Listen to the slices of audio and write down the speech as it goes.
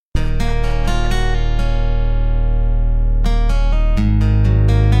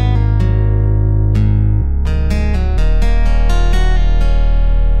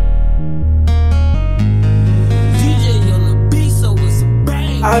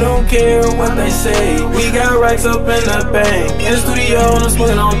don't care what they say. We got racks up in the bank. In the studio and I'm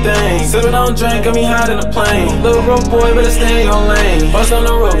smoking on things. Sipping on drink, got me hot in the plane. Little broke boy, better stay in your lane. Bust on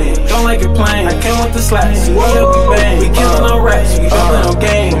the road, don't like it plain. I came with the slacks, we up the bang. We killing on racks, we don't play no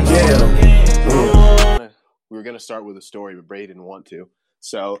games. Yeah. We were gonna start with a story, but Brady didn't want to.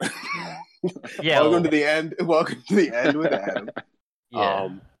 So, welcome to the end. Welcome to the end with Adam.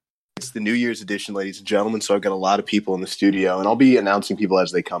 It's the New Year's edition, ladies and gentlemen. So I've got a lot of people in the studio, and I'll be announcing people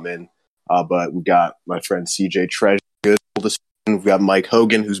as they come in. But we've got my friend CJ Treasure. We've got Mike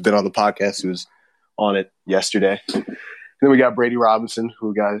Hogan, who's been on the podcast, who was on it yesterday. And then we got Brady Robinson,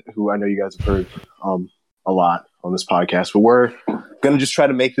 who I know you guys have heard a lot on this podcast. But we're gonna just try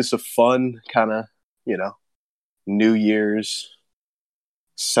to make this a fun kind of, New Year's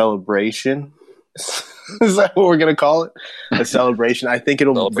celebration. Is that what we're going to call it? A celebration. I think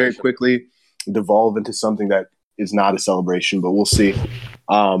it'll very quickly devolve into something that is not a celebration, but we'll see.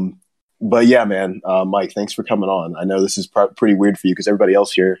 But yeah, man, Mike, thanks for coming on. I know this is pretty weird for you because everybody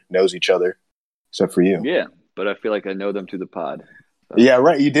else here knows each other except for you. Yeah, but I feel like I know them through the pod. So. Yeah,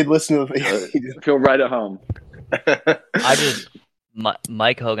 right. You did listen to I feel right at home.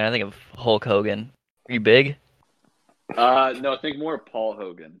 Mike Hogan. I think of Hulk Hogan. Are you big? No, think more of Paul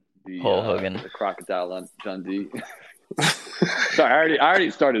Hogan. Paul Hogan. The crocodile on Dundee. Sorry, I already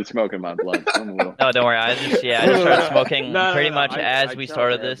started smoking my blunt. No, don't worry. I just started smoking pretty much as we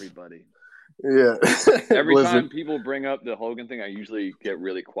started this. Everybody. Yeah. Every time people bring up the Hogan thing, I usually get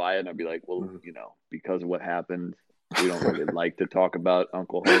really quiet and I'll be like, well, because of what happened, we don't really like to talk about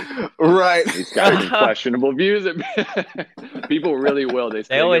Uncle Hogan. Right. He's got some questionable views. People really will.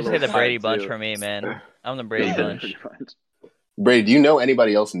 They always say the Brady Bunch for me, man. I'm the Brady Bunch. Brady, do you know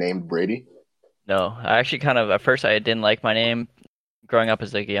anybody else named Brady? No. I actually at first I didn't like my name. Growing up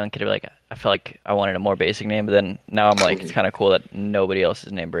as like a young kid, I felt like I wanted a more basic name, but then now I'm like, it's kind of cool that nobody else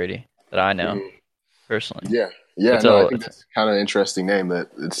is named Brady that I know personally. Yeah. I think that's kind of an interesting name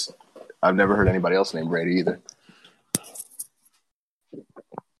I've never heard anybody else named Brady either.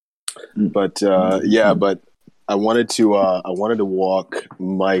 But but I wanted to walk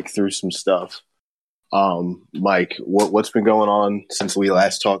Mike through some stuff. Mike, what's been going on since we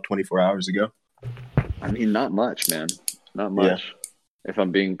last talked 24 hours ago? I mean, not much, man. Not much. If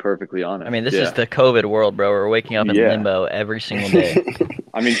I'm being perfectly honest. I mean, this is the COVID world, bro. We're waking up in limbo every single day.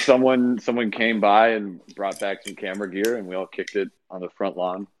 I mean, someone came by and brought back some camera gear, and we all kicked it on the front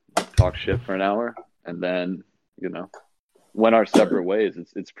lawn, talked shit for an hour, and then went our separate ways.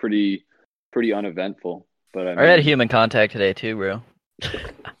 It's pretty uneventful. But I had human contact today too, bro.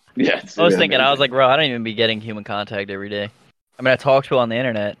 Yeah, I was thinking, I was like, bro, I don't even be getting human contact every day. I mean, I talk to people on the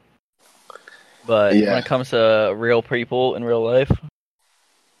internet, but when it comes to real people in real life,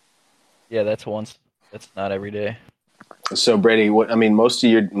 that's not every day. So Brady, most of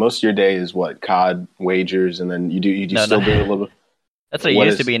your day is what, COD wagers, and then you do do a little bit. That's what it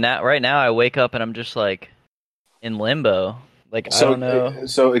used to be. Now, right now, I wake up and I'm just like in limbo. Like, I don't know.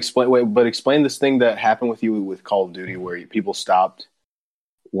 So explain this thing that happened with you with Call of Duty where people stopped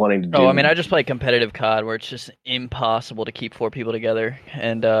wanting to do. Oh, I mean, I just play competitive COD where it's just impossible to keep 4 people together,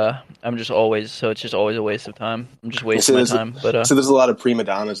 and it's just always a waste of time. I'm just wasting my time. So there's a lot of prima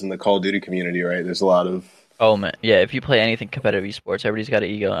donnas in the Call of Duty community, right? There's a lot of. Oh man, yeah. If you play anything competitive esports, everybody's got an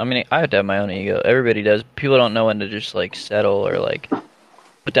ego. I mean, I have to have my own ego. Everybody does. People don't know when to just like settle or like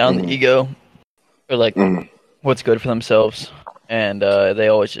put down the ego or like what's good for themselves, and they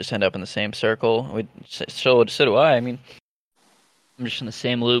always just end up in the same circle. So do I. I mean, I'm just in the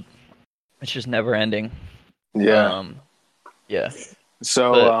same loop. It's just never ending. Yeah.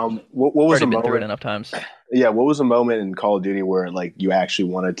 So, what was the moment? Through it enough times. Yeah, what was a moment in Call of Duty where like you actually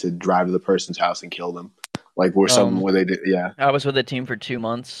wanted to drive to the person's house and kill them? Like, where they did? Yeah. I was with the team for 2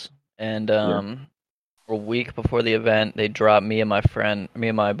 months, and a week before the event, they dropped me and my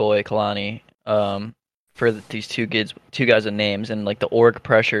boy Kalani, for these two guys with names, and like the org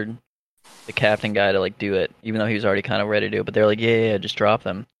pressured the captain guy to like do it, even though he was already kind of ready to do it. But they're like, yeah, just drop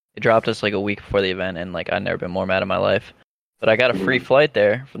them. They dropped us like a week before the event, and like I'd never been more mad in my life. But I got a free flight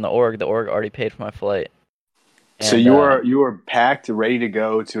there from the org. The org already paid for my flight. And, so you were packed, ready to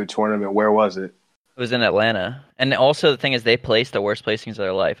go to a tournament. Where was it? It was in Atlanta. And also the thing is, they placed the worst placings of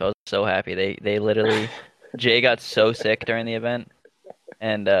their life. I was so happy. They literally Jay got so sick during the event,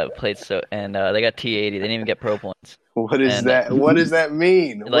 and they got T80. They didn't even get pro points. What is that? What does that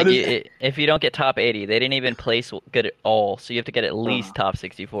mean? Like, if you don't get top 80, they didn't even place good at all. So you have to get at least top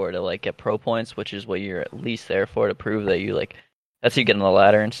 64 to like get pro points, which is what you're at least there for, to prove that you like. That's how you get on the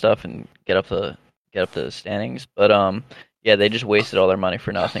ladder and stuff and get up the standings. But yeah, they just wasted all their money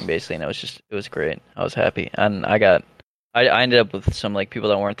for nothing basically, and it was great. I was happy, and I got I ended up with some like people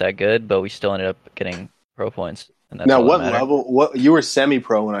that weren't that good, but we still ended up getting pro points. And that's now, all what that mattered. level? What you were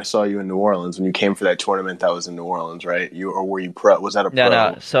semi-pro when I saw you in New Orleans when you came for that tournament that was in New Orleans, right? Or were you pro? Was that a pro?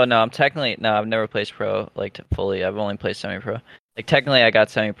 No. So no, I've never placed pro like fully. I've only placed semi-pro. Like technically, I got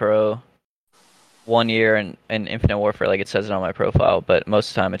semi-pro 1 year in Infinite Warfare, like it says it on my profile. But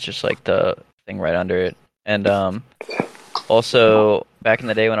most of the time, it's just like the thing right under it. And also back in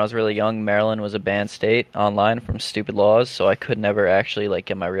the day when I was really young, Maryland was a banned state online from stupid laws, so I could never actually like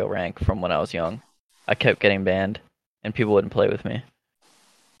get my real rank from when I was young. I kept getting banned, and people wouldn't play with me.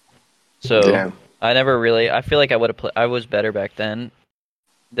 So Damn. I never really. I feel like I would have. I was better back then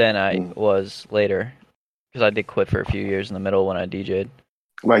than I was later, because I did quit for a few years in the middle when I DJ'd.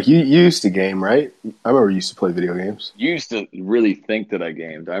 Mike, you used to game, right? I remember you used to play video games. You used to really think that I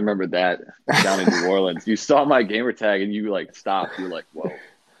gamed. I remember that down in New Orleans. You saw my gamer tag and you like stopped. You're like, whoa.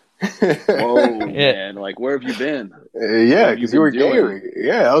 Whoa, man! Like, where have you been? Yeah, because you were gaming.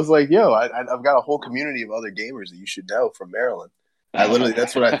 Yeah, I was like, yo, I've got a whole community of other gamers that you should know from Maryland.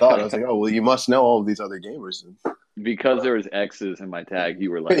 That's what I thought. I was like, oh, well, you must know all of these other gamers. Because there was X's in my tag, you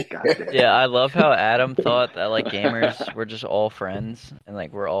were like, God damn. Yeah, I love how Adam thought that like gamers were just all friends and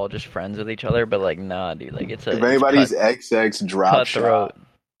like we're all just friends with each other, but like nah, dude, like if anybody's XX drop cutthroat.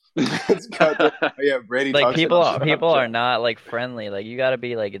 It's cutthroat. Yeah, Brady. Like people are not like friendly. Like you got to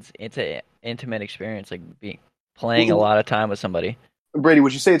be like it's an intimate experience, like playing a lot of time with somebody. Brady,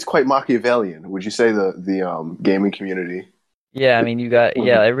 would you say it's quite Machiavellian? Would you say the gaming community? Yeah, I mean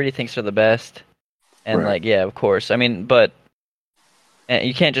everybody thinks they're the best. And like, yeah, of course. I mean, but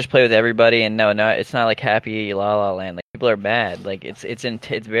you can't just play with everybody. And no, it's not like happy la la land. Like people are mad. Like it's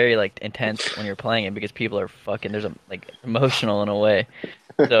very like intense when you're playing it because people are fucking. There's like emotional in a way.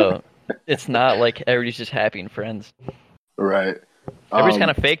 So it's not like everybody's just happy and friends. Right. Everybody's kind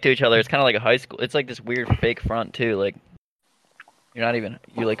of fake to each other. It's kind of like a high school. It's like this weird fake front too. Like you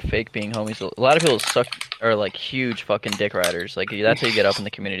like fake being homies. A lot of people are like huge fucking dick riders. Like that's how you get up in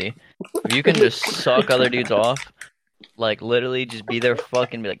the community. If you can just suck other dudes off, like literally just be there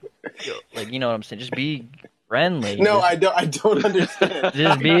fucking be like you know what I'm saying? Just be friendly. No, I don't understand.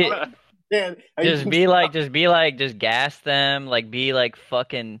 Just gas them, like be like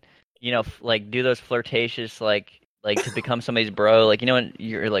fucking, you know, like do those flirtatious like to become somebody's bro. Like you know when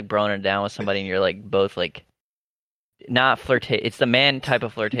you're like broing down with somebody and you're like both like not it's the man type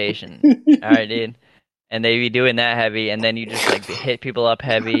of flirtation. All right, dude. And they be doing that heavy, and then you just like hit people up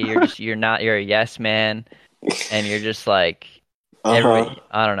heavy. You're a yes man, and you're just like I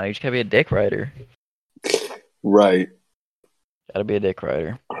don't know. You just gotta be a dick rider. Right. Gotta be a dick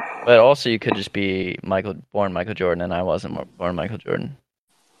rider. But also, you could just be born Michael Jordan, and I wasn't born Michael Jordan.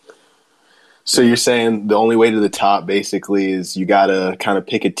 So you're saying the only way to the top basically is you gotta kind of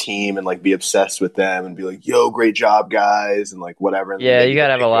pick a team and like be obsessed with them and be like, "Yo, great job, guys," and like whatever. And yeah, you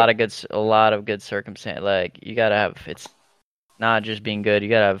gotta have a lot of good circumstance. Like you gotta have. It's not just being good. You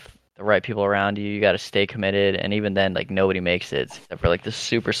gotta have the right people around you. You gotta stay committed, and even then, like nobody makes it except for like this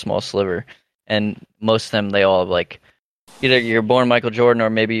super small sliver. And most of them, they all have like either you're born Michael Jordan or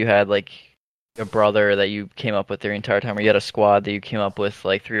maybe you had like a brother that you came up with their entire time, or you had a squad that you came up with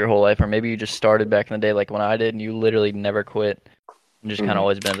like through your whole life, or maybe you just started back in the day like when I did and you literally never quit and just kind of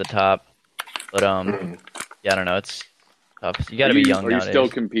always been at the top. But yeah, I don't know, it's tough. You gotta be young nowadays. Are you still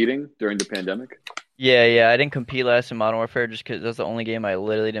competing during the pandemic? Yeah, I didn't compete last in Modern Warfare just because that's the only game I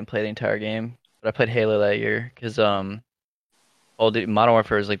literally didn't play the entire game. But I played Halo that year because Modern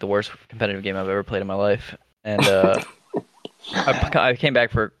Warfare is like the worst competitive game I've ever played in my life. And I came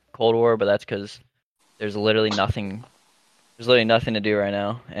back for Cold War, but that's because there's literally nothing to do right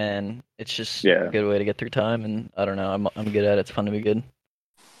now, and it's just a good way to get through time. And I don't know, I'm good at it. It's fun to be good.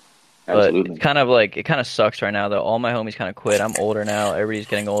 Absolutely. But it's kind of like it kind of sucks right now though. All my homies kind of quit. I'm older now. Everybody's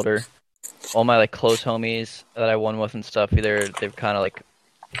getting older. All my like close homies that I won with and stuff, either they've kind of like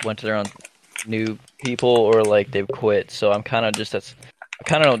went to their own new people or like they've quit. So I'm kind of just I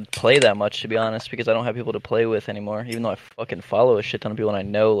kind of don't play that much, to be honest, because I don't have people to play with anymore, even though I fucking follow a shit ton of people and I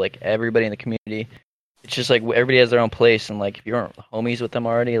know, like, everybody in the community. It's just, like, everybody has their own place, and, like, if you aren't homies with them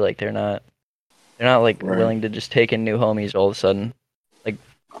already, like, they're not like, willing to just take in new homies all of a sudden. Like,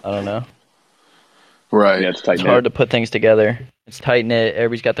 I don't know. Right. Yeah, it's hard to put things together. It's tight-knit.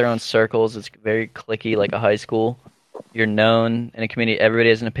 Everybody's got their own circles. It's very cliquey, like a high school. You're known in a community. Everybody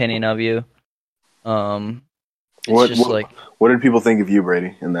has an opinion of you. What did people think of you,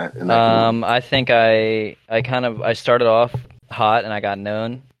 Brady, in that I think I started off hot and I got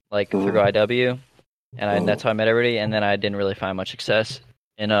known like through IW, and that's how I met everybody. And then I didn't really find much success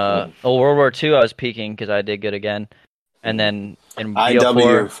in World War II. I was peaking because I did good again, And then in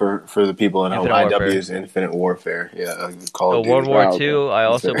IW for the people at home, Infinite IW is Infinite Warfare. Yeah, Call of of Duty. World War II, I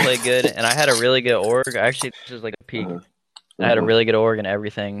also played good, and I had a really good org. Actually, this was like a peak. I had a really good org and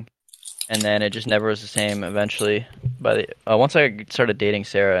everything, and then it just never was the same. Eventually, once I started dating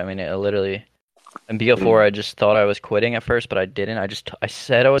Sarah, I mean, it literally. In BO4, I just thought I was quitting at first, but I didn't. I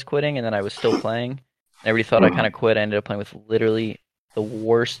said I was quitting, and then I was still playing. Everybody thought I kind of quit. I ended up playing with literally the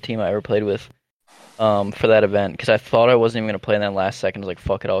worst team I ever played with. For that event, because I thought I wasn't even gonna play in that last second. I was like,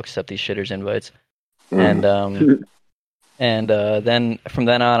 "Fuck it, I'll accept these shitters invites." And then from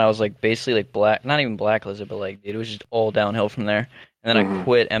then on, I was like basically like not even blacklisted, but like it was just all downhill from there. And then I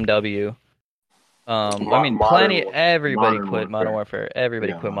quit MW. I mean, everybody quit Modern Warfare.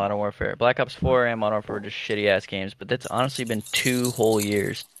 Everybody quit Modern Warfare. Black Ops 4 and Modern Warfare were just shitty ass games. But that's honestly been 2 whole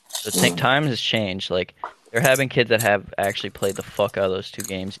years. The time has changed. Like there have been kids that have actually played the fuck out of those 2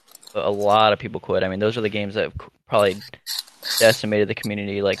 games. But a lot of people quit. I mean, those are the games that have probably decimated the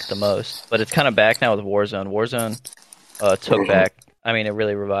community like the most. But it's kind of back now with Warzone. Warzone took back. I mean, it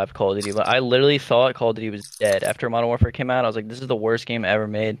really revived Call of Duty. But I literally thought Call of Duty was dead after Modern Warfare came out. I was like, this is the worst game ever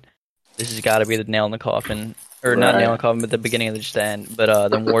made. This has got to be the nail in the coffin, or not nail in the coffin, but the beginning of the end. But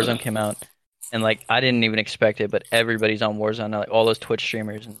then Warzone came out, and like I didn't even expect it, but everybody's on Warzone now, like all those Twitch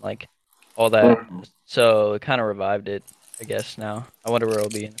streamers and like all that. So it kind of revived it, I guess. Now I wonder where it'll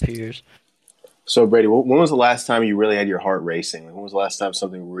be in a few years. So Brady, when was the last time you really had your heart racing? Like, when was the last time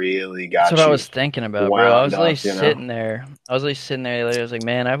something really got you? That's what I was thinking about, bro. I was like sitting there. I was like,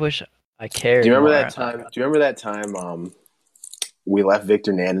 man, I wish I cared. Do you remember that time? Do you remember that time? We left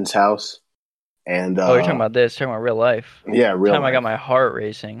Victor Nannon's house, and you're talking about this? You're talking about real life? Yeah, real time life. I got my heart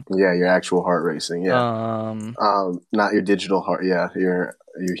racing. Yeah, your actual heart racing. Yeah, not your digital heart. Yeah, your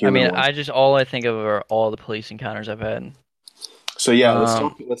human. I mean, all I think of are all the police encounters I've had. So yeah,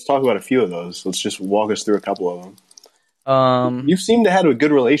 let's talk about a few of those. Let's just walk us through a couple of them. You seem to have a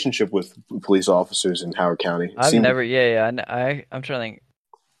good relationship with police officers in Howard County. I'm trying to think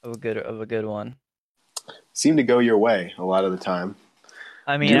of a good one. Seemed to go your way a lot of the time.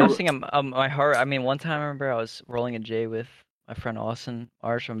 I mean, I was thinking my heart. I mean, one time I remember I was rolling a J with my friend Austin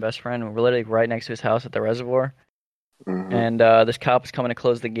Arch, my best friend, and we're literally right next to his house at the reservoir. And this cop was coming to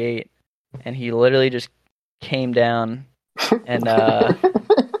close the gate, and he literally just came down, and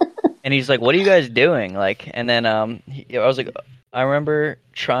and he's like, "What are you guys doing?" Like, and then I was like, I remember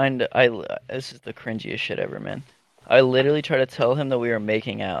trying to. This is the cringiest shit ever, man. I literally tried to tell him that we were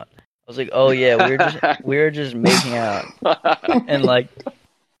making out. I was like, "Oh yeah, we were just making out," and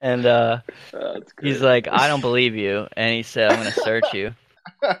he's like, "I don't believe you," and he said, "I'm gonna search you."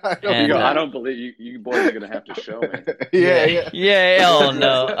 I don't believe you boys are gonna have to show me. Yeah. Hell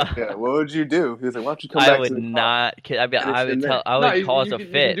no. Yeah, what would you do? He was like, "Why don't you come back?" I would not. I would cause a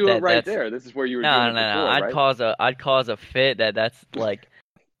fit. You can do it right there. This is where you were. No. I'd cause a fit that's like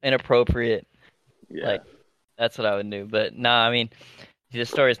inappropriate. Yeah. Like that's what I would do. But nah, I mean. The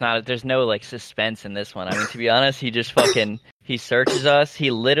story is not. There's no like suspense in this one. I mean, to be honest, he just he searches us.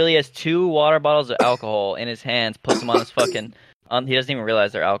 He literally has 2 water bottles of alcohol in his hands. Puts them on his fucking. He doesn't even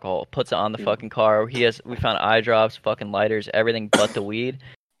realize they're alcohol. Puts it on the fucking car. We found eye drops, fucking lighters, everything but the weed.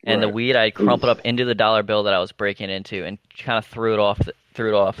 And the weed, I crumpled up into the dollar bill that I was breaking into, and kind of threw it off.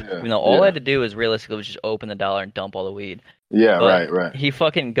 Yeah. You know, all I had to do was realistically was just open the dollar and dump all the weed. Yeah, but right. He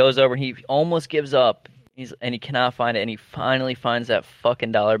fucking goes over and he almost gives up. And he cannot find it, and he finally finds that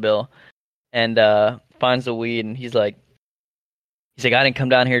fucking dollar bill, and finds the weed, and he's like, I didn't come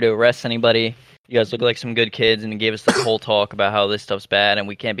down here to arrest anybody. You guys look like some good kids, and he gave us the whole talk about how this stuff's bad, and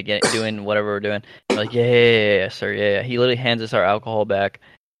we can't be doing whatever we're doing. We're like, yeah, sir, yeah. He literally hands us our alcohol back,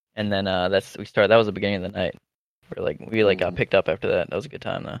 and then that was the beginning of the night. We got picked up after that. That was a good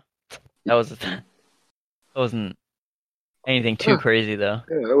time though. That wasn't anything too crazy though.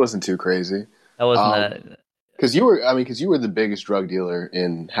 Yeah, that wasn't too crazy. That wasn't that. Because you were the biggest drug dealer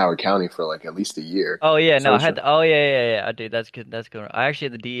in Howard County for like at least a year. Oh yeah, no, I had. Yeah. Dude, that's good. That's good. I actually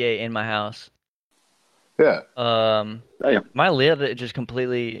had the DA in my house. Yeah. My lid just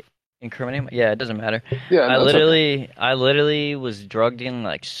completely incriminating. Yeah, it doesn't matter. Yeah. I literally was drug dealing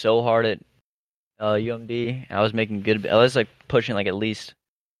like so hard at UMD. I was making good. I was like pushing like at least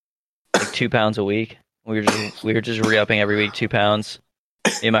like 2 pounds a week. We were just re-upping every week 2 pounds.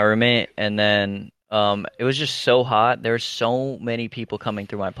 Me and my roommate, and then it was just so hot. There were so many people coming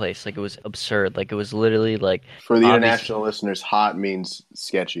through my place. Like it was absurd. Like it was literally like for the international listeners, hot means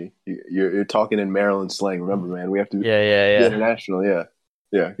sketchy. You're talking in Maryland slang. Remember, man, we have to be international. Yeah.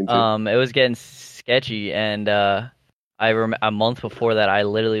 Continue. It was getting sketchy, and a month before that, I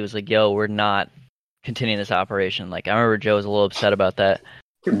literally was like, "Yo, we're not continuing this operation." Like I remember Joe was a little upset about that,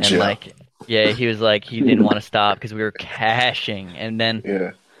 and like Yeah, he was like he didn't want to stop because we were cashing, and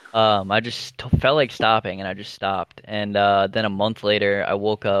then I just felt like stopping, and I just stopped, and then a month later I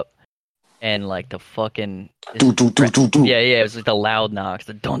woke up and like the fucking it was like the loud knocks,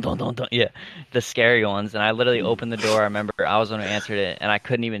 the dun dun dun dun, the scary ones, and I literally opened the door. I remember I was the one who answered it, and I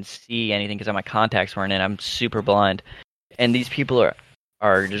couldn't even see anything because my contacts weren't in. I'm super blind, and these people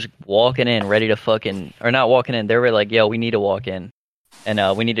are just walking in, ready to fucking, or not walking in. They were like, "Yo, we need to walk in,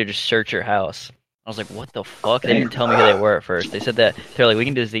 and we need to just search your house." I was like, "What the fuck?" They didn't even tell me who they were at first. They said that they're like, "We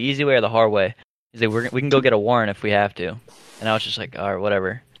can do this the easy way or the hard way." He's like, "We can go get a warrant if we have to," and I was just like, "All right,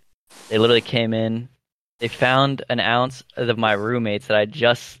 whatever." They literally came in. They found an ounce of my roommates that I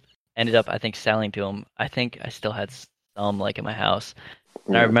just ended up, I think, selling to him. I think I still had some like in my house.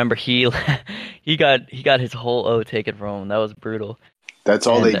 And I remember he got his whole O taken from him. That was brutal. That's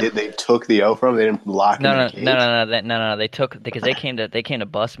all they did. They took the O from him. They didn't lock him in a cage? No. They took because they came to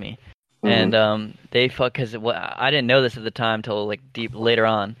bust me, and they because I didn't know this at the time till like deep later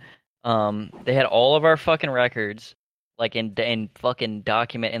on. They had all of our fucking records. Like in fucking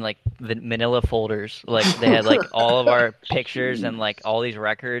document in like manila folders, like they had like all of our pictures and like all these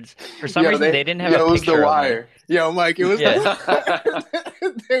records. For some reason, they didn't have a picture. It was The Wire. Of me. Yo, Mike, it was The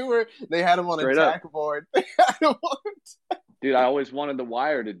Wire. They had him on a tack board. Dude, I always wanted The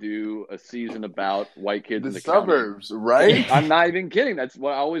Wire to do a season about white kids in the suburbs, county. Right? I'm not even kidding. That's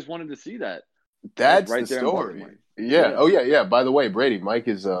what I always wanted to see. That's right the there story. Yeah. Oh yeah. By the way, Brady, Mike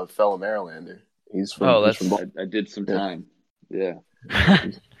is a fellow Marylander. He's from. I did some time. Yeah.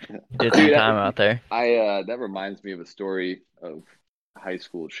 Did some time out there. That reminds me of a story of high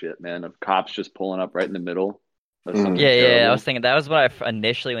school shit, man. Of cops just pulling up right in the middle. Yeah. I was thinking that was what I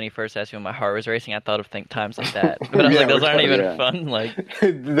initially when he first asked me when my heart was racing. I thought of times like that, but I was like, those aren't even fun. Like,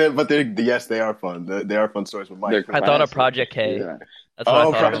 but they are fun. They are fun stories with Mike. I thought of Project K. Yeah. That's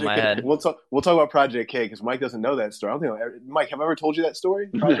what I thought in my head. We'll talk about Project K because Mike doesn't know that story. I don't think Mike, have I ever told you that story?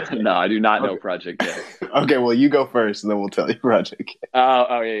 No, I do not know Project K. Okay, well you go first, and then we'll tell you Project K.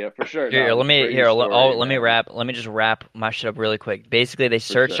 Oh yeah, for sure. Let me just wrap my shit up really quick. Basically, they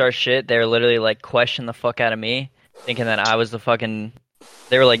searched our shit. They were literally like questioning the fuck out of me, thinking that I was the fucking.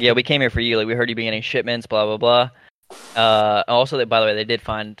 They were like, "Yeah, we came here for you. Like, we heard you be getting shipments, blah blah blah." Also, by the way, they did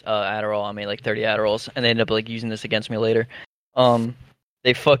find Adderall on me, like 30 Adderalls, and they ended up like using this against me later.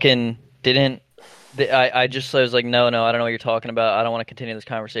 They fucking didn't. I was like, no, I don't know what you're talking about. I don't want to continue this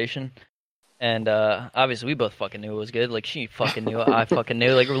conversation. And obviously, we both fucking knew it was good. Like, she fucking knew. I fucking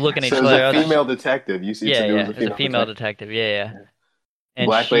knew. Like, we're looking at each other. It was a female detective. You see, it was a female detective. Yeah. And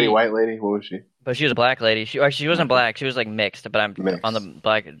black lady, white lady. What was she? But she was a black lady. She wasn't black. She was like mixed. But I'm mixed. on the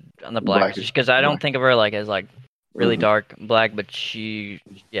black because I don't think of her like as like really dark black. But she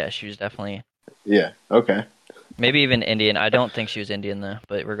was definitely. Yeah. Okay. Maybe even Indian. I don't think she was Indian though,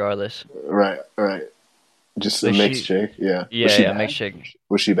 but regardless. Right. Just a mixed chick. Yeah. Yeah, mixed chick.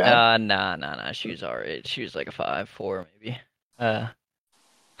 Was she bad? Nah. She was alright. She was like a 5'4" maybe. I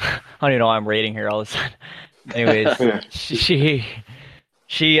don't even know why I'm rating her all of a sudden. Anyways,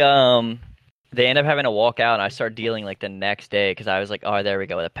 she they end up having to walk out, and I start dealing like the next day because I was like, oh, there we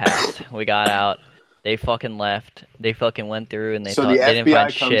go, it passed. We got out. They fucking left. They fucking went through, and they the didn't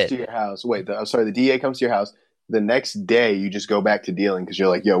find FBI comes to your house. Wait, the DA comes to your house. The next day, you just go back to dealing because you're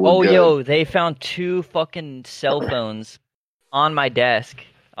like, yo, we're good. Yo, they found 2 fucking cell phones on my desk,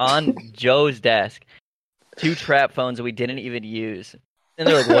 on Joe's desk. 2 trap phones that we didn't even use. And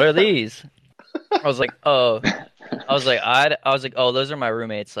they're like, what are these? I was like, oh. I was like, oh, those are my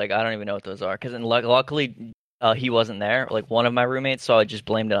roommates. Like, I don't even know what those are. Because luckily, he wasn't there. Like, one of my roommates, so I just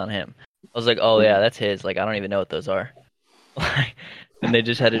blamed it on him. I was like, oh, yeah, that's his. Like, I don't even know what those are. And they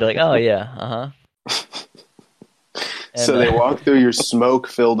just had to be like, oh, yeah, uh-huh. So they walk through your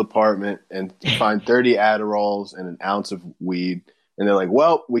smoke-filled apartment and find 30 Adderalls and an ounce of weed. And they're like,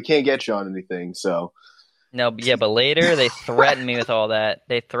 well, we can't get you on anything, so... No, yeah, but later they threatened me with all that.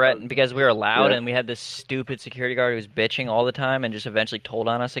 They threatened because we were loud and we had this stupid security guard who was bitching all the time and just eventually told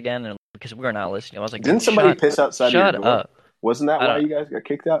on us again and because we were not listening. I was like, didn't somebody piss outside your door? Shut up. Wasn't that why you guys got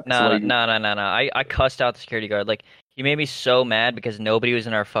kicked out? No. I cussed out the security guard. Like, he made me so mad because nobody was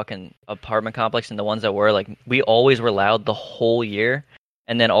in our fucking apartment complex, and the ones that were, like, we always were loud the whole year.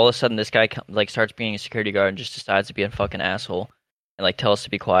 And then all of a sudden this guy, like, starts being a security guard and just decides to be a fucking asshole and, like, tell us to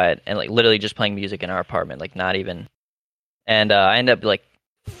be quiet and, like, literally just playing music in our apartment, like, not even. And I end up, like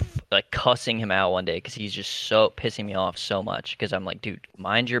cussing him out one day because he's just so pissing me off so much because I'm like, dude,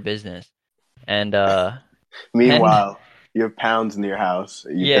 mind your business. And meanwhile, you have pounds in your house.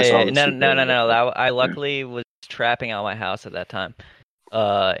 No. I luckily was trapping out my house at that time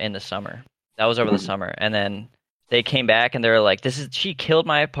in the summer. That was over the summer. And then they came back and they were like, she killed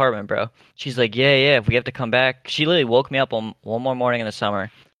my apartment, bro. She's like, yeah, if we have to come back. She literally woke me up one more morning in the summer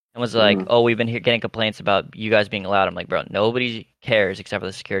and was like, oh, we've been here getting complaints about you guys being loud. I'm like, bro, nobody cares except for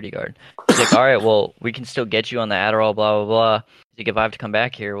the security guard. She's like, all right, well, we can still get you on the Adderall, blah, blah, blah. She's like, if I have to come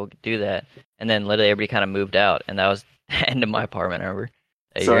back here, we'll do that. And then literally everybody kind of moved out, and that was the end of my apartment, remember?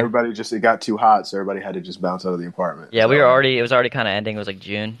 So everybody it got too hot, so everybody had to just bounce out of the apartment. Yeah, it was already kind of ending. It was like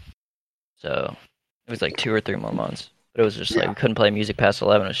June. So it was like 2 or 3 more months. But it was just like we couldn't play music past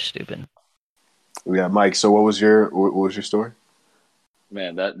 11. It was stupid. Yeah, Mike. So what was your story?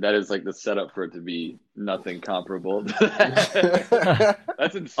 Man, that is like the setup for it to be nothing comparable. That's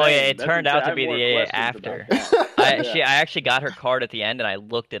insane. Oh yeah, it turned out to be the after. I actually got her card at the end, and I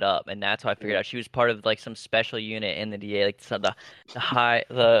looked it up, and that's how I figured out she was part of like some special unit in the DA, like I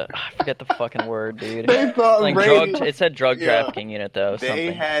forget the fucking word, dude. They thought like Brady, it said drug trafficking unit though.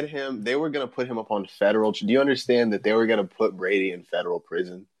 They were gonna put him up on federal. Do you understand that they were gonna put Brady in federal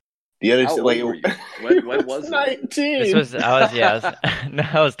prison? Do you understand? How old were you? When was 19? I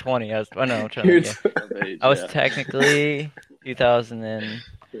was 20. I was technically 2000 and...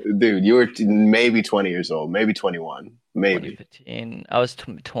 Dude, you were maybe 20 years old, maybe 21, maybe. 2015. I was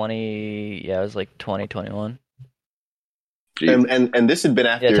 20. Yeah, I was like 20, 21. And this had been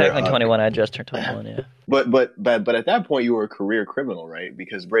after. Yeah, technically 21. I just turned 21. Yeah. But at that point, you were a career criminal, right?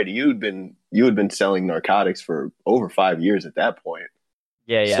 Because Brady, you had been selling narcotics for over 5 years at that point.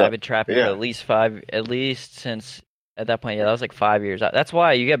 Yeah. So, I've been trapping for at least since at that point. Yeah, that was like 5 years. That's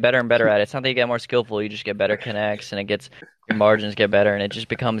why you get better and better at it. It's not that you get more skillful. You just get better connects, and your margins get better, and it just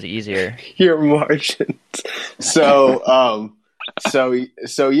becomes easier. Your margins. So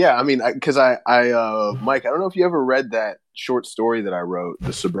yeah. I mean, because Mike, I don't know if you ever read that short story that I wrote,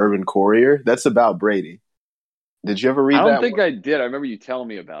 The Suburban Courier. That's about Brady. Did you ever read that? I don't think I did. I remember you telling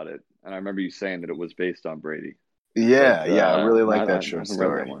me about it, and I remember you saying that it was based on Brady. Yeah, I really like that short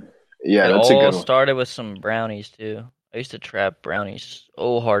story. Yeah, it that's a good one. It all started with some brownies too. I used to trap brownies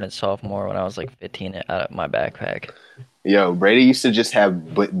so hard in sophomore when I was like 15 out of my backpack. Yo, Brady used to just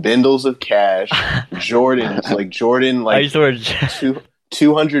have bindles of cash, Jordans, I used to wear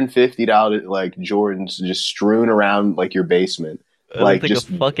 $250 like Jordans just strewn around like your basement. Like just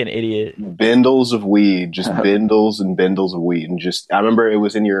a fucking idiot. Bindles of weed, just bindles and bindles of weed, and just I remember it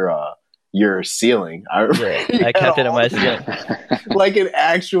was in your ceiling. I kept it in my ceiling. Like an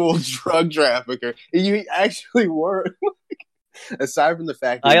actual drug trafficker. You actually were. Aside from the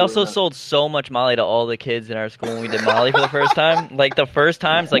fact that I also sold so much Molly to all the kids in our school when we did Molly for the first time. Like the first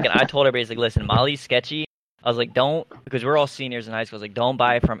times, and I told everybody, listen, Molly's sketchy. I was like, don't, because we're all seniors in high school. I was like, don't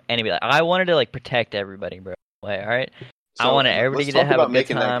buy it from anybody. I wanted to protect everybody, bro. All right. So I wanted everybody to have a good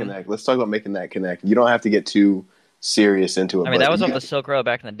time. Let's talk about making that connect. You don't have to get too serious into it. I mean, that was off the Silk Road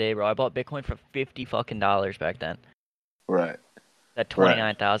back in the day, bro. I bought Bitcoin for $50 back then. Right. That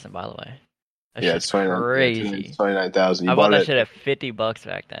 29,000, by the way. That it's crazy. 29,000. I bought that shit at $50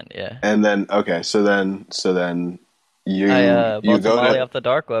 back then. Yeah. And then so then you bought some Molly off the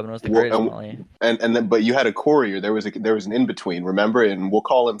dark web, and it was the greatest Molly. And then, but you had a courier. There was an in between. Remember, and we'll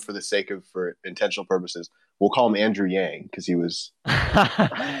call him for intentional purposes. We'll call him Andrew Yang because he was. No,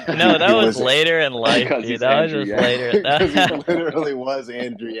 that was later in life, dude. That was just later. Because he literally was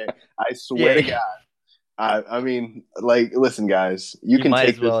Andrew Yang. I swear to God. I mean, listen, guys. You can might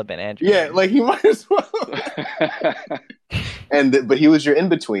take as well have been Andrew. Yeah, he might as well. But he was your in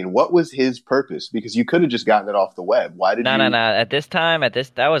between. What was his purpose? Because you could have just gotten it off the web. Why did you? No.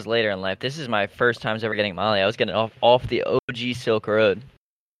 That was later in life. This is my first times ever getting Molly. I was getting it off the OG Silk Road.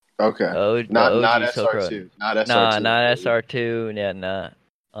 Okay. Not SR2. Not SR2. Not SR2. Yeah, not.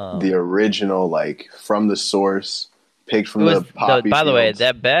 The original, from the source. Picked from the poppy by the way, fields.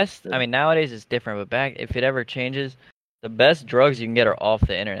 that best. I mean, nowadays it's different, but back if it ever changes, the best drugs you can get are off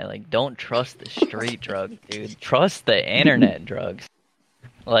the internet. Don't trust the street drug, dude. Trust the internet drugs.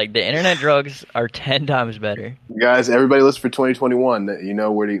 The internet drugs are 10 times better. Guys, everybody listen for 2021. You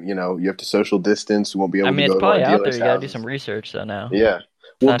know where you have to social distance. You won't be able to go to our dealers' it's probably out there. You gotta houses. do some research though now. Yeah.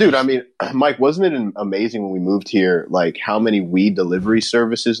 Well, dude, I mean, Mike, wasn't it amazing when we moved here? How many weed delivery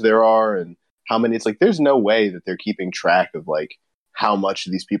services there are, and how many? It's there's no way that they're keeping track of how much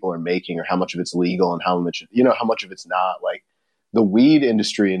these people are making, or how much of it's legal, and how much of it's not. The weed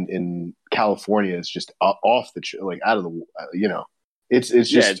industry in California is just off the out of the it's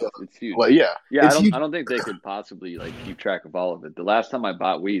just it's huge. I don't think they could possibly keep track of all of it. The last time I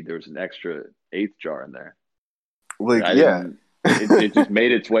bought weed, there was an extra eighth jar in there. It just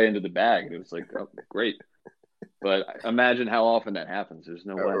made its way into the bag, and it was oh, great. But imagine how often that happens. There's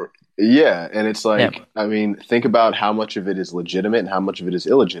no way. Yeah, and it's I mean, think about how much of it is legitimate and how much of it is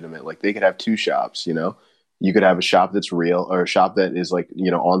illegitimate. They could have two shops, You could have a shop that's real or a shop that is like,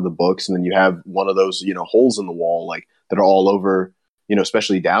 on the books. And then you have one of those, holes in the wall, like that are all over,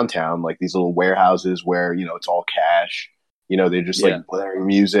 especially downtown, like these little warehouses where, it's all cash, they're just like blaring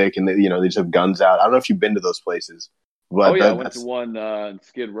music and they just have guns out. I don't know if you've been to those places, but I went to one in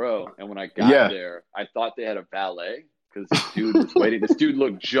Skid Row. And when I got there, I thought they had a valet because this dude was waiting. This dude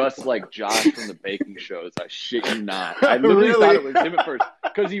looked just like Josh from the baking shows. I shit you not. I literally thought it was him at first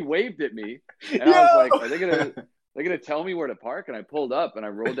because he waved at me. And I was like, are they gonna tell me where to park? And I pulled up and I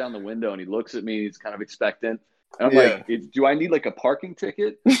rolled down the window and he looks at me. He's kind of expectant. And I'm like, do I need like a parking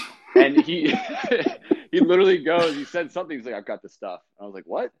ticket? And he he literally goes, he said something. He's like, I've got the stuff. And I was like,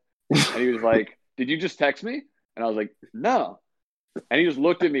 what? And he was like, did you just text me? And I was like, no. And he just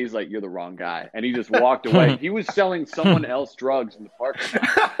looked at me. He's like, you're the wrong guy. And he just walked away. He was selling someone else drugs in the parking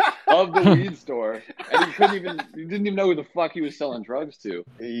lot of the weed store. And he didn't even know who the fuck he was selling drugs to.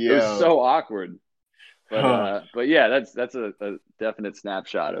 It was so awkward. But yeah, that's a definite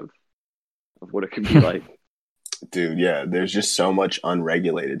snapshot of what it can be like. Dude, yeah, there's just so much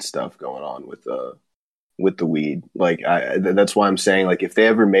unregulated stuff going on with the weed. Like, that's why I'm saying, like, if they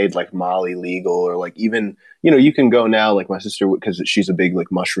ever made like Molly legal, or like even, you can go now, like my sister, because she's a big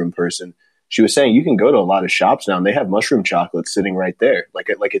like mushroom person. She was saying you can go to a lot of shops now and they have mushroom chocolates sitting right there. Like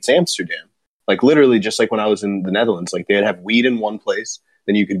it's Amsterdam. Like literally just like when I was in the Netherlands, like they'd have weed in one place,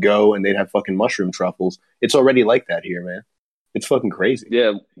 then you could go and they'd have fucking mushroom truffles. It's already like that here, man. It's fucking crazy.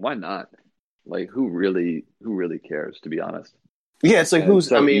 Yeah, why not? Like, who really cares, to be honest? Yeah, it's like it's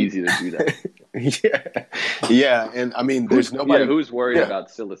so easy to do that. yeah, and I mean, there's nobody who's worried about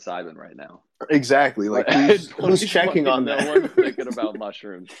psilocybin right now. Exactly, like who's checking on that? No one's thinking about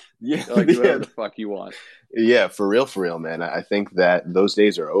mushrooms. They're like, do whatever the fuck you want. Yeah, for real, man. I think that those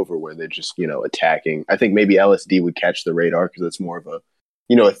days are over where they're just attacking. I think maybe LSD would catch the radar because it's more of a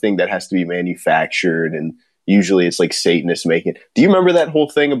a thing that has to be manufactured, and usually it's like Satanists making it. Do you remember that whole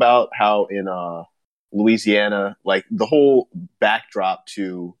thing about how in Louisiana, like the whole backdrop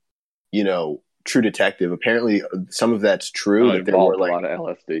to, True Detective, apparently some of that's true, that there were like a lot of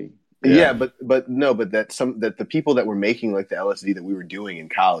LSD. Yeah, but that the people that were making like the LSD that we were doing in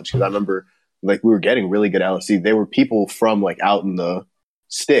college, because I remember like we were getting really good LSD. They were people from like out in the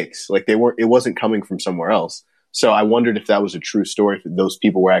sticks, like it wasn't coming from somewhere else. So I wondered if that was a true story, if those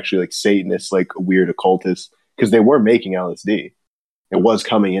people were actually like Satanists, like weird occultists, because they were making LSD. It was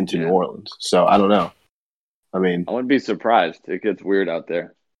coming into New Orleans. So I don't know. I mean, I wouldn't be surprised. It gets weird out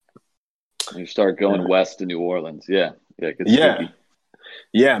there. You start going west to New Orleans. Yeah. It gets spooky.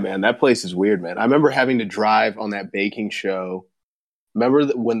 Yeah, man. That place is weird, man. I remember having to drive on that baking show. Remember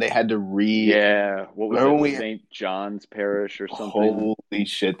when they had to read? Yeah. What was it? St. John's Parish or something? Holy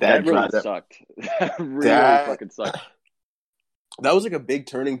shit. That really sucked. That really fucking sucked. That was like a big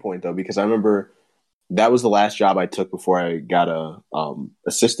turning point, though, because I remember that was the last job I took before I got a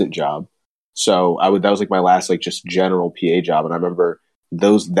assistant job. So that was like my last like just general PA job, and I remember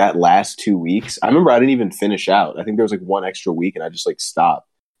that last 2 weeks. I remember I didn't even finish out. I think there was like one extra week, and I just like stopped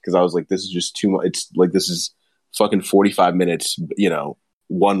because I was like, this is just too much. It's like this is fucking 45 minutes,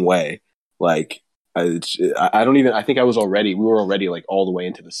 one way. Like I don't even. I think we were already like all the way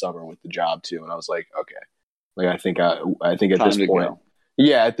into the summer with the job too, and I was like, okay, like I think at this point,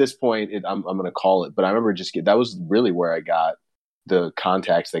 at this point, I'm gonna call it. But I remember that was really where I got the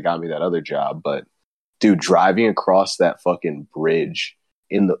contacts that got me that other job. But dude, driving across that fucking bridge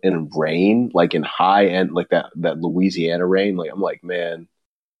in rain, like in high end, like that Louisiana rain, like I'm like, man,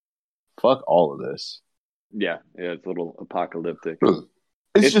 fuck all of this. Yeah, it's a little apocalyptic.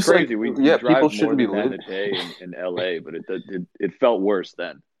 It's just crazy. Like, we drive people more shouldn't be than that a day in LA, but it felt worse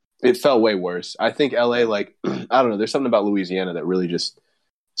then. It felt way worse. I think LA, like, I don't know, there's something about Louisiana that really just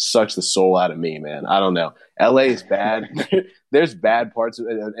sucks the soul out of me, man. I don't know. LA is bad. There's bad parts of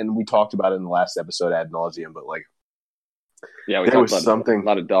it, and we talked about it in the last episode ad nauseum, but like, yeah, we talked about a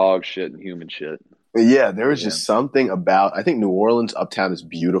lot of dog shit and human shit. Yeah, there was just something about, I think New Orleans uptown is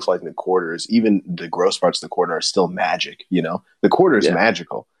beautiful. I think the quarters, even the gross parts of the quarter, are still magic. The quarter is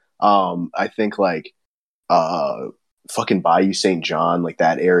magical. I think like fucking Bayou St. John, like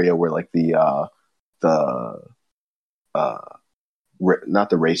that area where like not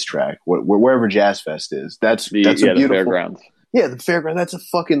the racetrack, wherever Jazz Fest is. That's a beautiful, the fairgrounds. Yeah, the fairground. That's a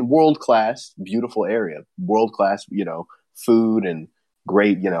fucking world class, beautiful area. World class, food and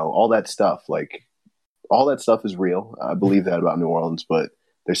great, all that stuff. Like all that stuff is real. I believe that about New Orleans, but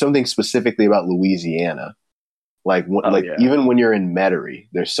there's something specifically about Louisiana. Like even when you're in Metairie,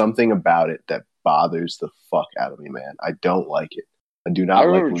 there's something about it that bothers the fuck out of me, man. I don't like it. I do not. I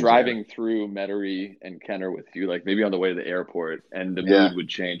remember driving through Metairie and Kenner with you, like maybe on the way to the airport, and the mood would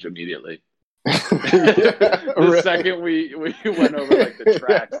change immediately. The second we went over like the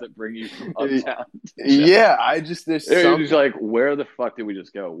tracks that bring you from uptown. Yeah, there's something. Just like, where the fuck did we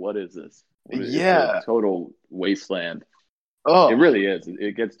just go? What is this? It's a total wasteland. Oh, it really is.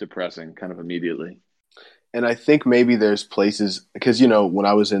 It gets depressing kind of immediately. And I think maybe there's places because when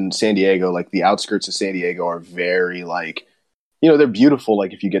I was in San Diego, like the outskirts of San Diego are very like, they're beautiful.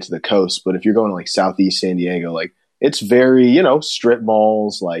 Like if you get to the coast, but if you're going to like Southeast San Diego, like it's very strip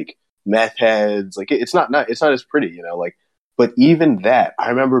malls, like meth heads, like it's not as pretty, like. But even that, I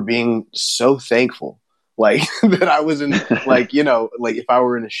remember being so thankful, like that I was in like like if I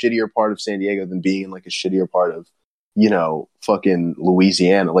were in a shittier part of San Diego than being in like a shittier part of fucking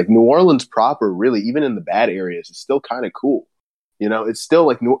Louisiana. Like New Orleans proper, really, even in the bad areas, is still kind of cool. It's still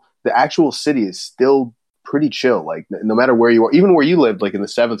like the actual city is still pretty chill. Like no matter where you are, even where you lived, like in the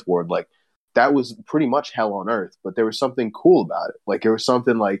Seventh Ward, like that was pretty much hell on earth. But there was something cool about it. Like there was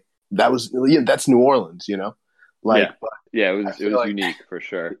something like that's New Orleans, Like it was unique for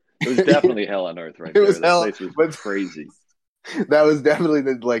sure. It was definitely hell on earth right there. Was hell, place was crazy. That was definitely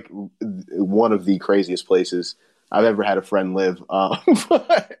one of the craziest places I've ever had a friend live.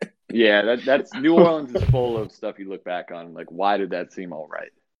 Yeah, that's New Orleans is full of stuff you look back on. Like, why did that seem all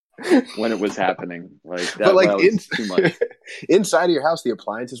right when it was happening? Like that, was too much. Inside of your house, the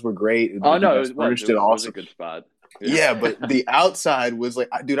appliances were great. Oh no, it was a good spot. Yeah, but the outside was like,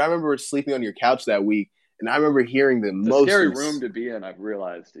 dude, I remember sleeping on your couch that week, and I remember hearing the most scary room to be in. I've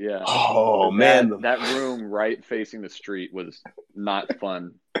realized. Yeah. Oh man, that room right facing the street was not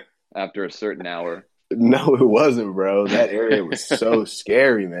fun after a certain hour. No, it wasn't, bro. That area was so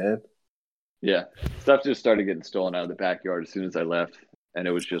scary, man. Yeah. Stuff just started getting stolen out of the backyard as soon as I left, and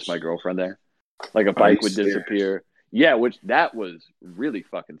it was just my girlfriend there. Like a bike would disappear. Yeah, which that was really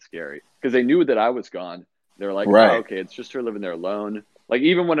fucking scary because they knew that I was gone. They were like, right. Oh, okay, it's just her living there alone. Like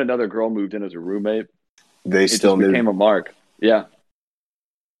even when another girl moved in as a roommate, they still became a mark. Yeah.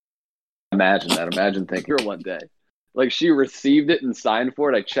 Imagine that. Imagine thinking her one day. Like she received it and signed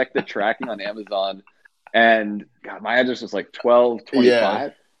for it. I checked the tracking on Amazon. And God, my address was like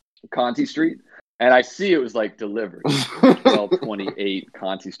 1225 Conti Street. And I see it was like delivered 1228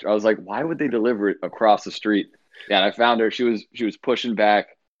 Conti Street. I was like, why would they deliver it across the street? Yeah, and I found her. She was pushing back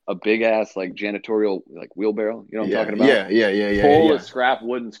a big ass like janitorial like wheelbarrow. You know what I'm talking about? Yeah. Full of scrap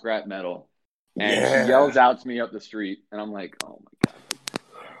wood and scrap metal. And she yells out to me up the street. And I'm like, oh my God.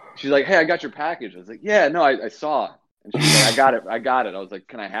 She's like, hey, I got your package. I was like, yeah, no, I saw. And she's like, I got it. I was like,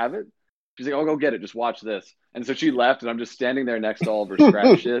 can I have it? She's like, oh, go get it. Just watch this. And so she left, and I'm just standing there next to all of her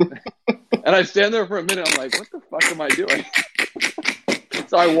scrap shit. And I stand there for a minute. I'm like, what the fuck am I doing?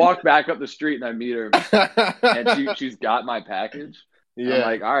 So I walk back up the street, and I meet her. And she's got my package. Yeah. I'm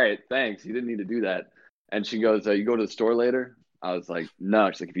like, all right, thanks. You didn't need to do that. And she goes, you go to the store later? I was like, no.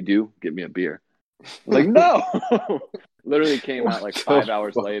 She's like, if you do, get me a beer. I was like, no. Literally came out like 5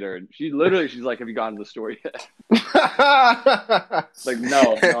 hours later. And she's like, have you gone to the store yet? It's like,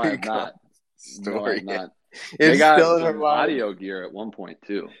 no, I have not. No, I have not. They got some audio gear at one point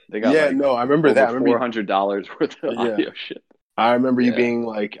too. They got I remember that. $400 worth of audio shit. I remember you being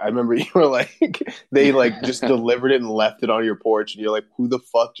like, you were like, they like just delivered it and left it on your porch, and you're like, who the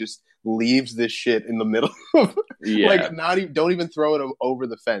fuck just leaves this shit in the middle of like don't even throw it over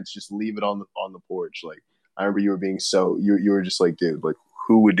the fence, just leave it on the porch. Like I remember you were being you were just like, dude, like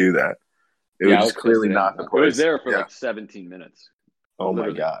who would do that? It was clearly not the place. It was there for like 17 minutes. Oh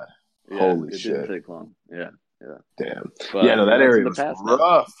my God. Yeah, holy shit. It didn't take long. Yeah. Damn. But, that area was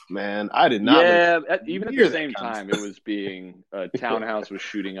rough, man. I did not. Yeah, even at the same time, it was being a townhouse was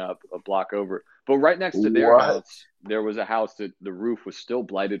shooting up a block over. But right next to their house, there was a house that the roof was still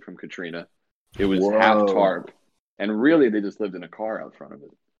blighted from Katrina. It was half tarp, and really they just lived in a car out front of it.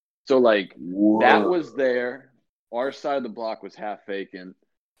 So like that was there. Our side of the block was half vacant.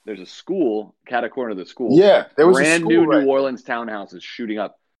 There's a school, corner of the school. Yeah, there was brand new New Orleans townhouses shooting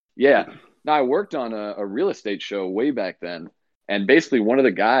up. Yeah. Now, I worked on a real estate show way back then, and basically one of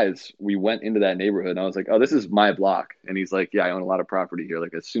the guys, we went into that neighborhood, and I was like, oh, this is my block. And he's like, yeah, I own a lot of property here.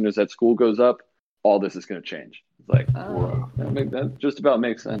 Like, as soon as that school goes up, all this is going to change. It's like, that just about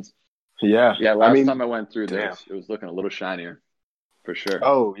makes sense. Yeah. Yeah, last time I went through this, it was looking a little shinier, for sure.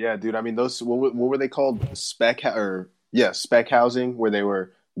 Oh, yeah, dude. I mean, those, what were they called? Spec housing, where they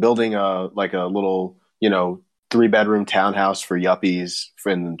were building a little, 3-bedroom townhouse for yuppies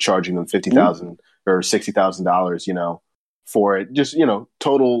and charging them $50,000 or $60,000, for it. Just,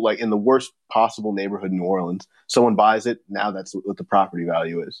 total, like in the worst possible neighborhood in New Orleans. Someone buys it. Now that's what the property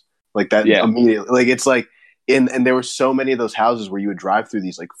value is. Like that immediately. Like it's like, and there were so many of those houses where you would drive through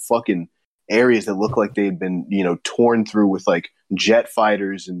these like fucking areas that look like they'd been, torn through with like jet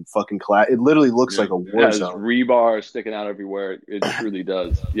fighters and fucking It literally looks like a war zone. Rebar sticking out everywhere. It truly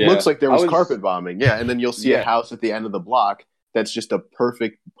does. Yeah. Looks like there was carpet bombing. Yeah, and then you'll see a house at the end of the block that's just a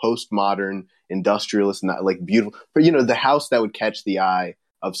perfect postmodern industrialist, not like beautiful. But the house that would catch the eye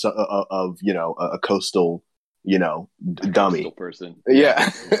of a coastal dummy coastal person. Yeah,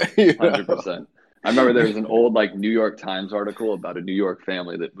 100%. I remember there was an old New York Times article about a New York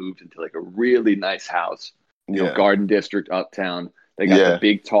family that moved into a really nice house, garden district uptown. They got the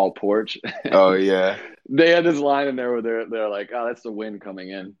big tall porch. Oh yeah. They had this line in there where they're like, "Oh, that's the wind coming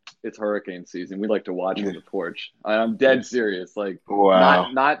in. It's hurricane season. We like to watch from the porch." I'm dead serious.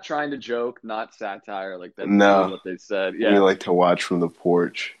 Wow. Not trying to joke, not satire. That's really what they said. Yeah, we like to watch from the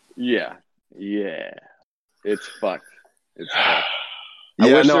porch. Yeah. It's fucked. It's fucked.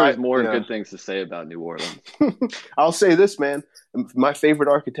 I wish there was more good things to say about New Orleans. I'll say this, man. My favorite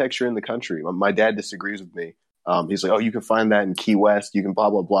architecture in the country. My dad disagrees with me. He's like, "Oh, you can find that in Key West. You can blah,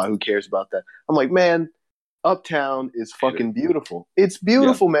 blah, blah. Who cares about that?" I'm like, man, Uptown is fucking beautiful. It's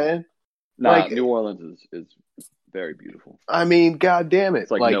beautiful, man. New Orleans is very beautiful. I mean, God damn it.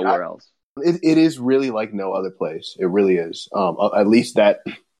 It's nowhere else. It is really like no other place. It really is. At least that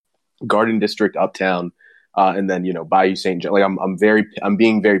Garden District, Uptown, and then Bayou St. John. I'm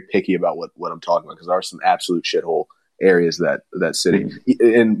being very picky about what I'm talking about because there are some absolute shithole areas that city,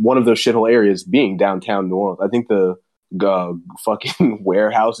 and one of those shithole areas being downtown New Orleans. I think the fucking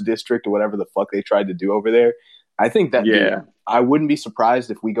warehouse district or whatever the fuck they tried to do over there. I think that I wouldn't be surprised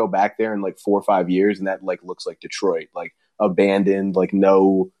if we go back there in 4 or 5 years and that looks like Detroit, abandoned,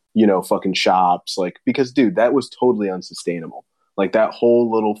 no fucking shops, because dude, that was totally unsustainable. That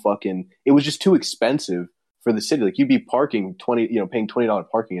whole little it was just too expensive for the city. You'd be parking paying $20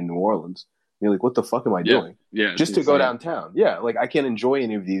 parking in New Orleans. And you're like, what the fuck am I doing? Yeah, just to go downtown. Yeah, I can't enjoy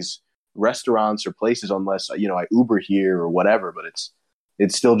any of these restaurants or places unless I Uber here or whatever. But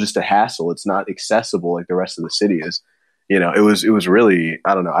it's still just a hassle. It's not accessible like the rest of the city is. It was really,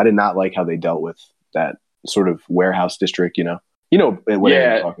 I don't know. I did not like how they dealt with that sort of warehouse district. What I'm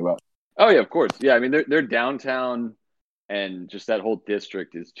talking about. Oh yeah, of course. Yeah, I mean they're downtown. And just that whole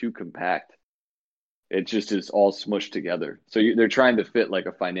district is too compact. It just is all smushed together. So they're trying to fit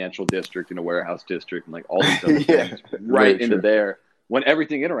a financial district and a warehouse district and all these other things right into there. When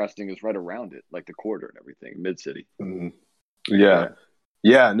everything interesting is right around it, the corridor and everything, mid-city. Mm-hmm.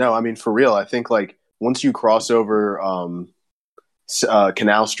 Yeah. No, I mean for real. I think once you cross over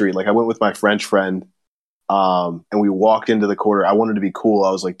Canal Street, I went with my French friend, and we walked into the corridor. I wanted to be cool.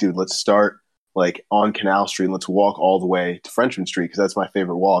 I was like, dude, let's start on Canal Street and let's walk all the way to Frenchman Street because that's my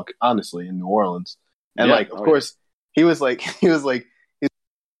favorite walk, honestly, in New Orleans. And of course, he was like, See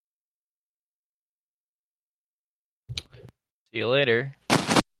you later.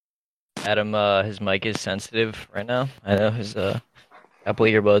 Adam, his mic is sensitive right now. I know his Apple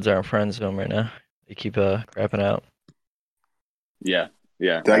earbuds aren't friends with him right now. They keep crapping out. Yeah.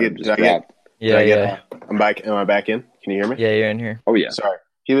 Did I get? Yeah. I'm back. Am I back in? Can you hear me? Yeah, you're in here. Oh yeah. Sorry.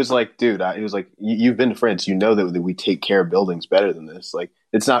 He was like, dude, he was like, you've been to France. You know that we take care of buildings better than this.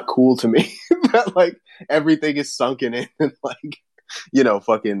 It's not cool to me that everything is sunken in and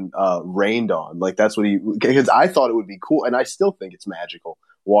fucking rained on. That's what because I thought it would be cool. And I still think it's magical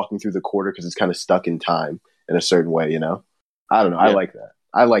walking through the quarter because it's kind of stuck in time in a certain way, I don't know. Yeah. I like that.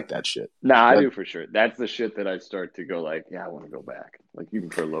 I like that shit. Nah, I do for sure. That's the shit that I start to go I want to go back. Even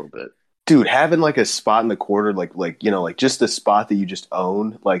for a little bit. Dude, having a spot in the quarter, just a spot that you just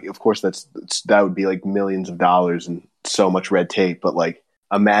own, of course that would be millions of dollars and so much red tape. But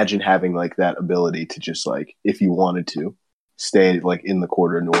imagine having that ability to just if you wanted to stay in the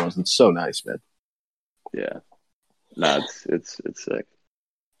quarter in New Orleans. It's so nice, man. Yeah, no, it's sick.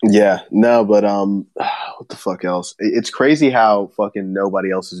 Yeah, no, but what the fuck else? It's crazy how fucking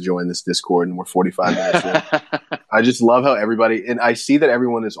nobody else has joined this Discord, and we're 45 minutes in. I just love how everybody, and I see that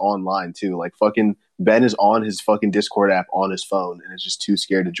everyone is online too. Fucking Ben is on his fucking Discord app on his phone, and is just too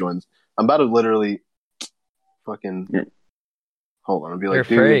scared to join. I'm about to literally fucking hold on. I'll be like,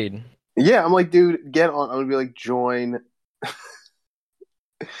 you're afraid. Dude. Yeah, I'm like, dude, get on. I'm gonna be like, join.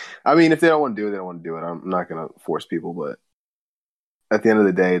 I mean, if they don't want to do it, they don't want to do it. I'm not gonna force people, but at the end of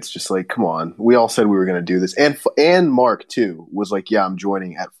the day, it's just come on. We all said we were going to do this. And Mark, too, was like, yeah, I'm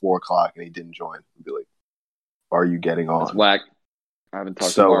joining at 4:00, and he didn't join. I'd be like, are you getting on? That's whack. I haven't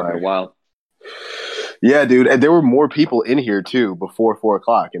talked to Mark in a while. Yeah, dude. And there were more people in here, too, before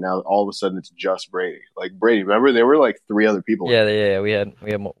 4:00, and now all of a sudden it's just Brady. Brady, remember? There were 3 other people. Yeah, we had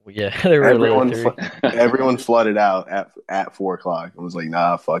more. Yeah, there were everyone flooded out at 4:00 and was like,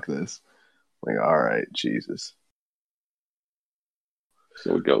 nah, fuck this. All right, Jesus.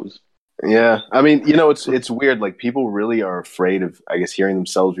 So it goes. Yeah, I mean, it's weird. Like people really are afraid of, I guess, hearing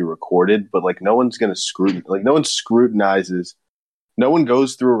themselves be recorded. But like, no one's gonna no one scrutinizes. No one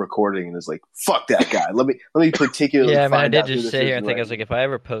goes through a recording and is like, "Fuck that guy." Let me particularly. Yeah, I mean, I find did out who just this sit here is and think, I right was like, if I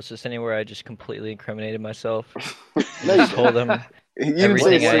ever post this anywhere, I just completely incriminated myself. No, Just told them You didn't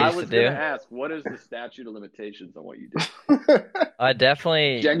everything say I I used was to do. gonna ask, what is the statute of limitations on what you did? I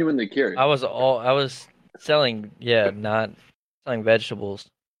definitely, Genuinely curious. I was selling, not selling vegetables.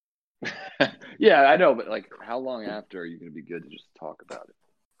 Yeah, I know, but like, how long after are you gonna be good to just talk about it?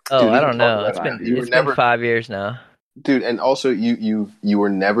 Oh, Dude, I you can don't talk know. about it. It's been 5 years now. Dude, and also you were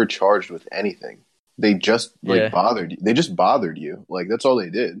never charged with anything. They just bothered you. They just bothered you. Like that's all they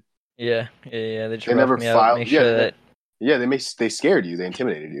did. Yeah. They just They never roughed me out, filed. make sure that. They scared you. They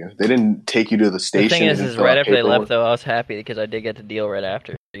intimidated you. They didn't take you to the station. The thing They is didn't fill right out after they paperwork. left, though, I was happy because I did get the deal right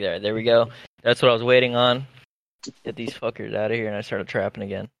after. There we go. That's what I was waiting on. Get these fuckers out of here, and I started trapping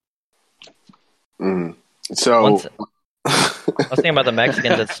again. So I was thinking about the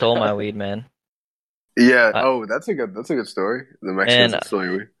Mexicans that stole my weed, man. Yeah. That's a good story. The Mexicans that stole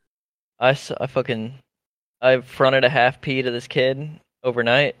your weed. I fronted a half P to this kid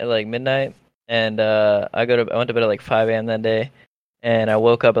overnight at like midnight, and I went to bed at like 5 a.m. that day, and I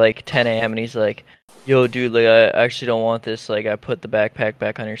woke up at like 10 a.m. and he's like, "Yo, dude, like I actually don't want this. Like I put the backpack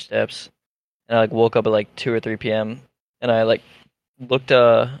back on your steps," and I like woke up at like 2 or 3 p.m. and I like looked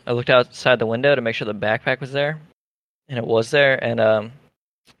outside the window to make sure the backpack was there, and it was there, and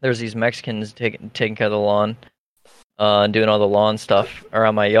there's these Mexicans taking care of the lawn, and doing all the lawn stuff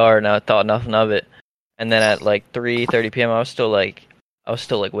around my yard, and I thought nothing of it. And then at like 3:30 p.m., I was still like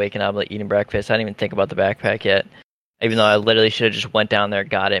waking up, like eating breakfast. I didn't even think about the backpack yet, even though I literally should have just went down there,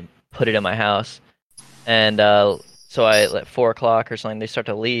 got it, put it in my house. And so at 4 o'clock or something, they start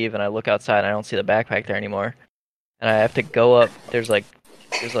to leave, and I look outside, and I don't see the backpack there anymore. And I have to go up. There's like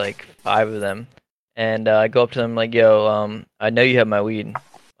 5 of them, and I go up to them like, "Yo, I know you have my weed.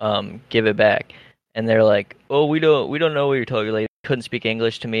 Give it back." And they're like, "Oh, we don't know what you're talking." Like, couldn't speak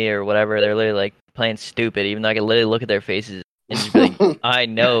English to me or whatever. They're literally like playing stupid, even though I could literally look at their faces and just be like, "I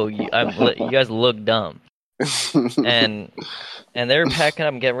know you. You guys look dumb." And they were packing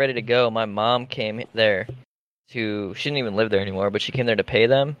up and getting ready to go. My mom came there she didn't even live there anymore, but she came there to pay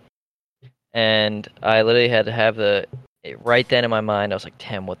them. And I literally had to have right then in my mind, I was like,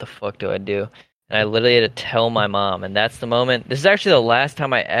 "Damn, what the fuck do I do?" And I literally had to tell my mom, and that's the moment. This is actually the last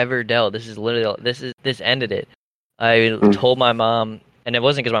time I ever dealt. This ended it. I told my mom, and it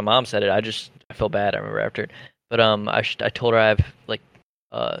wasn't because my mom said it. I felt bad. I remember after, but I told her I have like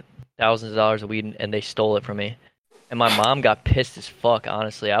thousands of dollars of weed, and they stole it from me. And my mom got pissed as fuck.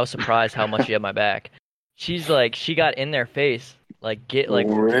 Honestly, I was surprised how much she had my back. She's like, she got in their face, like Really?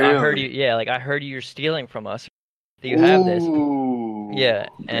 I heard you, yeah, like I heard you're stealing from us. Do you have this? Yeah,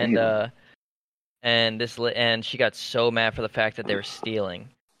 and she got so mad for the fact that they were stealing.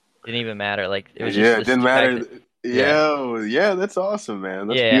 Didn't even matter. Like it was just it didn't matter. That, yeah, that's awesome, man.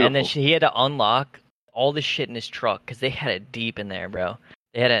 That's beautiful. And then he had to unlock all the shit in his truck because they had it deep in there, bro.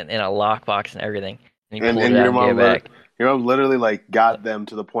 They had it in a lockbox and everything. And he pulled it out and gave it back. Your mom literally like got them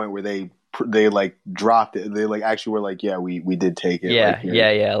to the point where they like dropped it. They like actually were like, "Yeah, we did take it."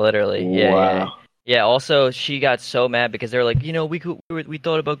 Yeah, literally. Yeah, wow. Yeah. Also, she got so mad because they were like, we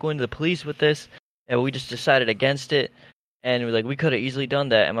thought about going to the police with this, and we just decided against it. And we're like, we could have easily done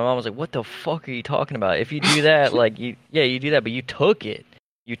that. And my mom was like, "What the fuck are you talking about? If you do that, like, you do that, but you took it.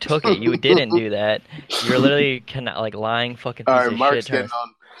 You took it. You didn't do that. You're literally like lying fucking piece of Mark's shit." Getting on.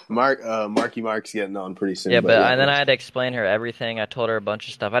 Mark's getting on pretty soon. Yeah, and then I had to explain her everything. I told her a bunch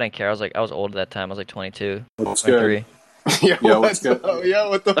of stuff. I didn't care. I was old at that time. I was like 22, what's 23. Good? Yo, what's good? Yo,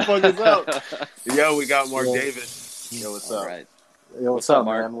 what the fuck is up? Yo, we got Mark Davis. Yo, what's up? Right. Yo, what's up,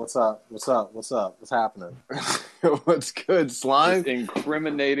 man? What's up? What's happening? What's good, Slime? Just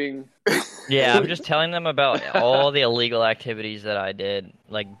incriminating. Yeah, I'm just telling them about all the illegal activities that I did,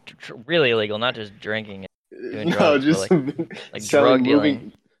 like really illegal, not just drinking and doing drugs, just like drug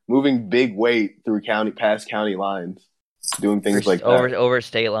dealing, moving big weight through past county lines, doing things like that. Over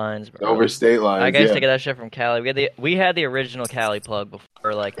state lines, bro. Over state lines. I guess to get that shit from Cali. We had the original Cali plug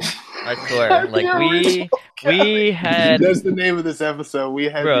before, like I swear, like we had. That's the name of this episode. We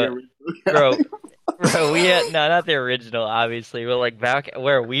had the original Cali. Bro, we had not the original, obviously, but like back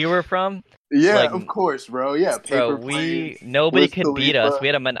where we were from. Yeah, like, of course, bro. Yeah, bro. Nobody could beat us.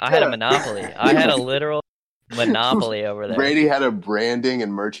 I had a monopoly. I had a literal monopoly over there. Brady had a branding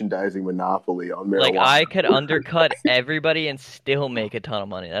and merchandising monopoly on marijuana. Like I could undercut everybody and still make a ton of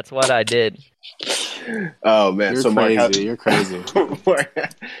money. That's what I did. Oh man, you're so crazy. Mark, you're crazy.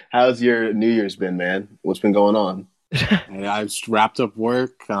 How's your New Year's been, man? What's been going on? And I just wrapped up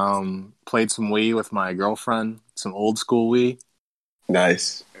work, played some Wii with my girlfriend, some old school Wii.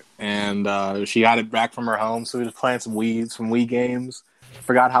 Nice. And she got it back from her home, so we were just playing some Wii games.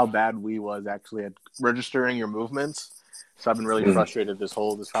 Forgot how bad Wii was actually at registering your movements. So I've been really frustrated this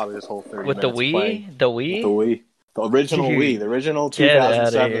whole 30 with minutes the Wii? playing. The Wii? The Wii. The original Dude, Wii. The original get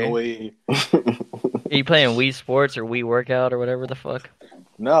outta 2007 here. Wii. Are you playing Wii Sports or Wii Workout or whatever the fuck?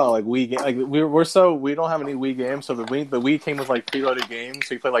 No, like Wii like we don't have any Wii games, so the Wii came with like preloaded games,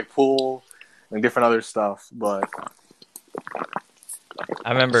 so you play like pool and different other stuff, but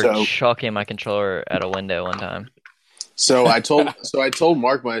I remember chucking my controller at a window one time. So I told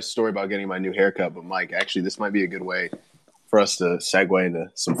Mark my story about getting my new haircut, but Mike, actually, this might be a good way for us to segue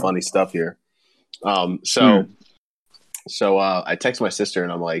into some funny stuff here. So I text my sister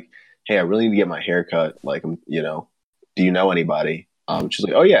and I'm like, "Hey, I really need to get my haircut. Like, do you know anybody?" She's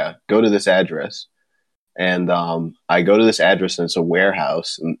like, "Oh yeah, go to this address." And I go to this address and it's a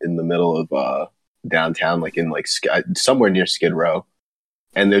warehouse in the middle of downtown, like in like somewhere near Skid Row.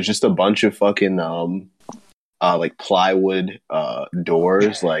 And there's just a bunch of fucking like plywood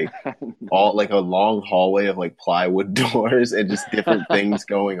doors, like all like a long hallway of like plywood doors and just different things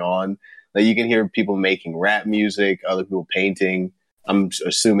going on. Like you can hear people making rap music, other people painting. I'm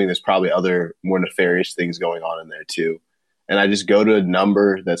assuming there's probably other more nefarious things going on in there too. And I just go to a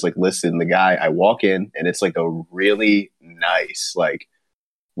number that's like listed in the guy. I walk in and it's like a really nice like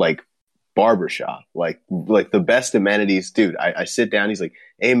barbershop, like the best amenities. Dude, I sit down, he's like,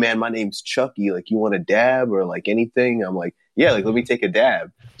 "Hey man, my name's Chucky, like you want a dab or like anything?" I'm like, "Yeah, like let me take a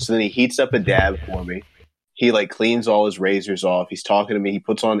dab." So then he heats up a dab for me. He like cleans all his razors off. He's talking to me. He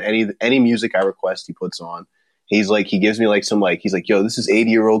puts on any music I request, he puts on. He's like, he gives me like some like, he's like, "Yo, this is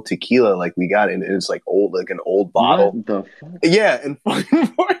 80-year-old tequila, like we got it." And it's like old, like an old bottle. What the fuck? Yeah, and fucking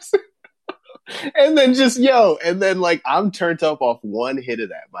force. And then and then like I'm turned up off one hit of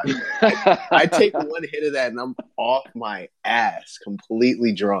that, by the way. I take one hit of that and I'm off my ass,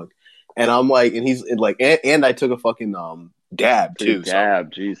 completely drunk. And I'm like, and he's like, and I took a fucking dab too. Dab,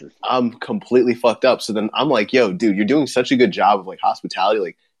 so Jesus. I'm completely fucked up. So then I'm like, "Yo, dude, you're doing such a good job of like hospitality.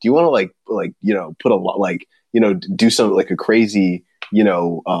 Like, do you want to like put a lot like, do some like a crazy,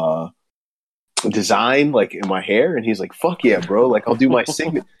 design like in my hair?" And he's like, "Fuck yeah, bro. Like I'll do my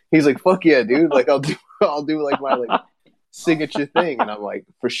signature." He's like, "Fuck yeah, dude. Like I'll do like my like signature thing." And I'm like,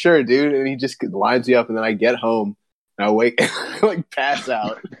 "For sure, dude." And he just lines me up. And then I get home and I wake, like pass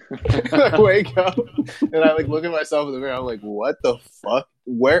out. I wake up and I like look at myself in the mirror. I'm like, "What the fuck?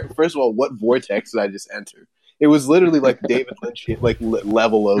 Where? First of all, what vortex did I just enter?" It was literally like David Lynch like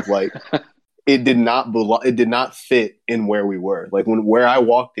level of like. It did not fit in where we were. Like where I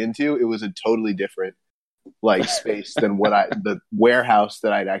walked into, it was a totally different like space than the warehouse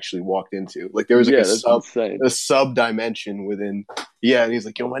that I'd actually walked into. Like there was like a sub dimension within. Yeah. And he's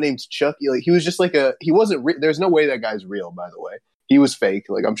like, "Yo, my name's Chucky." Like he was just like he wasn't there's no way that guy's real, by the way. He was fake.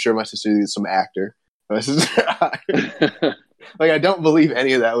 Like I'm sure my sister is some actor. Like I don't believe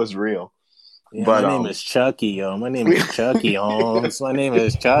any of that was real. Yeah, but my name is Chucky, yo. My name is Chucky, Holmes. My name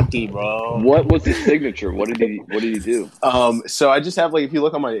is Chucky, bro. What was his signature? What did he do? So I just have like, if you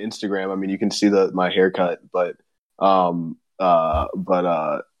look on my Instagram, I mean, you can see my haircut, but yeah,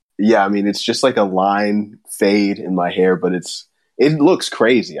 I mean, it's just like a line fade in my hair, but it looks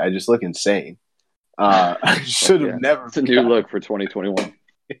crazy. I just look insane. I should have never. It's a new look for 2021.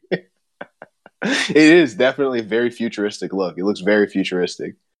 It is definitely a very futuristic look. It looks very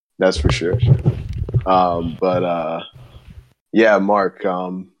futuristic. That's for sure. Yeah, Mark,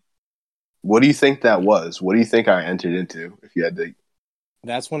 what do you think that was? What do you think I entered into, if you had to?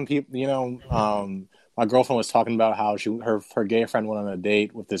 That's when people, my girlfriend was talking about how her gay friend went on a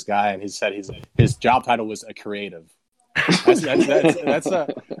date with this guy, and he said his job title was a creative. That's what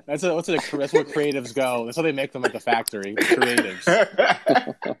creatives go. That's how they make them at the factory.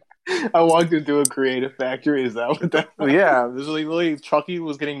 Creatives. I walked into a creative factory. Is that what that was? Yeah, this was literally Chucky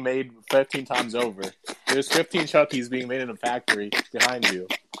was getting made 15 times over. There's 15 Chuckies being made in a factory behind you.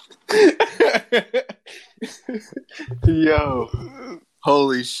 Yo,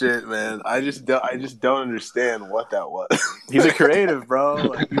 holy shit, man! I just don't understand what that was. He's a creative, bro.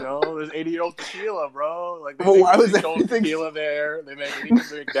 Like there's 80-year-old tequila, bro. Like why was everything tequila there? They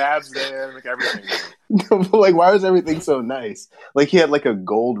make dabs there. They make everything. Like, why was everything so nice? Like, he had like a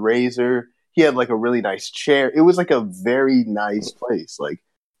gold razor. He had like a really nice chair. It was like a very nice place, like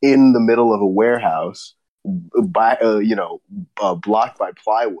in the middle of a warehouse, blocked by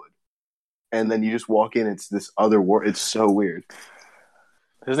plywood. And then you just walk in. It's this other world. It's so weird.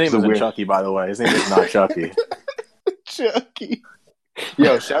 His name isn't Chucky, by the way. His name is not Chucky. Chucky.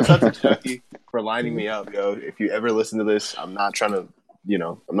 Yo, shouts out to Chucky for lining me up, yo. If you ever listen to this, I'm not trying to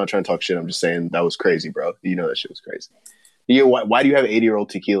talk shit. I'm just saying that was crazy, bro. You know that shit was crazy. Why do you have 80-year-old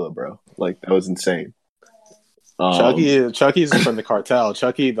tequila, bro? Like, that was insane. Chucky's from the cartel.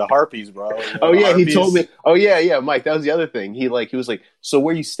 Chucky, the Harpies, bro. Oh yeah, Harpies. He told me. Oh yeah, Mike. That was the other thing. He was like, so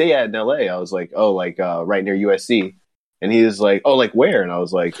where you stay at in LA? I was like, oh, like right near USC. And he was like, oh, like where? And I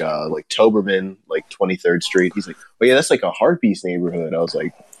was like Toberman, like 23rd Street. He's like, oh yeah, that's like a Harpies neighborhood. I was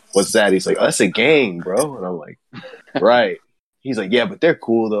like, what's that? He's like, oh, that's a gang, bro. And I'm like, right. He's like, yeah, but they're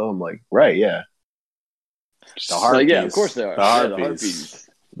cool though. I'm like, right, yeah. The Harpies. Yeah, of course they are. The Harpies.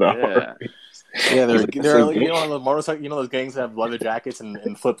 Harpies. Yeah, they're like, you know, on the motorcycle. You know those gangs that have leather jackets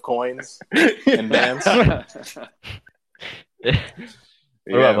and flip coins and bands. What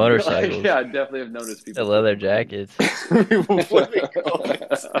about motorcycles? Yeah, I definitely have noticed people. The leather jackets. People flipping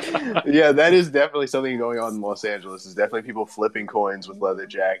coins. Yeah, that is definitely something going on in Los Angeles. There's definitely people flipping coins with leather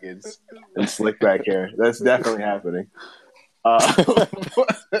jackets and slick back hair. That's definitely happening. The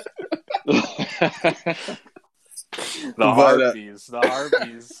Harpies.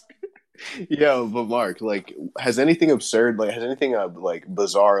 Yo, but Mark, like, has anything absurd, like, like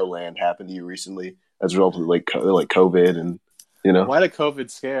bizarre land happened to you recently as a result of like COVID and you know? Well, I had a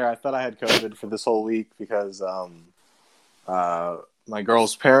COVID scare. I thought I had COVID for this whole week because my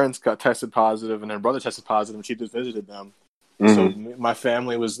girl's parents got tested positive and her brother tested positive, and she just visited them. Mm-hmm. So my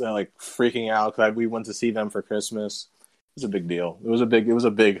family was like freaking out because we went to see them for Christmas. It was a big deal. It was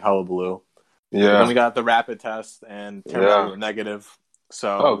a big hullabaloo. Yeah. But then we got the rapid test and turned out we were negative.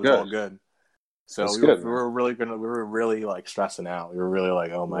 So it was all good. So we were really like stressing out. We were really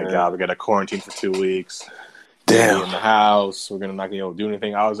like, oh my God, we got to quarantine for 2 weeks. Damn. In the house, we're not gonna be able to do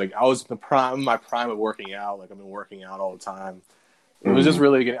anything. I was in my prime of working out. Like I've been working out all the time. It was just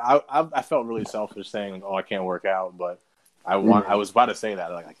really good. I felt really selfish saying, oh, I can't work out, but I was about to say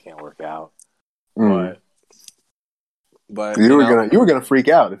that, like, I can't work out. But you were gonna freak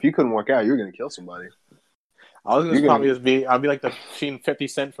out if you couldn't work out. You were gonna kill somebody. I was gonna I'd be like the Sheen 50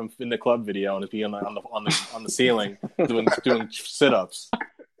 Cent from In the Club video and just be on the ceiling doing sit-ups.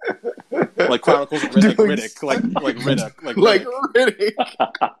 Like Chronicles of Riddick, like Riddick.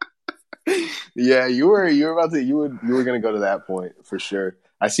 Yeah, you were gonna go to that point for sure.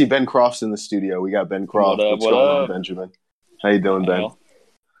 I see Ben Croft's in the studio. We got Ben Croft. What's going on, Benjamin? How you doing, Ben?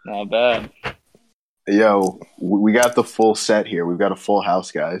 Not bad. Yo, we got the full set here. We've got a full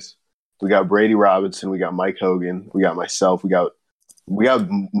house, guys. We got Brady Robinson. We got Mike Hogan. We got myself. We got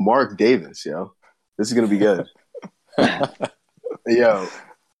Mark Davis. Yo, this is gonna be good. Yo.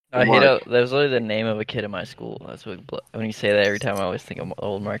 That was literally the name of a kid in my school. That's what, when you say that every time, I always think of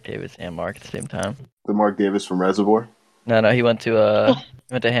old Mark Davis and Mark at the same time. The Mark Davis from Reservoir? No, he went to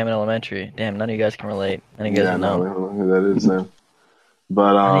Hammond Elementary. Damn, none of you guys can relate. None of you guys know. I don't know who that is then.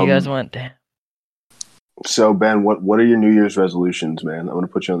 But none of you guys went. Damn. So Ben, what are your New Year's resolutions, man? I'm gonna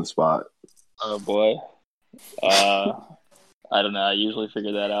put you on the spot. Oh boy. I don't know. I usually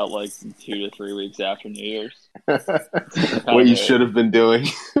figure that out like 2 to 3 weeks after New Year's. What you should have been doing.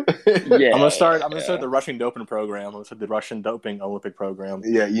 Yeah, I'm gonna start the Russian doping program. I'm gonna start the Russian doping Olympic program.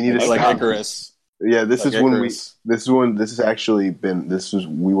 Yeah, you need to like Icarus. Yeah, we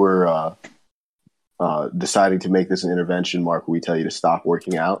were deciding to make this an intervention, Mark, where we tell you to stop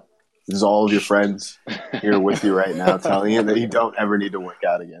working out. This is all of your friends here with you right now telling you that you don't ever need to work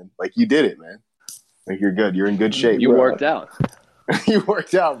out again. Like, you did it, man. Like, you're good. You're in good shape. You worked out. You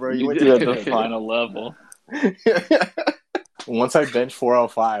worked out, bro. You went to the final level. Once I bench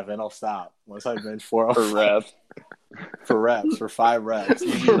 405, then I'll stop. Once I bench 405 for 5 reps,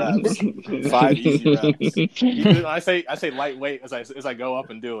 easy reps, 5 easy reps. I say lightweight as I go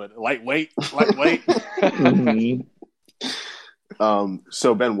up and do it. Lightweight. Mm-hmm.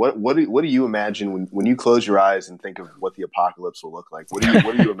 So Ben, what do you imagine when you close your eyes and think of what the apocalypse will look like? What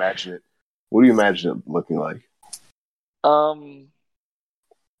do you imagine it? What do you imagine it looking like?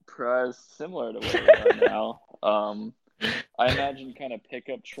 Probably similar to what we are now. I imagine kind of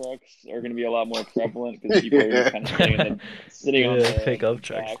pickup trucks are going to be a lot more prevalent because people are kind of sitting on the pickup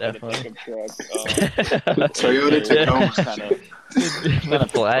trucks, definitely. Toyota Tacoma kind of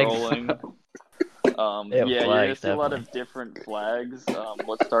flags. patrolling. Flags, you're going to see a lot of different flags.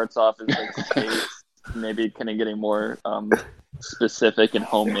 What starts off as like states, maybe kind of getting more specific and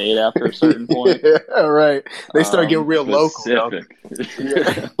homemade after a certain point. Yeah, right. They start getting real specific.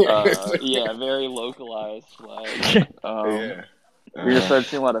 Local. Yeah, very localized flag. We're gonna start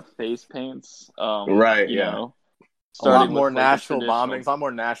seeing a lot of face paints. Right. You know, a lot more Nashville bombings.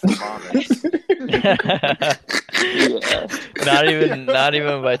 Yeah. Not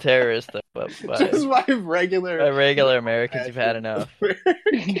even by terrorists, but just by regular Americans who've had enough.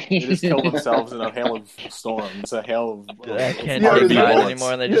 They just kill themselves in a hail of storms, a hail of. I can't take mine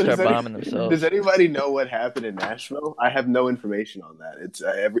anymore, and they just start bombing themselves. Does anybody know what happened in Nashville? I have no information on that. It's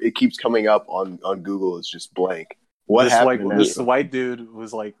it keeps coming up on Google. It's just blank. What happened? This white dude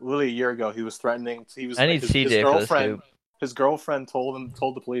was like literally a year ago. He was threatening. He was. I need CJ for this dude. His girlfriend told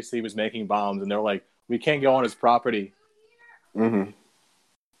the police he was making bombs, and they're like, "We can't go on his property." Mm-hmm.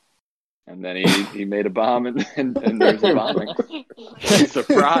 And then he made a bomb, and there's a bombing.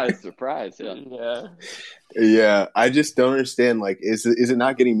 Surprise! Yeah. I just don't understand. Like, is it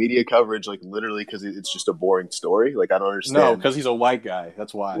not getting media coverage? Like, literally, because it's just a boring story. Like, I don't understand. No, because he's a white guy.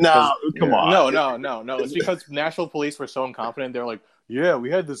 That's why. No, come on. No. It's because Nashville police were so incompetent. They're like, "Yeah,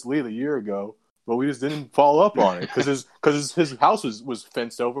 we had this lead a year ago, but we just didn't follow up on it because his house was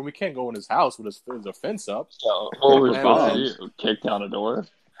fenced over, and we can't go in his house with a fence up." So what was supposed to do? Kick down a door?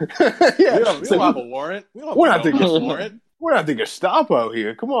 Yeah, we don't have a warrant. We're not the Gestapo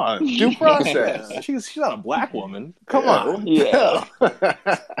here. Come on, due process. She's not a black woman. Come on. Yeah.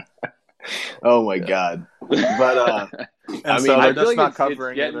 Oh my God. But I mean, I they're feel not like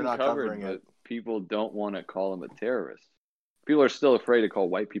covering it. They're not covering it. People don't want to call him a terrorist. People are still afraid to call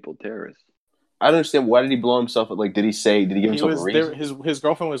white people terrorists. I don't understand. Why did he blow himself up? Like, did he give himself a reason? His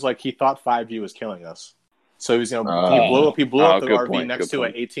girlfriend was like, he thought 5G was killing us. So he was, he blew up the RV next to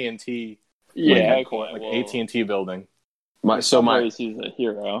an AT&T. AT&T building. He's a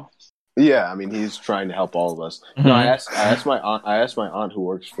hero. Yeah, I mean, he's trying to help all of us. Mm-hmm. No, I asked my aunt who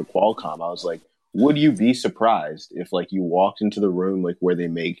works for Qualcomm. I was like, would you be surprised if like you walked into the room like where they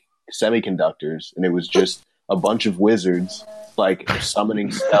make semiconductors and it was just a bunch of wizards like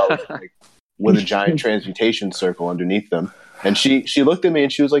summoning spells like, with a giant transmutation circle underneath them? And she looked at me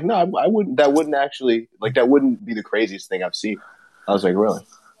and she was like, "No, I wouldn't. That wouldn't actually like that wouldn't be the craziest thing I've seen." I was like, "Really?"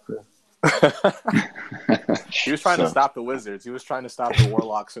 He was trying to stop the wizards. He was trying to stop the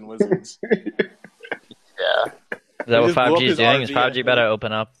warlocks and wizards. Yeah. Is that what 5G is doing? Is 5G about to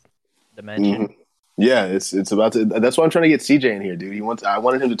open up dimension? Mm-hmm. Yeah, it's about to. That's why I'm trying to get CJ in here, dude. I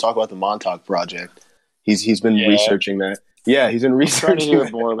wanted him to talk about the Montauk project. He's been researching that. Yeah, he's been researching. I'm trying to hear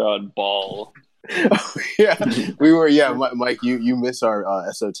more about Ball. Oh, yeah, we were. Yeah, Mike, you miss our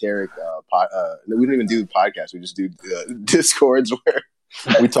esoteric. We don't even do podcasts. We just do discords where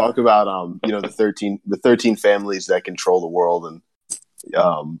we talk about the 13 families that control the world and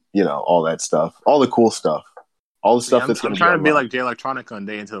all that stuff, all the cool stuff, all the stuff that's. I'm trying to be like Jay Electronica and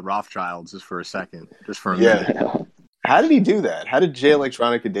Day into the Rothschilds just for a second, just for a minute. How did he do that? How did Jay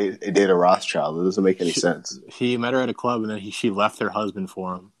Electronica date a Rothschild? It doesn't make any sense. He met her at a club and then she left her husband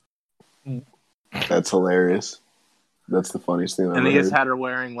for him. That's hilarious. That's the funniest thing I've ever heard. And he just had her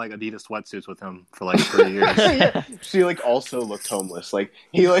wearing like Adidas sweatsuits with him for like 3 years. She like also looked homeless. Like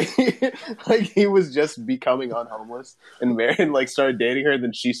he he was just becoming unhomeless and married and like started dating her, and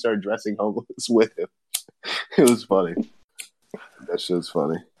then she started dressing homeless with him. It was funny. That shit's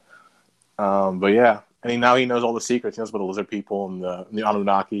funny. But yeah. Now he knows all the secrets. He knows about the lizard people and the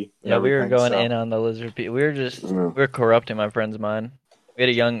Anunnaki. Yeah, we were going in on the lizard people. We were just we were corrupting my friend's mind. We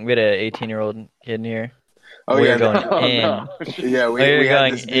had an 18-year-old kid in here. Oh, we yeah, were going in. No. Yeah, we were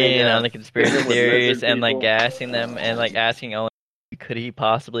going in on the conspiracy theories and like gassing them and like asking Owen, could he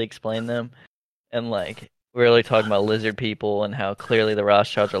possibly explain them? And like we were like talking about lizard people and how clearly the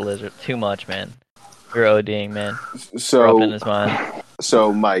Rothschilds are lizard. Too much, man. We're ODing, man. Corrupting his mind.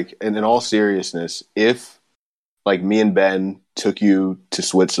 So, Mike, and in all seriousness, if like me and Ben took you to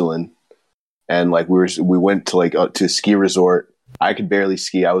Switzerland and like we went to like to a ski resort. I could barely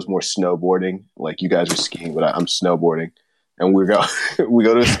ski. I was more snowboarding. Like you guys were skiing, but I'm snowboarding. And we go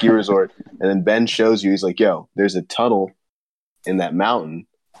to a ski resort, and then Ben shows you. He's like, "Yo, there's a tunnel in that mountain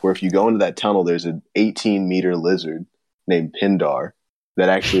where if you go into that tunnel, there's an 18-meter lizard named Pindar that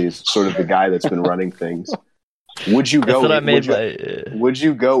actually is sort of the guy that's been running things." Would you go? Would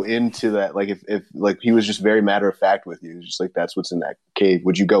you go into that? Like if like he was just very matter of fact with you, just like that's what's in that cave.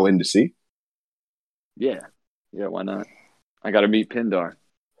 Would you go in to see? Yeah, why not? I got to meet Pindar.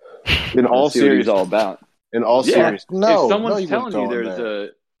 In all seriousness, what he's all about. In all seriousness, no. If someone's telling you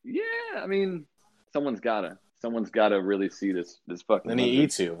there's I mean, someone's gotta really see this fucking. Then he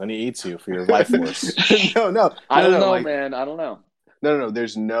eats you. Then he eats you for your life force. No. I don't know, man. I don't know. No.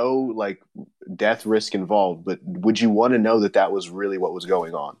 There's no like death risk involved. But would you want to know that was really what was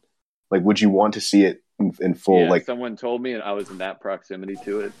going on? Like, would you want to see it in full? Yeah, like someone told me, and I was in that proximity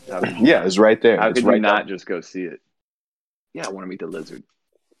to it. Yeah, it's right there. How could you not just go see it? Yeah, I want to meet the lizard.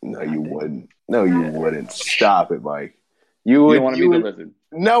 No, you wouldn't. No, you wouldn't. Stop it, Mike. You don't want to be the lizard.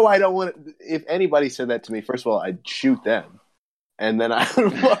 No, I don't want to. If anybody said that to me, first of all, I'd shoot them. And then I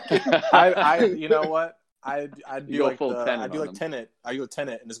you know what? I'd do like Tenet. I do a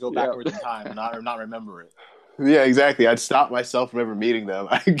Tenet and just go backwards in time and not remember it. Yeah, exactly. I'd stop myself from ever meeting them.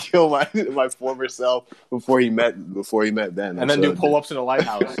 I'd kill my former self before he met Ben. And then do pull-ups in a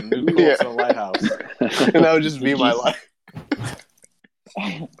lighthouse. And that would just be my life.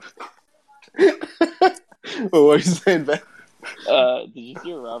 What were you saying, Ben? Did you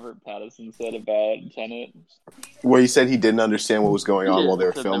see what Robert Pattinson said about Tenet? Where he said he didn't understand what was going on while they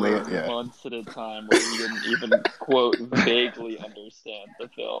were filming it? Yeah. Months at a time where he didn't even, quote, vaguely understand the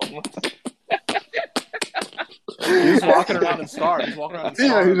film. He was walking around in stars.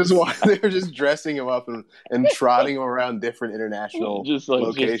 Yeah, they were just dressing him up and trotting him around different international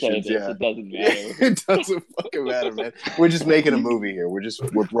locations. It doesn't matter. It doesn't fucking matter, man. We're just making a movie here. We're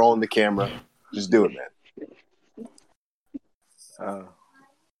rolling the camera. Just do it, man.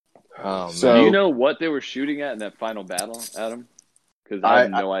 So, do you know what they were shooting at in that final battle, Adam? Because I have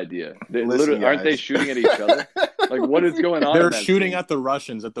no idea. Aren't they shooting at each other? Like, what is going on? They're shooting at the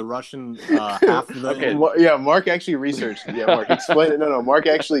Russians, half of the. Okay. Yeah, Mark actually researched. Yeah, Mark explained it. No, Mark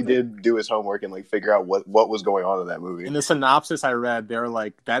actually did do his homework and figure out what was going on in that movie. In the synopsis I read, they're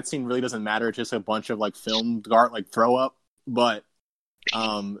like, that scene really doesn't matter. It's just a bunch of filmed throw up. But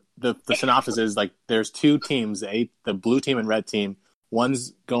the synopsis is there's two teams, the blue team and red team.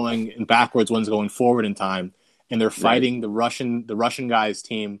 One's going backwards, one's going forward in time, and they're fighting the Russian guys'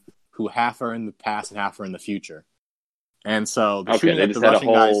 team, who half are in the past and half are in the future. And so they're shooting at the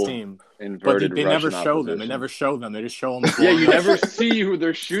Russian guys' team, but they never show them. They never show them. They just show them. Yeah, you never see who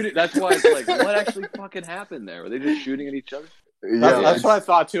they're shooting. That's why it's what actually fucking happened there? Were they just shooting at each other? Yeah, that's what I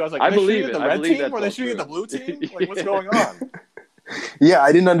thought too. I was like, I believe it. The red team, or are they shooting at the blue team? What's going on? Yeah,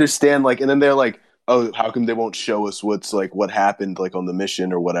 I didn't understand. And then they're like, oh, how come they won't show us what happened on the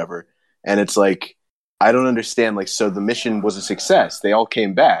mission or whatever? And it's I don't understand. So the mission was a success. They all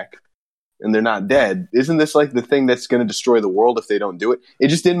came back and they're not dead. Isn't this the thing that's going to destroy the world if they don't do it? It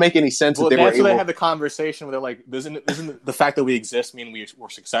just didn't make any sense. Well, that's why they had the conversation where they're like, isn't the fact that we exist mean we're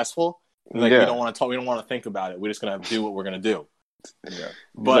successful? We don't want to talk. We don't want to think about it. We're just going to do what we're going to do. Yeah.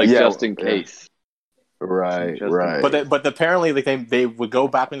 But just in case. Right. But apparently they would go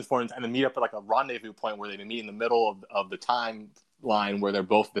back and forth and then meet up at a rendezvous point where they meet in the middle of the timeline where they're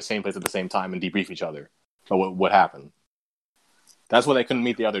both at the same place at the same time and debrief each other about what happened. That's why they couldn't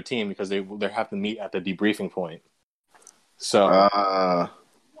meet the other team, because they have to meet at the debriefing point. So,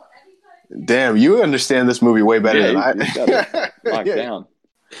 damn, you understand this movie way better than I. You got it locked down.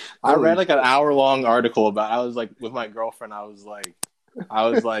 I read an hour-long article about. I was with my girlfriend. I was like,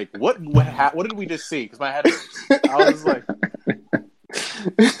 what did we just see? Because my head hurts. I was like,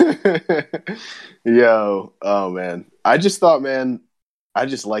 yo, oh man, I just thought, man, I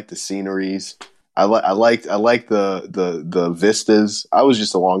just liked the sceneries. I liked the vistas. I was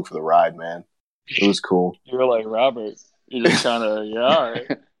just along for the ride, man. It was cool. You were like, Robert, you're just kind of, all right.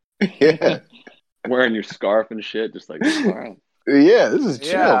 Yeah. Wearing your scarf and shit, just all right. Yeah, this is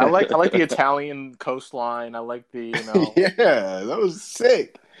chill. Yeah, I like the Italian coastline. I like the, Yeah, that was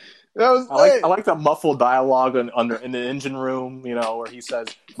sick. I like the muffled dialogue in the engine room, where he says,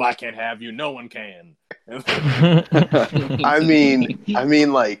 "If I can't have you, no one can." I mean,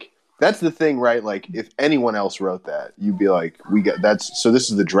 that's the thing, right? If anyone else wrote that, you'd be like, so this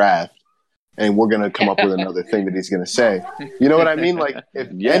is the draft, and we're going to come up with another thing that he's going to say. You know what I mean? If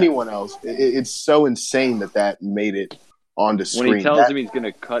anyone else, it's so insane that made it onto screen. When he tells him he's going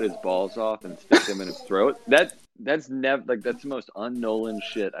to cut his balls off and stick them in his throat, that's never, that's the most un-Nolan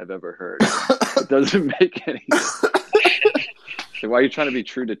shit I've ever heard. It doesn't make any sense. Why are you trying to be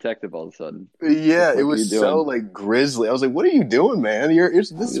True Detective all of a sudden? Yeah, it was so grisly. I was like, "What are you doing, man?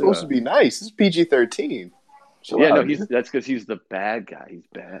 This is supposed to be nice. This is PG-13." That's because he's the bad guy. He's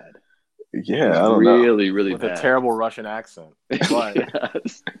bad. Yeah, I don't know. Really with bad. A terrible Russian accent. But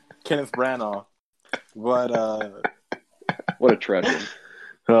Yes. Kenneth Branagh. But what a treasure!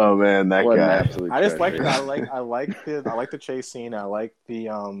 Oh man, that guy! I just like the chase scene. I like the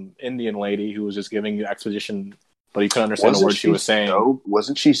Indian lady who was just giving you exposition. But he couldn't understand the words she was saying.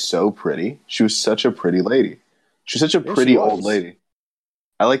 Wasn't she so pretty? She was such a pretty lady. She was such a pretty old lady.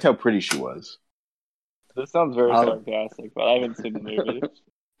 I liked how pretty she was. This sounds very sarcastic, but I haven't seen the movie.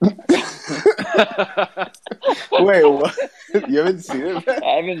 Wait, what? You haven't seen it?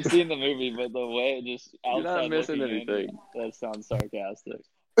 I haven't seen the movie, but the way just outside You're not missing anything. That sounds sarcastic.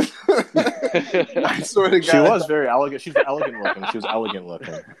 I swear to God, she was very elegant. She's elegant looking. She was elegant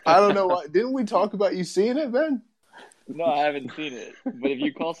looking. I don't know why. Didn't we talk about you seeing it, Ben? No, I haven't seen it. But if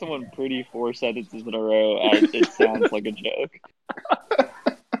you call someone pretty 4 sentences in a row, it sounds like a joke.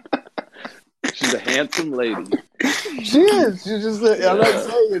 She's a handsome lady. She is. She's just. I'm not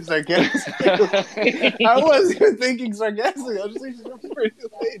saying it's sarcastic. I wasn't even thinking sarcastic. I was just saying she's a pretty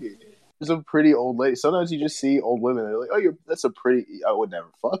lady. She's a pretty old lady. Sometimes you just see old women and they're like, "Oh, that's a pretty." I would never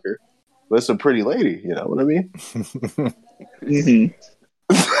fuck her. But that's a pretty lady. You know what I mean? Mm-hmm.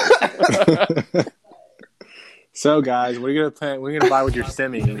 So, guys, what are you gonna plan? What are you gonna buy with your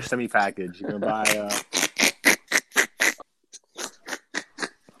semi package? You're gonna buy.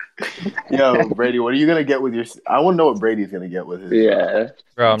 Yo, Brady, what are you gonna get with your? I want to know what Brady's gonna get with his. Yeah,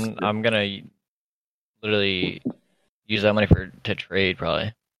 bro, I'm gonna literally use that money to trade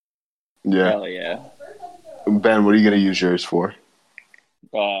probably. Yeah. hell yeah. Ben, what are you gonna use yours for?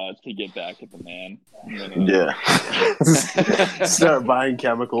 To get back at the man. Yeah. Start buying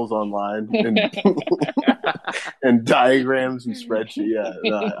chemicals online and diagrams and spreadsheets.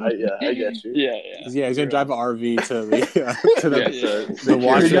 Yeah, I get you. Yeah. He's gonna drive an RV to the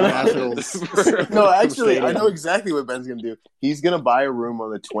Washington Nationals. No, actually, I know exactly what Ben's gonna do. He's gonna buy a room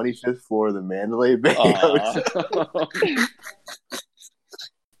on the 25th floor of the Mandalay Bay Hotel.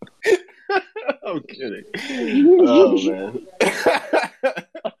 I'm kidding. Oh man.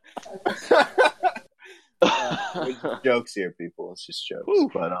 Jokes here, people. It's just jokes. Woo.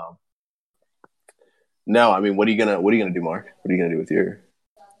 But no, I mean, what are you gonna do, Mark? What are you gonna do with your?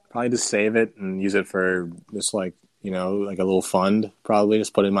 Probably just save it and use it for just like a little fund. Probably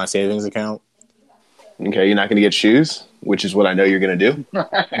just put it in my savings account. Okay, you're not gonna get shoes, which is what I know you're gonna do. No,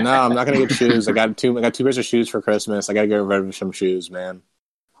 I'm not gonna get shoes. I got two pairs of shoes for Christmas. I gotta get rid of some shoes, man.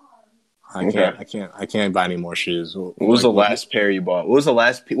 I can't buy any more shoes. What was the last pair you bought? What was the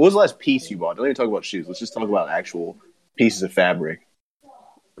last piece you bought? Don't even talk about shoes. Let's just talk about actual pieces of fabric.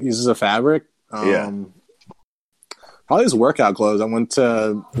 Pieces of fabric? Yeah. Probably just workout clothes. I went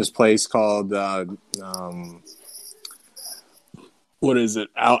to this place called what is it?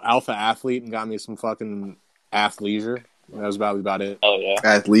 Alpha Athlete, and got me some fucking athleisure. That was about it. Oh yeah.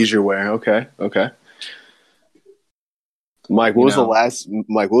 Athleisure wear. Okay. Mike, what was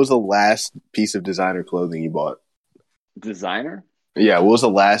the last piece of designer clothing you bought? Designer? Yeah, what was the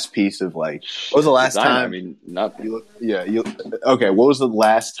last piece of what was the last time? I mean, nothing. Okay, what was the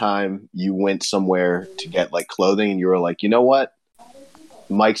last time you went somewhere to get clothing and you were like, you know what?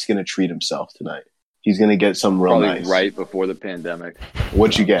 Mike's gonna treat himself tonight. He's gonna get some real Probably nice. Right before the pandemic.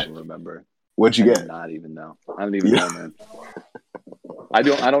 What'd you get? I don't remember. What'd you get? Not even know. I don't even know, man. I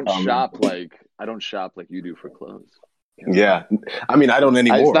don't shop like you do for clothes. Yeah, I mean, I don't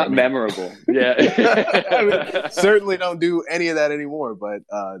anymore. It's not memorable. Yeah, I mean, certainly don't do any of that anymore. But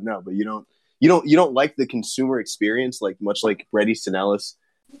no, but you don't like the consumer experience, much like Brady Sinellis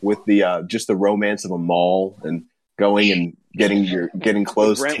with the just the romance of a mall and going and getting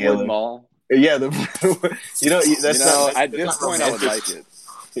clothes Brentwood tailored. Mall. Yeah, at this point I would like it.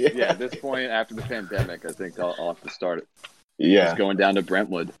 Yeah, at this point after the pandemic, I think I'll have to start it. Yeah, just going down to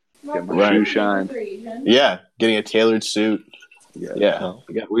Brentwood. Get my shoe shine. Yeah, getting a tailored suit. Yeah.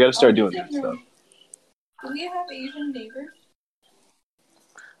 We got to start doing that stuff. Do we have Asian neighbors?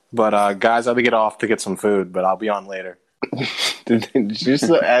 But guys, I have to get off to get some food, but I'll be on later. Did you just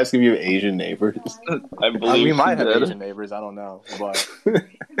ask if you have Asian neighbors? We might have Asian neighbors. I don't know. But all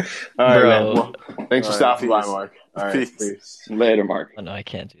right, man. Well, thanks for stopping by, Mark. All right, peace. Later, Mark. Oh, no, I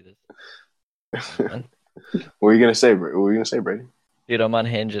can't do this. What were you gonna say? Brady? Dude, I'm on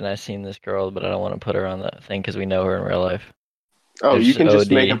Hinge and I've seen this girl, but I don't want to put her on that thing because we know her in real life. Oh, you can just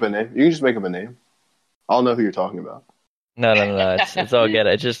make up a name. You can just make up a name. I'll know who you're talking about. No. It's all good.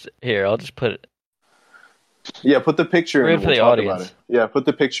 I'll just put it. Yeah, put the picture in. For the audience. Yeah, put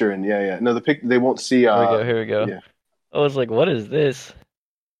the picture in. Yeah. No, they won't see. Here we go. Yeah. I was like, what is this?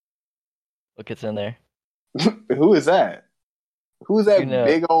 Look, it's in there. Who is that? Who's that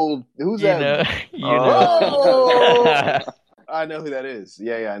big old? Who's that? You know. I know who that is.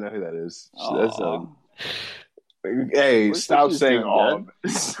 Yeah, I know who that is. Hey, stop saying all.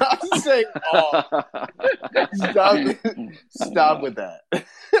 Stop saying all. Stop with that.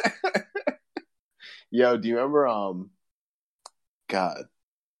 Yo, do you remember? God.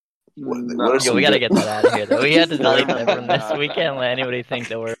 We gotta get that out of here. Though we had to delete that from this. We can't let anybody think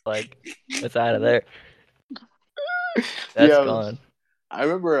that we're it's out of there. That's gone. I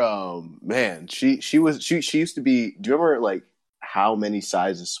remember. Man, she used to be. Do you remember how many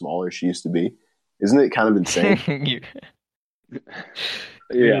sizes smaller she used to be? Isn't it kind of insane? You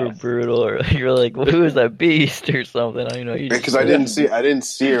were brutal. Or you're like, who is that beast or something? I know you. Because I didn't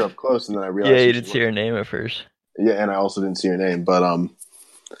see her up close, and then I realized. Yeah, you didn't see her name at first. Yeah, and I also didn't see her name. But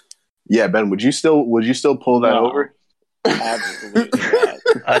yeah, Ben, would you still pull that over? Absolutely not.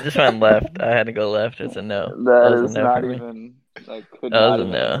 I just went left. I had to go left. It's a no. That is a no not for me. even. I could That not was a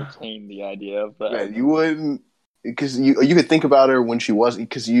even no. entertain the idea of that. Man, you wouldn't, because you could think about her when she was,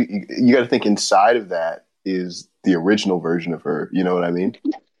 because you got to think inside of that is the original version of her. You know what I mean?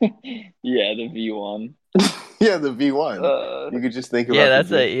 Yeah, the V1. Yeah, the V1. You could just think about. Yeah,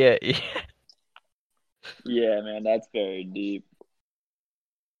 that's it. Yeah. Yeah, man, that's very deep.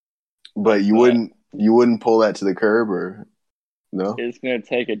 But you wouldn't pull that to the curb, or no? It's gonna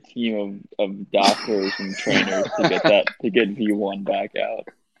take a team of doctors and trainers to get V1 back out.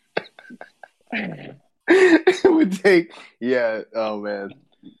 It would take, yeah. Oh man,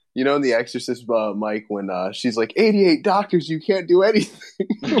 you know in The Exorcist, Mike, when she's like 88 doctors, you can't do anything.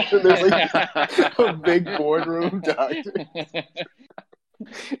 There's like a big boardroom of doctors,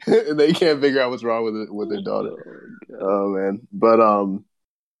 and they can't figure out what's wrong with their daughter. Oh man, but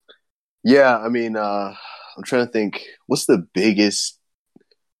yeah. I mean, I'm trying to think. What's the biggest?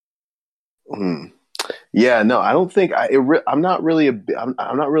 Yeah, no, I don't think I'm not really I'm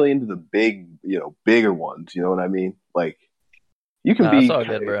not really into the bigger ones. You know what I mean? Like, you can be. It's all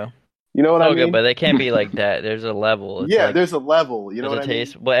good, bro. You know what I mean? Good, but they can't be like that. There's a level. It's there's a level. You know what I mean?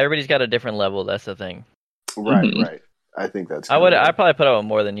 Taste. Well, everybody's got a different level. That's the thing. Right. I think that's. I'd probably put up with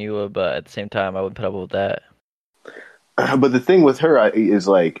more than you would, but at the same time, I would put up with that. But the thing with her is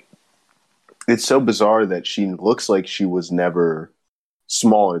like, it's so bizarre that she looks like she was never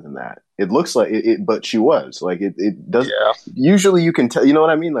smaller than that. It looks like it, but she was like it does. Yeah. Usually, you can tell. You know what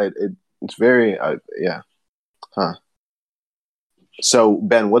I mean? Like it's very yeah. Huh. So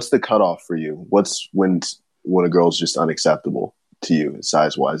Ben, what's the cutoff for you? What's when a girl's just unacceptable to you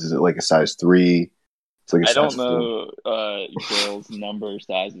size wise? Is it like a size 3? It's like I don't know girls' number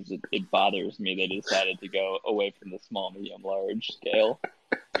sizes. It bothers me they decided to go away from the small, medium, large scale.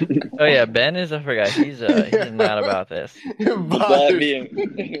 Oh yeah, Ben is a guy. He's not about this. That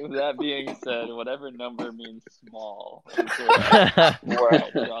being said, whatever number means small is where I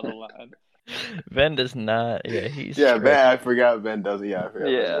draw the line. Ben does not. Yeah, he's. Yeah, Ben. I forgot Ben doesn't. Yeah, I forgot.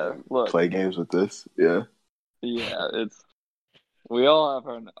 Yeah, look, play games with this. Yeah. Yeah, we all have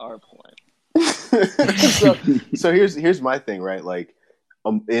our point. So here's my thing, right? Like,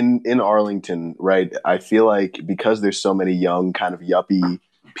 in Arlington, right? I feel like because there's so many young, kind of yuppie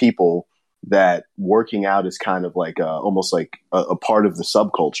people, that working out is kind of like almost like a part of the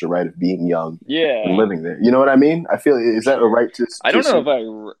subculture, right? Of being young, and living there. You know what I mean? I feel, is that a right to? I don't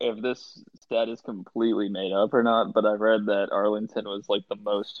know if this stat is completely made up or not, but I read that Arlington was like the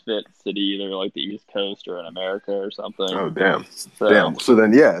most fit city, either like the East Coast or in America or something. Oh damn! So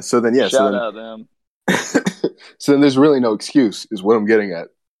then shout out them. So then there's really no excuse, is what I'm getting at.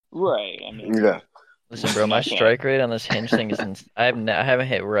 Right. I mean, yeah. Listen, bro, my strike rate on this Hinge thing is I haven't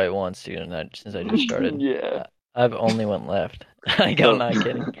hit right once, dude, since I just started. Yeah. I've only went left. I'm not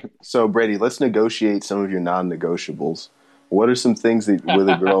kidding. So Brady, let's negotiate some of your non-negotiables. What are some things that with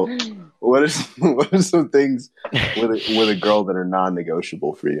a girl? What are some things with a girl that are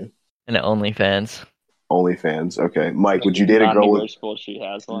non-negotiable for you? And OnlyFans. OnlyFans. Okay, Mike, would you date a girl with? She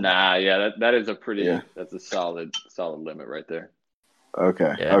has one. Nah, yeah, that is a pretty. Yeah. That's a solid limit right there.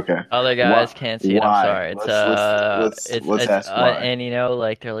 Okay. Yeah. Okay. Other guys can't see it. I'm sorry. Let's ask why. And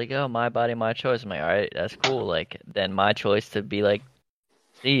like they're like, oh, my body, my choice. I'm like, all right, that's cool. Like, then my choice to be like,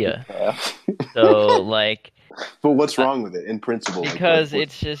 see ya. Yeah. So like. But what's wrong with it in principle? Because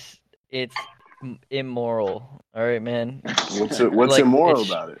it's immoral. All right, man. What's immoral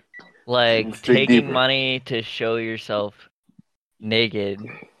about it? Like taking money to show yourself naked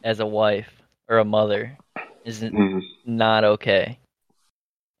as a wife or a mother is not okay.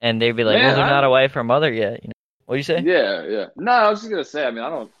 And they'd be like, "Well, they're not a wife or mother yet." You know? What do you say? Yeah. No, I was just gonna say. I mean,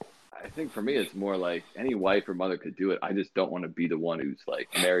 I think for me, it's more like any wife or mother could do it. I just don't want to be the one who's like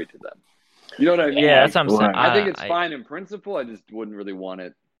married to them. You know what I mean? Yeah, that's what I'm saying. I think it's fine in principle. I just wouldn't really want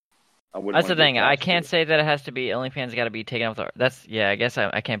it. That's the thing. I can't say that it has to be OnlyFans. Got to be taken off the. That's I guess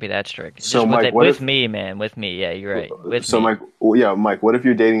I can't be that strict. So Mike, with me, yeah, you're right. Mike, Mike, what if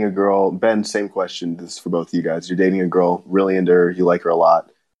you're dating a girl? Ben, same question. This is for both of you guys. You're dating a girl, really into her, you like her a lot.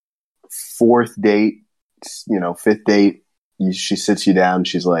 4th date, fifth date, she sits you down.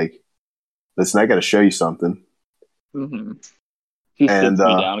 She's like, "Listen, I got to show you something." Mm-hmm. She sits me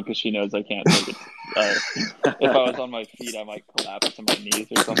down because she knows I can't take it. If I was on my feet, I might collapse to my knees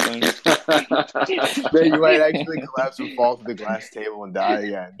or something. Then you might actually collapse and fall to the glass table and die.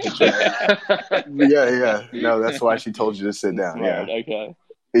 Yeah. No, that's why she told you to sit down. Smart. Yeah. Okay.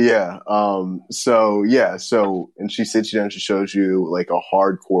 Yeah. So, and she sits you down. She shows you like a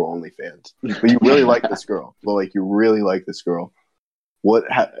hardcore OnlyFans, but you really like this girl. But like, you really like this girl.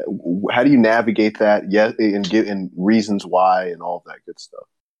 How do you navigate that? Yeah, and reasons why and all of that good stuff.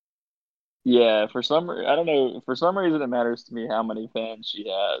 Yeah, I don't know. For some reason, it matters to me how many fans she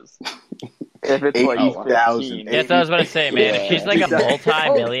has. If it's like 80,000. 15, That's what I was about to say, man. If she's like a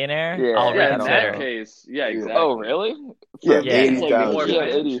multi-millionaire, I'll in that reconsider. case, yeah, exactly. Oh, really? Yeah, For me, 80,000. she had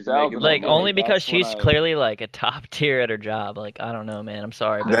 80,000. Like only because That's when she's clearly like a top tier at her job. Like I don't know, man. I'm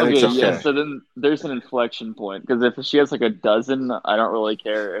sorry, but Then it's Okay, yeah. okay. So then there's an inflection point because if she has like a dozen, I don't really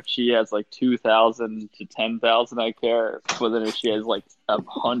care. If she has like 2,000 to 10,000, I care. But then if she has like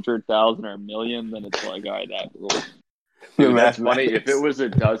 100,000 or a million, then it's like, all right, that rules. Dude, that's funny. If it was a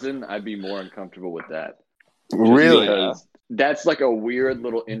dozen, I'd be more uncomfortable with that. Really? Because that's like a weird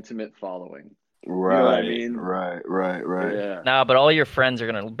little intimate following. Right. You know what I mean? Right. Yeah. nah. But all your friends are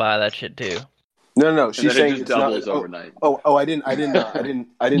gonna buy that shit too. No. She's saying it just it's doubles not, overnight.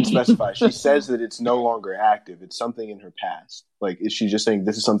 I didn't specify. She says that it's no longer active. It's something in her past. Like, is she just saying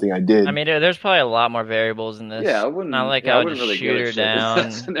this is something I did? I mean, there's probably a lot more variables in this. Yeah, I wouldn't. Not like yeah, I would wouldn't just really give a shoot her shit. down,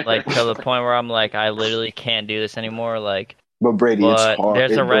 That's an like to the point where I'm like, I literally can't do this anymore. Like, but Brady, it's but hard.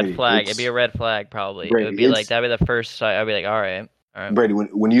 there's a red Brady, flag. It'd be a red flag probably. Brady, it would be like that'd be the first sight. I'd be like, all right. Brady,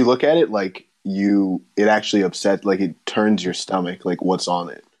 when you look at it, like it actually upset. Like it turns your stomach. Like what's on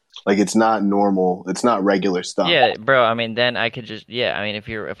it. Like it's not normal. It's not regular stuff. Yeah, bro. I mean, then I could just I mean,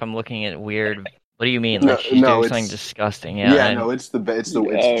 if I'm looking at weird, what do you mean? Like she's doing something disgusting? Yeah, no. It's the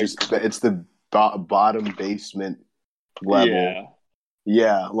bottom basement level.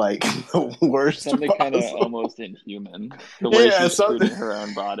 Yeah, like the worst. Something kind of almost inhuman. The way she's treating her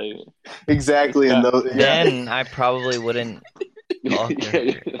own body. Exactly, and then I probably wouldn't. Talk to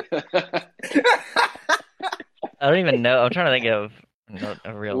her. I don't even know. I'm trying to think of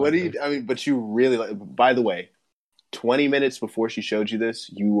a real. What do you? I mean, but you really like. By the way, 20 minutes before she showed you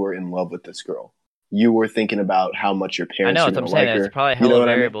this, you were in love with this girl. You were thinking about how much your parents. I know are what I'm saying. There's probably hella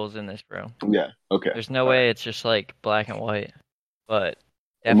variables in this, bro. Yeah. Okay. There's no way it's just like black and white, but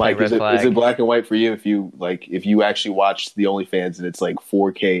Mike, red flag. Is it black and white for you? If you actually watch the OnlyFans and it's like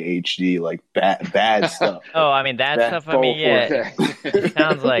 4K HD, like bad stuff. Oh, I mean that stuff. I mean, yeah, it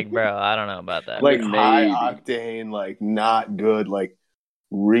sounds like, bro. I don't know about that. Like high octane, like not good, like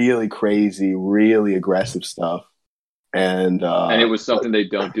really crazy, really aggressive stuff. And it was something they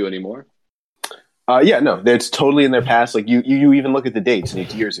don't do anymore. Yeah, no, it's totally in their past. Like you even look at the dates, and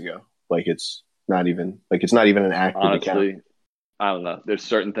it's years ago. Like it's not even an active Honestly, account. I don't know. There's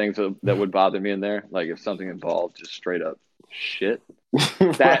certain things that would bother me in there. Like if something involved just straight up shit.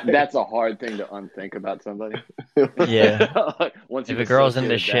 That's a hard thing to unthink about somebody. Yeah. Once if a girl's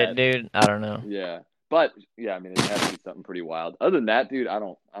into shit, dude, I don't know. Yeah. But yeah, I mean, it has to be something pretty wild. Other than that, dude, I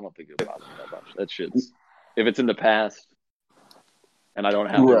don't think it'll bother me that much. That shit's if it's in the past, and I don't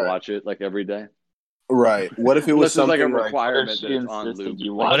have to watch it like every day. Right. What if it was something like a requirement that it's on loop?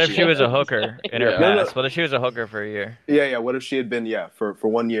 What if she was a hooker in her past? What if she was a hooker for a year? Yeah. What if she had been for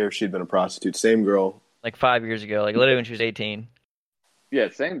 1 year she'd been a prostitute? Same girl. Like 5 years ago, like literally when she was 18. Yeah,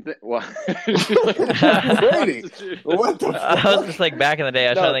 same thing. Well, Brady, what the fuck? I was just like back in the day. I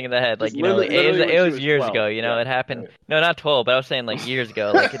was trying to think in the head, like it was years ago. You know, it happened. No, not 12, but I was saying like years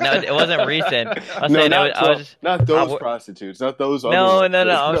ago. Like no, it wasn't recent. I was saying not those prostitutes, not those. No. I'm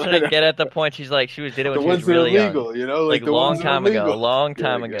trying to get at the point. She was did it when she was really illegal, young. You know, like the long ones time ago. A long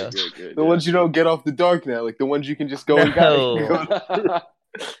time ago. The ones you don't get off the dark net, like the ones you can just go and go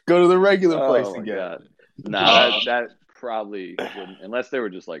to the regular place to get. No, that probably wouldn't, unless they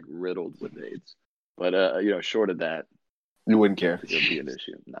were just like riddled with AIDS. But short of that, you wouldn't care. It would be an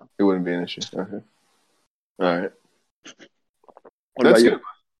issue. No, it wouldn't be an issue. Okay, all right. That's good.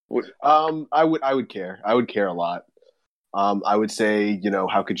 I would care. I would care a lot. I would say,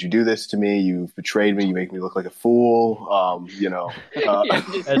 how could you do this to me? You've betrayed me. You make me look like a fool. And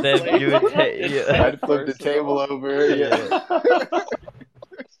then you would I'd flip the table over. Yeah.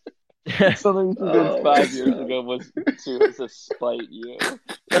 Something you did 5 years ago was to spite you.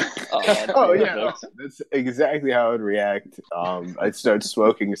 Yeah, that's exactly how I would react. I'd start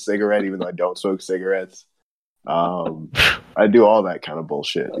smoking a cigarette, even though I don't smoke cigarettes. I'd do all that kind of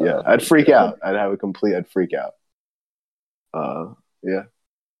bullshit. Yeah, I'd freak out. I'd freak out. Yeah.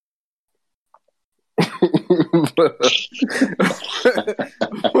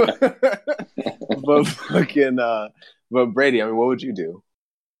 But Brady, I mean, what would you do?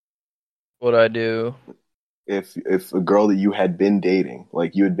 What I do if a girl that you had been dating,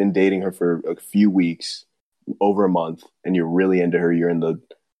 like you had been dating her for a few weeks, over a month, and you're really into her, you're in the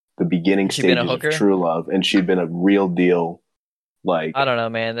beginning stages of true love, and she'd been a real deal. Like I don't know,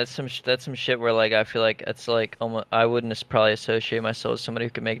 man. That's some shit where like I feel like it's like almost, I wouldn't probably associate myself with somebody who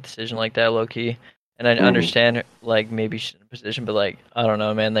could make a decision like that, low key. And I understand, like, maybe she's in a position, but, like, I don't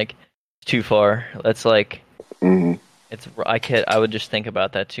know, man. Like, it's too far. That's, like, I would just think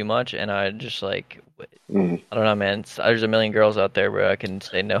about that too much, and I just, like, I don't know, man. There's a million girls out there where I can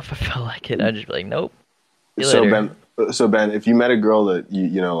say no if I felt like it. I'd just be like, nope. So Ben, if you met a girl that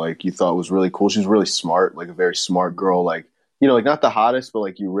you know, like, you thought was really cool, she was really smart, like a very smart girl, like, you know, like not the hottest, but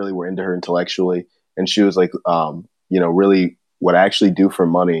like you really were into her intellectually, and she was like, you know, really, what I actually do for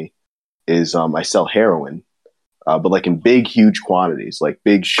money is I sell heroin, but like in big, huge quantities, like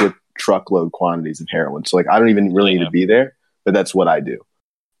big ship truckload quantities of heroin. So like I don't even really need to be there, but that's what I do.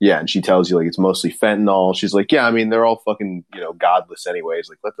 Yeah, and she tells you like it's mostly fentanyl. She's like, yeah, I mean they're all fucking, you know, godless anyways.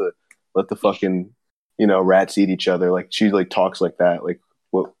 Like let the fucking, you know, rats eat each other. Like she like talks like that. Like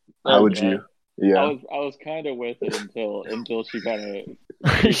what? How would you? Yeah, I was kind of with it until she kind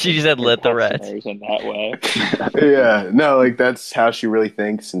of she said let the rats in that way. Yeah, no, like that's how she really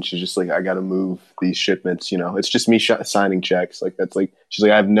thinks, and she's just like, I got to move these shipments. You know, it's just me signing checks. Like that's like she's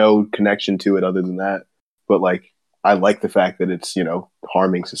like I have no connection to it other than that. But like I like the fact that it's, you know,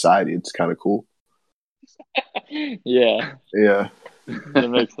 harming society. It's kind of cool. Yeah, that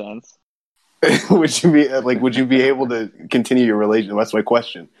makes sense. Would you be able to continue your relationship? That's my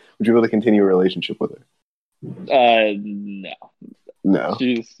question. Would you be able to continue a relationship with her? No.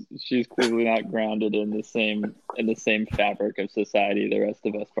 She's clearly not grounded in the same fabric of society the rest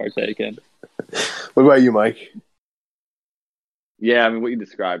of us partake in. What about you, Mike? Yeah, I mean, what you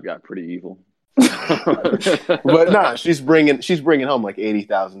described got pretty evil. But nah, she's bringing home like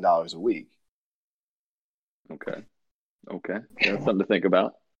 $80,000 a week. Okay, that's something to think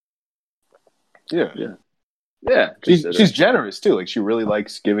about. Yeah. She's generous too. Like she really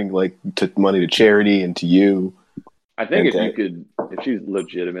likes giving like money to charity and to you. I think if she's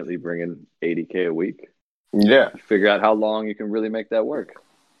legitimately bringing $80K a week, figure out how long you can really make that work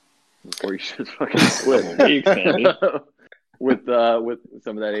before you should fucking quit with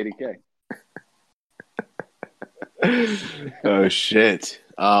some of that $80K. Oh shit.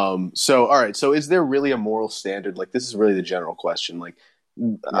 So all right. So is there really a moral standard? Like this is really the general question. Like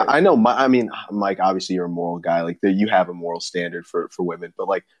I know. Mike, obviously you're a moral guy. Like you have a moral standard for women. But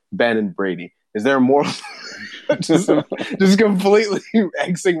like Ben and Brady, is there a moral? just completely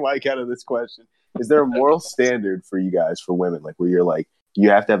Xing Mike out of this question. Is there a moral standard for you guys for women? Like where you're like you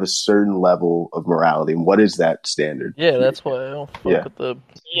have to have a certain level of morality, and what is that standard? Yeah, that's why I don't fuck with the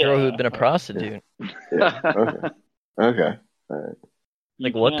girl who'd been a prostitute. Yeah. Okay. All right.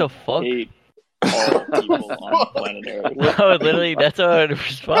 Like what the fuck? All people on planet Earth. No, literally, that's how I would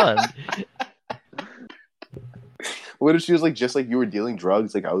respond. What if she was like, just like you were dealing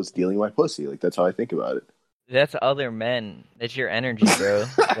drugs, like I was dealing my pussy? Like that's how I think about it. That's other men. That's your energy, bro.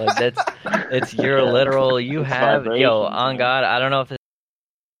 Like it's your literal. You have on God. I don't know if this,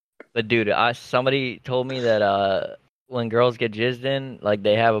 but dude, somebody told me that when girls get jizzed in, like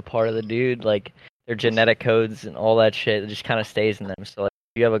they have a part of the dude, like their genetic codes and all that shit, it just kind of stays in them. So like,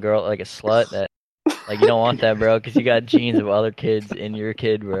 if you have a girl like a slut that. Like, you don't want that, bro, because you got genes of other kids in your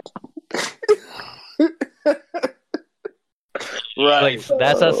kid, bro. Right. Like,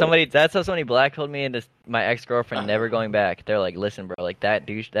 that's how somebody black told me, and my ex-girlfriend never going back. They're like, listen, bro, like, that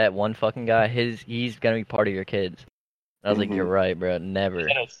douche, that one fucking guy, he's going to be part of your kids. And I was like, you're right, bro, never. Is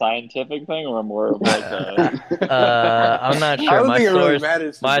that a scientific thing, or more of like a... I'm not sure.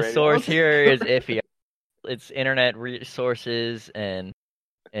 My source here is iffy. It's internet resources and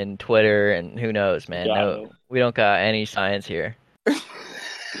Twitter, and who knows, man. No, we don't got any science here. Hey,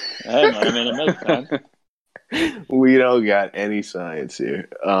 man, I mean, it makes sense. We don't got any science here.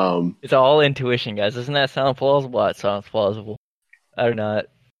 It's all intuition, guys. Doesn't that sound plausible? It sounds plausible. I don't know.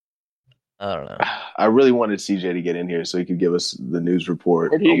 I really wanted CJ to get in here so he could give us the news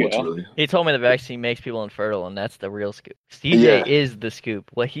report. He told me the vaccine makes people infertile, and that's the real scoop. CJ is the scoop.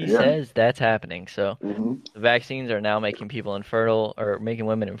 What he says, that's happening. So the vaccines are now making people infertile, or making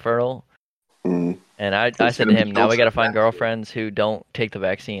women infertile. And I said to him, now we got to find girlfriends who don't take the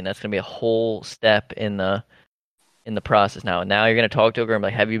vaccine. That's going to be a whole step in the process now. And now you're going to talk to a girl and be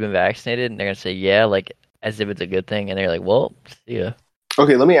like, have you been vaccinated? And they're going to say, yeah, like as if it's a good thing. And they're like, well, see ya.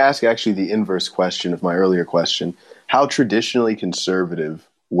 Okay, let me ask actually the inverse question of my earlier question. How traditionally conservative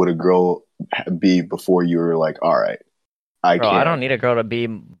would a girl be before you were like, all right, I don't need a girl to be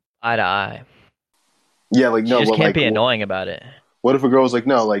eye to eye. Yeah, like, no. She just can't be annoying about it. What if a girl was like,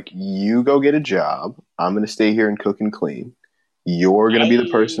 no, like, you go get a job. I'm going to stay here and cook and clean. You're going to be the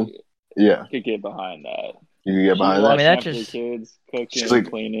person. Yeah. Could get behind that. You can get behind that? I mean, that's just... kids, cooking,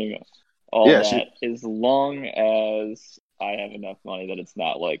 cleaning, all that. As long as... I have enough money that it's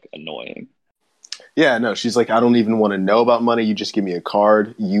not like annoying. Yeah, no, she's like, I don't even want to know about money. You just give me a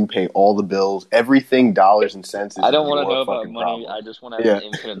card. You pay all the bills. Everything, dollars and cents. Is I don't want to know about money. problem. I just want to have an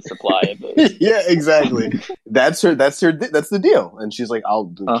infinite supply of it. Yeah, exactly. That's the deal. And she's like,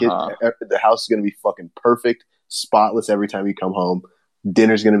 the house is going to be fucking perfect, spotless every time you come home.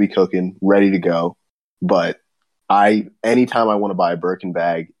 Dinner's going to be cooking, ready to go. But anytime I want to buy a Birkin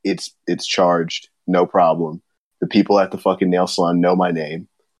bag, it's charged, no problem. The people at the fucking nail salon know my name.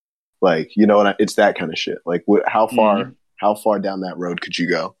 Like, you know what? It's that kind of shit. Like, how far down that road could you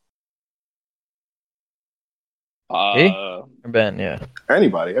go? Or Ben, yeah.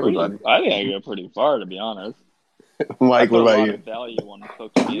 Everybody. I think I go pretty far, to be honest. Mike, what about you? Value on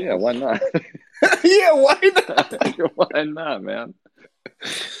cooked meals. Yeah, why not? Yeah, why not? Why not, man?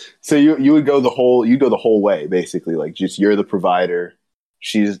 So you would go the whole way, basically. Like, just you're the provider.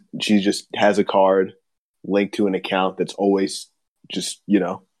 She just has a card linked to an account that's always just, you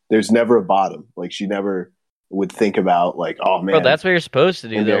know, there's never a bottom. Like, she never would think about, like, oh man. Bro, that's what you're supposed to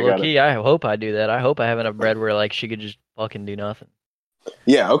do, though. Low-key, I hope I do that. I hope I have enough bread where, like, she could just fucking do nothing.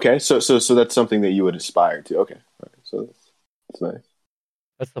 Yeah. Okay. So that's something that you would aspire to. Okay. All right. So that's nice.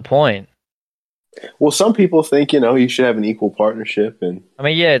 That's the point. Well, some people think, you know, you should have an equal partnership, and I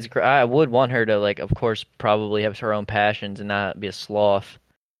mean, yeah, I would want her to, like, of course, probably have her own passions and not be a sloth.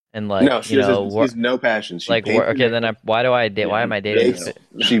 And like, no, she has no passion. She like, okay, then why am I dating?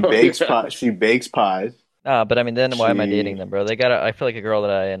 She bakes pies. But I mean, then why am I dating them, bro? I feel like a girl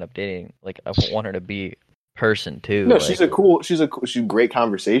that I end up dating, like, I want her to be a person too. No, like, she's a great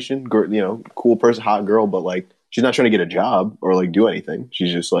conversation, you know, cool person, hot girl, but like, she's not trying to get a job or like do anything.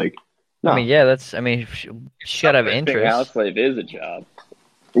 She's just like, no. I mean, yeah, she gotta have interest. Housewife is a job.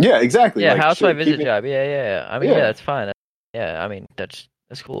 Yeah, exactly. Yeah, like, housewife is a job. Yeah. I mean, yeah, that's fine. Yeah, I mean, that's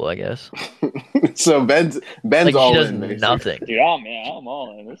cool, I guess. So Ben's like, all she does in. Nothing. Dude, I'm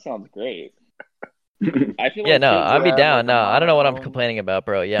all in. This sounds great. I feel yeah, no, I'd be down. No, I don't know what I'm complaining about,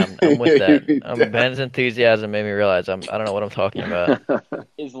 bro. Yeah, I'm with that. Ben's enthusiasm made me realize I don't know what I'm talking about.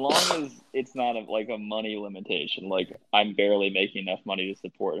 As long as it's not a money limitation, like I'm barely making enough money to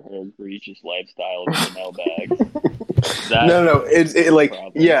support her egregious lifestyle of Chanel bags. No, it's like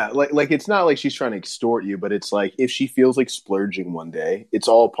problem. Yeah, like it's not like she's trying to extort you, but it's like if she feels like splurging one day, it's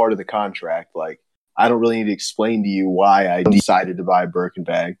all part of the contract. Like, I don't really need to explain to you why I decided to buy a Birkin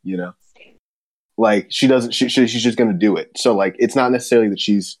bag, you know. Like, she doesn't. She's just going to do it. So, like, it's not necessarily that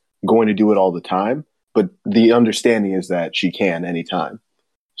she's going to do it all the time, but the understanding is that she can anytime.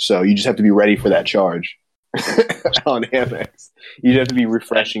 So you just have to be ready for that charge on Amex. You have to be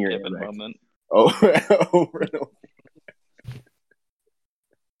refreshing your Amex moment. Over and over.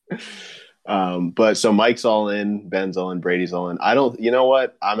 But so Mike's all in, Ben's all in, Brady's all in. You know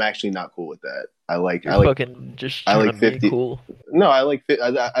what? I'm actually not cool with that. I like fucking just I like 50. Cool. No,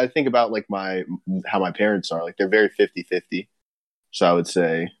 I think about like how my parents are. Like, they're very 50-50. So I would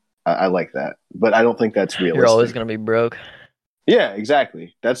say I like that, but I don't think that's realistic. You're always gonna be broke. Yeah,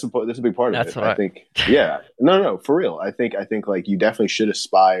 exactly. That's a big part of it. I think. Yeah, no, for real. I think like you definitely should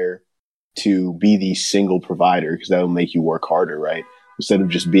aspire to be the single provider, because that will make you work harder, right? Instead of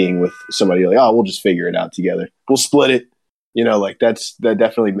just being with somebody like, oh, we'll just figure it out together. We'll split it. You know, like that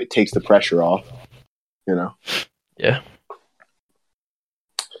definitely takes the pressure off. You know. Yeah.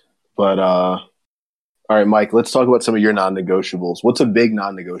 But all right, Mike, let's talk about some of your non-negotiables. What's a big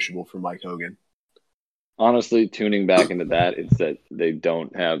non-negotiable for Mike Hogan? Honestly, tuning back into that, it's that they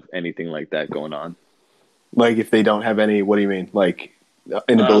don't have anything like that going on. Like, if they don't have any, what do you mean? Like,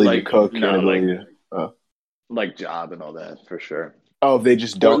 inability to cook? Inability to, like job and all that, for sure. Oh, if they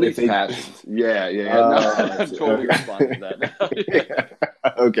just don't. If they passions. Yeah. I'm totally responding to that.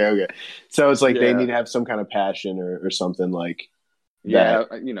 Okay. So it's like they need to have some kind of passion or something like that.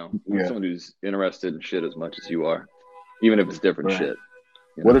 Yeah, you know, someone who's interested in shit as much as you are, even if it's different shit.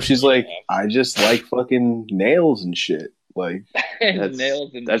 You know? What if she's like, I just like fucking nails and shit? Like,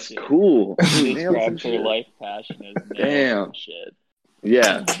 that's cool. Describe her life passion as nails and shit.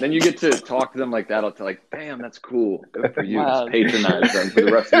 Yeah, then you get to talk to them like that. I'll tell, like, damn, that's cool. Good for you. Wow. Just patronize them for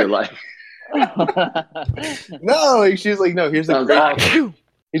the rest of your life. No, like, she's like, no, here's the great.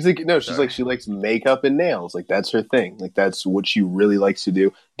 He's like, no, she's like, she likes makeup and nails. Like, that's her thing. Like, that's what she really likes to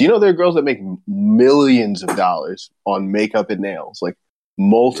do. Do you know there are girls that make millions of dollars on makeup and nails? Like,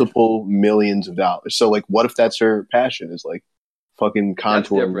 multiple millions of dollars. So, like, what if that's her passion? Is like fucking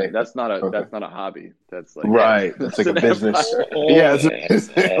contour. That's not a hobby. That's like right. That's like a business. Yeah, it's a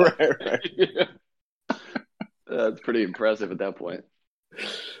business. Right. Yeah. That's pretty impressive at that point.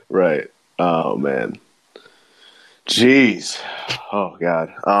 Right. Oh man. Jeez. Oh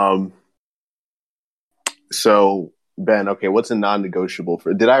god. So Ben, okay, what's a non-negotiable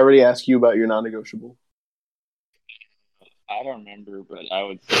for? Did I already ask you about your non-negotiable? I don't remember, but I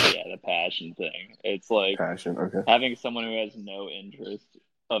would say the passion thing. It's like Passion, okay. having someone who has no interest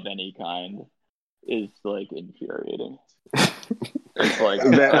of any kind is like infuriating. It's like,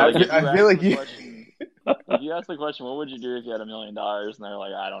 I feel like you. If you ask the question, what would you do if you had $1 million? And they're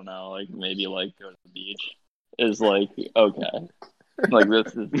like, I don't know, like maybe like go to the beach. Is like okay, like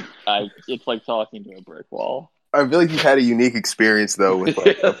this is it's like talking to a brick wall. I feel like you've had a unique experience though with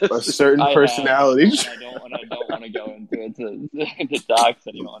like a certain personality. I don't want to go into it to dox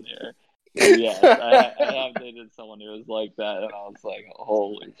anyone here. But yes, I have dated someone who was like that, and I was like,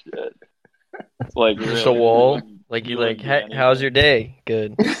 holy shit. Like just really, a wall. Like you like, how's your day?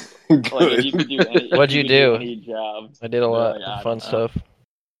 Good. Like if you could do what'd you do? Any job, I did a lot of fun stuff.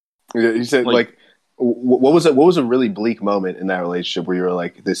 Yeah, you said like what was a really bleak moment in that relationship where you were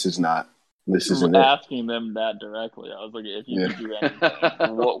like, this isn't it? Asking them that directly, I was like, if you could do anything,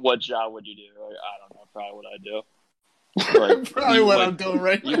 what job would you do? Like, I don't know, probably what I do. Like, probably what I'm doing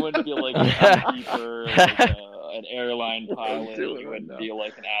right now. You wouldn't be like a keeper, like an airline pilot. You wouldn't be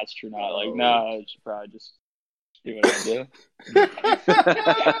like an astronaut. Like, no, I should probably just do what I do.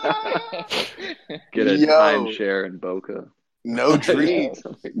 Get a timeshare in Boca. No dreams.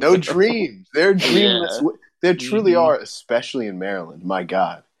 No dreams. They're dreamless. Yeah. There truly are, especially in Maryland. My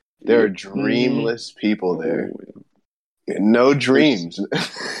God. There are dreamless people there. No dreams.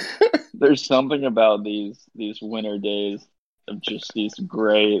 There's something about these winter days of just the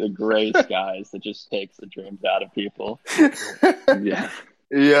gray skies that just takes the dreams out of people. Yeah.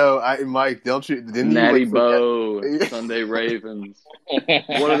 Yo, Mike, didn't Natty you Bo, Sunday Ravens.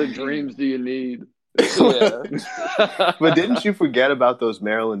 What other dreams do you need? Yeah. But didn't you forget about those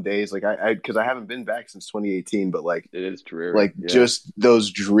Maryland days? Like because I haven't been back since 2018, but like it is dreary. Like just those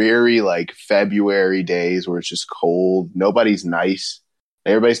dreary like February days where it's just cold, nobody's nice,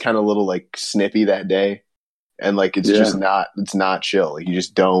 everybody's kind of a little like snippy that day, and like it's just not chill. Like you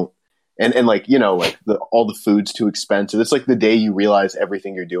just don't, and like you know like all the food's too expensive. It's like the day you realize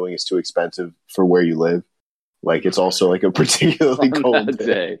everything you're doing is too expensive for where you live. Like it's also like a particularly cold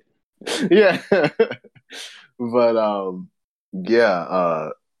day. Yeah. But I'm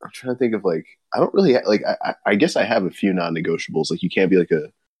trying to think of like I don't really like I guess I have a few non-negotiables. Like you can't be like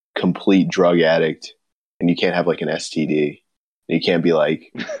a complete drug addict, and you can't have like an STD, and you can't be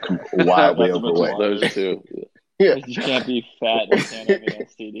like wildly overweight. Those two. Yeah. You can't be fat and can't have an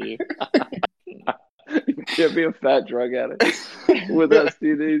STD. You can't be a fat drug addict with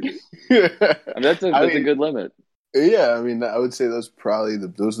STDs. Yeah. I mean, that's a good limit. Yeah, I mean, I would say those are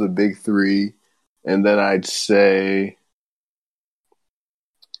the big three, and then I'd say,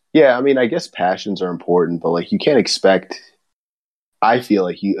 yeah, I mean, I guess passions are important, but like you can't expect. I feel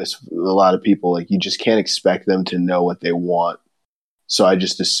like a lot of people like you just can't expect them to know what they want. So I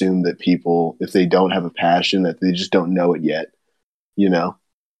just assume that people, if they don't have a passion, that they just don't know it yet, you know.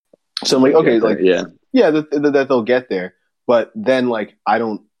 So I'm like, okay, like that they'll get there, but then like I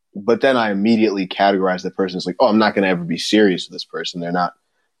don't. But then I immediately categorize the person as like, oh, I'm not going to ever be serious with this person. They're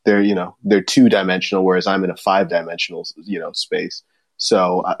 2-dimensional, whereas I'm in a 5-dimensional, space.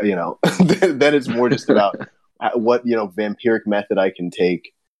 So, then it's more just about what, vampiric method I can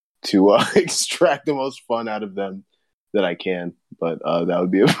take to extract the most fun out of them that I can. But that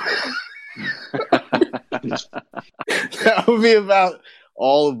would be that would be about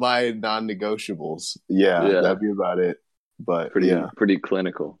all of my non-negotiables. Yeah, that'd be about it. But pretty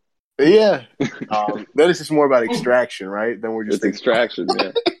clinical. Yeah, then it's just more about extraction, right? Then we're just extraction,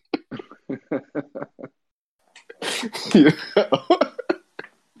 yeah.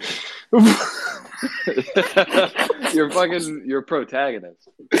 You're protagonist.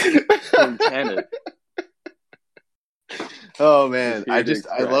 Lieutenant. Oh man, I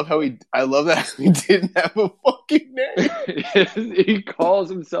love that he didn't have a fucking name. He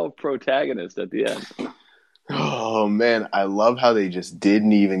calls himself protagonist at the end. Oh man, I love how they just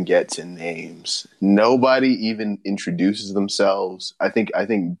didn't even get to names. Nobody even introduces themselves. I think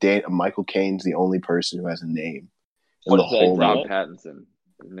Michael Caine's the only person who has a name. Rob Pattinson.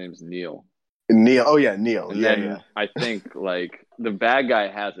 His name's Neil. Neil. Oh yeah, Neil. And then I think like the bad guy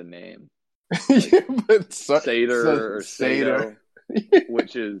has a name. Like, but Sato,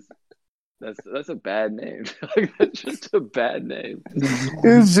 which is that's a bad name. Like, that's just a bad name.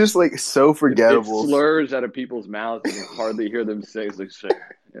 It's just like so forgettable. It slurs out of people's mouths and you hardly hear them say it's like sir.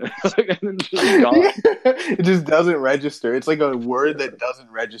 And then just gone. It just doesn't register. It's like a word that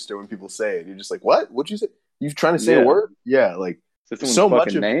doesn't register when people say it. You're just like, what? What'd you say? You trying to say a word? Yeah, like so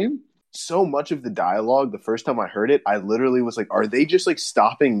much of name. So much of the dialogue, the first time I heard it, I literally was like, are they just like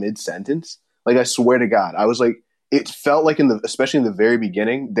stopping mid-sentence? Like, I swear to God. I was like, it felt like especially in the very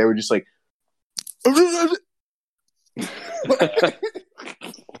beginning, they were just like.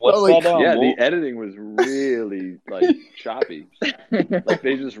 The editing was really like choppy. Like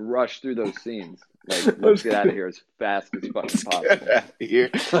they just rushed through those scenes. Like, let's get out of here as fast as fucking possible. Here,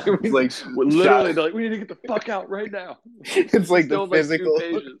 literally, they're like, we need to get the fuck out right now. It's like the physical.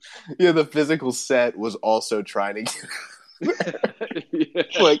 The physical set was also trying to.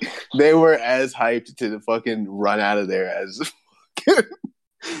 Like they were as hyped to fucking run out of there as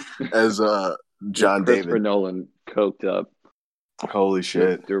John Christopher David. Nolan coked up. Holy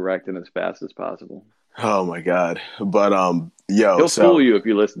shit! Directing as fast as possible. Oh my god! But he'll fool you if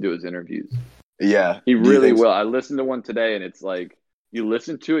you listen to his interviews. Yeah, he really will. I listened to one today, and it's like you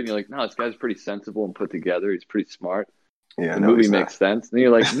listen to it, and you're like, "No, this guy's pretty sensible and put together. He's pretty smart. Yeah, the movie makes sense." And you're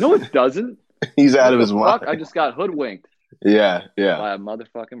like, "No, it doesn't. He's out of his mind. I just got hoodwinked." Yeah. By a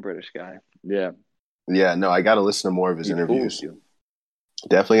motherfucking British guy. Yeah. Yeah. No, I got to listen to more of his interviews.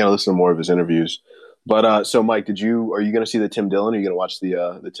 Definitely got to listen to more of his interviews. But so, Mike, are you going to see the Tim Dillon? Are you going to watch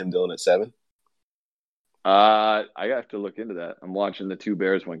the Tim Dillon at 7? I have to look into that. I'm watching the Two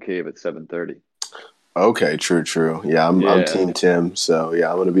Bears, One Cave at 7:30. Okay, true. Yeah, I'm Team Tim, so yeah,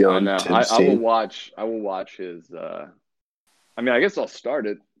 I'm going to be on Tim's team. I will watch his. I guess I'll start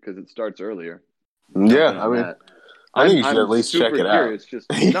it because it starts earlier. Yeah, I think you should at least check it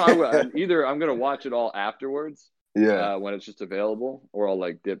out. Either I'm going to watch it all afterwards, when it's just available, or I'll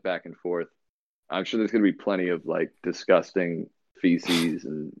like dip back and forth. I'm sure there's going to be plenty of like disgusting feces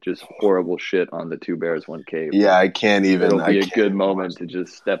and just horrible shit on the Two Bears, One Cave. Yeah, I can't even. It'll be a good moment to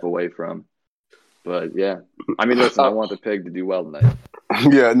just step away from. But yeah, listen, I want the pig to do well tonight.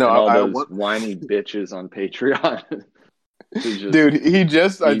 Yeah, no, all those whiny bitches on Patreon. Dude, he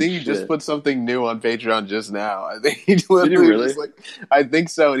just put something new on Patreon just now. I think he literally was like, I think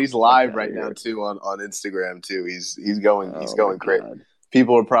so, and he's live right now too on Instagram too. He's going crazy.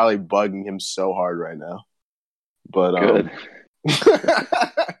 People are probably bugging him so hard right now. But good.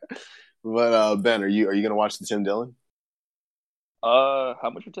 But Ben, are you gonna watch the Tim Dillon?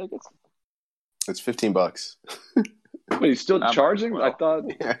 How much are tickets? It's $15. Wait, he's still charging? I thought.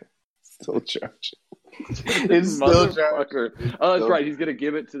 Yeah, still charging. It's still charging. Oh, that's right. He's gonna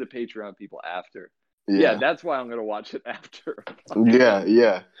give it to the Patreon people after. Yeah, that's why I'm gonna watch it after.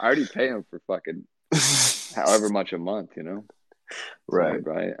 Yeah. I already pay him for fucking however much a month, you know. Right.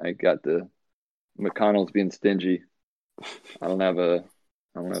 I got the McConnell's being stingy. I don't have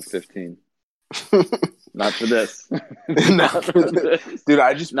 15. Not for this. Not for this. Dude,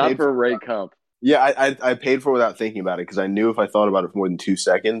 I just not for Ray Kump. Yeah, I paid for it without thinking about it because I knew if I thought about it for more than 2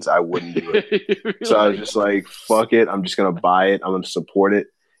 seconds, I wouldn't do it. So I was just like, fuck it. I'm just going to buy it. I'm going to support it.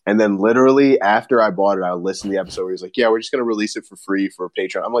 And then literally after I bought it, I listened to the episode where he was like, yeah, we're just going to release it for free for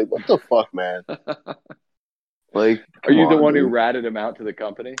Patreon. I'm like, what the fuck, man? Like, are you the one who ratted him out to the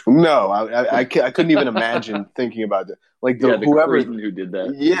company? No, I couldn't even imagine thinking about it. Like whoever who did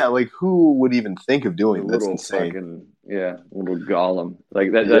that. Yeah, like who would even think of doing that? That's insane. Little Gollum.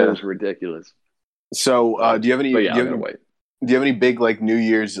 Like that was ridiculous. So, do you have any? Yeah, do you have any big like New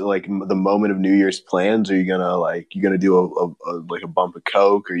Year's, like the moment of New Year's plans? Are you gonna do a bump of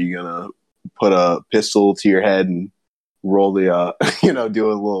coke? Are you gonna put a pistol to your head and roll the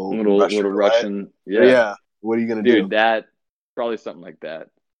do a little Russian? Yeah. What are you gonna do? Dude, that probably something like that.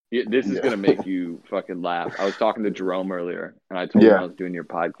 This is gonna make you fucking laugh. I was talking to Jerome earlier, and I told him I was doing your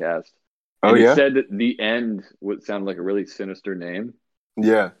podcast. And he said that the end would sound like a really sinister name.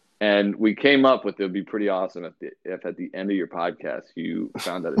 Yeah. And we came up with it would be pretty awesome if at the end of your podcast you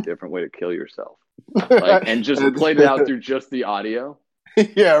found out a different way to kill yourself, and just played it out through just the audio.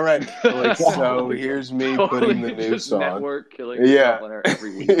 Yeah, right. Like, so here's me putting the new song. Network killing yourself on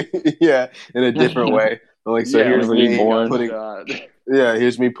every week. Yeah, in a different way. Like, so here's me putting. Yeah,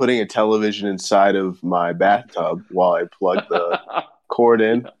 here's me putting a television inside of my bathtub while I plug the cord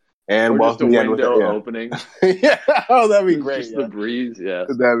in. And just a window opening. Yeah, that'd be great. Just the breeze,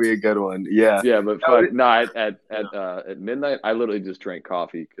 that'd be a good one. Yeah, but at midnight, I literally just drank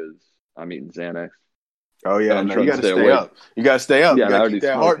coffee because I'm eating Xanax. Oh yeah, you gotta stay up. You gotta stay up. Yeah, you gotta keep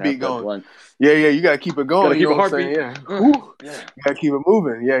that heartbeat going. Yeah, you gotta keep it going. You gotta keep a heartbeat. You gotta keep it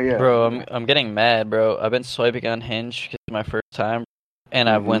moving. Yeah. Bro, I'm getting mad, bro. I've been swiping on Hinge because it's my first time, and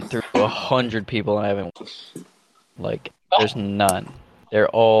I've went through 100 people, and I haven't. There's none. They're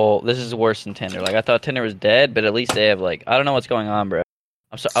all. This is worse than Tinder. Like, I thought Tinder was dead, but at least they have I don't know what's going on, bro.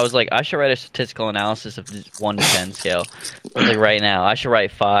 I was like, I should write a statistical analysis of this 1 to 10 scale. Right now, I should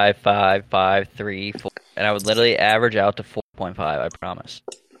write 5, 5, 5, 3, 4, and I would literally average out to 4.5. I promise.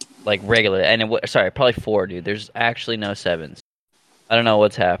 Like regular, and probably 4, dude. There's actually no 7s. I don't know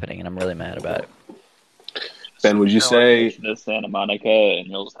what's happening, and I'm really mad about it. Ben, would you say to Santa Monica, and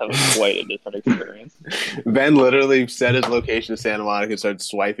you'll just have quite a different experience? Ben literally set his location to Santa Monica and started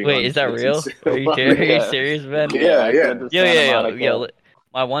swiping? Wait, is that real? Are you serious, Ben? Yeah. Yo.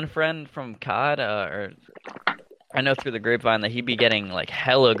 My one friend from COD, or I know through the grapevine that he'd be getting like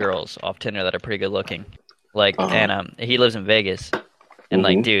hella girls off Tinder that are pretty good looking, like, and he lives in Vegas, and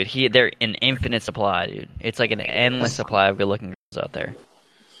like, dude, they're an infinite supply, dude. It's like an endless supply of good looking girls out there.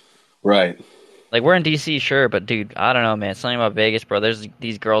 Right. Like, we're in DC, sure, but dude, I don't know, man. Something about Vegas, bro. There's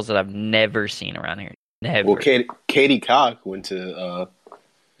these girls that I've never seen around here. Never. Well, Katie Cock went to.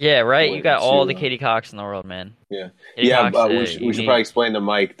 Yeah, right. You got all the Katie Cocks in the world, man. Yeah, Katie Cox, we should probably explain to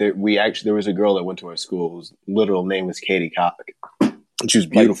Mike that there was a girl that went to our school whose literal name was Katie Cock, and she was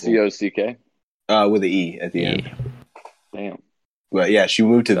beautiful. Like COCK? With an E at the end. Damn. But yeah, she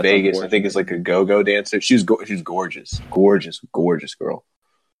moved to Vegas. I think it's like a go-go dancer. She's gorgeous, gorgeous girl.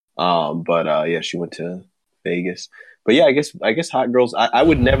 Yeah, she went to Vegas. But yeah, I guess hot girls. I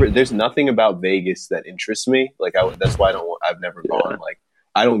would never. There's nothing about Vegas that interests me. Like that's why I've never gone. Like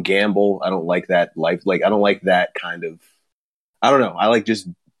I don't gamble. I don't like that life. Like I don't like that kind of. I don't know. I like just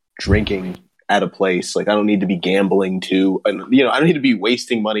drinking at a place. Like I don't need to be gambling too. And I don't need to be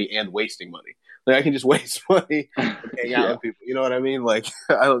wasting money and wasting money. Like I can just waste money and hang out with people. You know what I mean? Like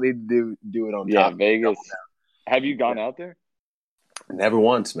I don't need to do it on top. Yeah, Vegas. Have you gone out there? Never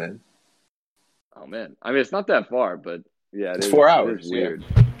once, man. Oh man, I mean it's not that far, but yeah, it's 4 hours. It is weird.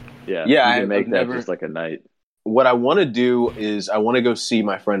 Yeah, you can make that just like a night. What I want to do is I want to go see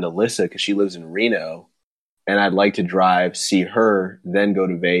my friend Alyssa because she lives in Reno, and I'd like to see her, then go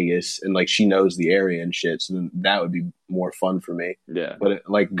to Vegas, and like she knows the area and shit. So then that would be more fun for me. Yeah, but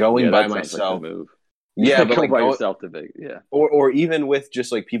like going by myself. Like yeah, but go like by yourself to Vegas. Yeah, or even with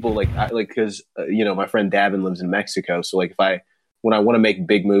just like people because my friend Davin lives in Mexico, so like when I want to make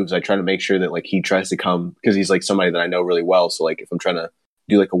big moves, I try to make sure that like he tries to come because he's like somebody that I know really well. So like if I'm trying to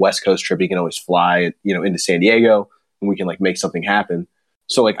do like a West Coast trip, he can always fly, into San Diego and we can like make something happen.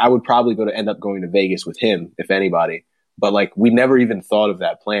 So like I would probably end up going to Vegas with him, if anybody. But like we never even thought of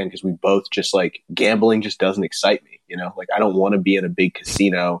that plan because we both just like gambling just doesn't excite me. Like I don't want to be in a big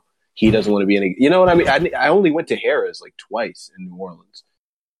casino. He doesn't want to be in a, you know what I mean? I only went to Harrah's like twice in New Orleans.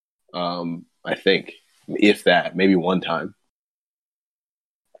 I think if that, maybe one time.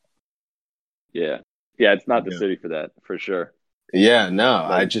 Yeah. It's not the city for that, for sure. Yeah, no,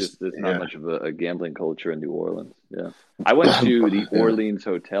 there's not much of a gambling culture in New Orleans. Yeah, I went to the Orleans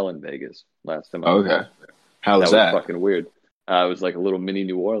Hotel in Vegas last time. Okay, how was that? Was fucking weird. It was like a little mini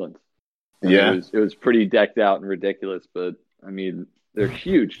New Orleans. Yeah, it was pretty decked out and ridiculous, but I mean, they're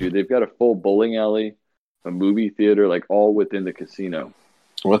huge, dude. They've got a full bowling alley, a movie theater, like all within the casino.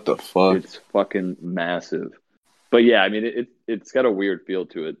 What the fuck? It's fucking massive. But yeah, I mean, it's got a weird feel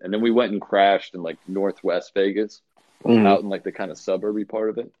to it. And then we went and crashed in like Northwest Vegas, out in like the kind of suburby part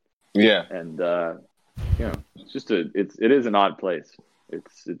of it. Yeah, and it's just it is an odd place.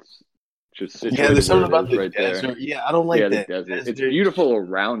 It's just there's something about the right desert. There. Yeah, I don't like that desert. It's beautiful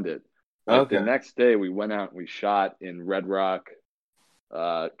around it. Like the next day, we went out and we shot in Red Rock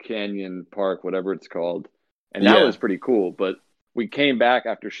Canyon Park, whatever it's called, and that was pretty cool. But we came back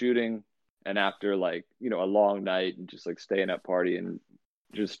after shooting. And after like, a long night and just like staying at party and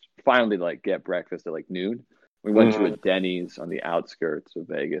just finally like get breakfast at like noon, we went to a Denny's on the outskirts of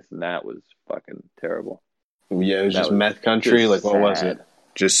Vegas and that was fucking terrible. Yeah, it was just meth country. Like, what was it?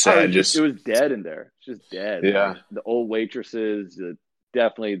 Just sad. It was dead in there. It's just dead. Yeah. Like, the old waitresses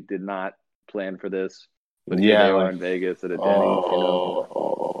definitely did not plan for this. But they were in Vegas at a Denny's,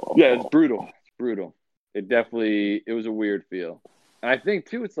 Yeah, it's brutal. It's brutal. It was a weird feel. And I think,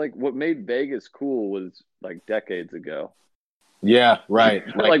 too, it's like what made Vegas cool was like decades ago. Yeah, right.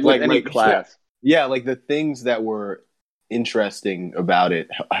 like with any class. Yeah, like the things that were interesting about it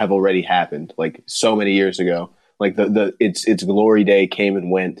have already happened like so many years ago. Like its glory day came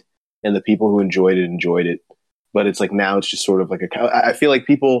and went and the people who enjoyed it. But it's like now it's just sort of like I feel like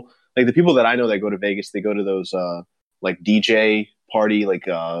people, like the people that I know that go to Vegas, they go to those like DJ party,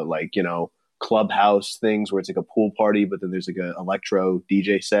 clubhouse things where it's like a pool party, but then there's like an electro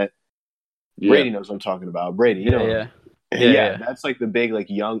DJ set. Yeah. Brady knows what I'm talking about. Brady, Yeah, that's like the big like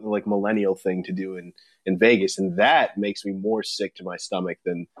young like millennial thing to do in Vegas, and that makes me more sick to my stomach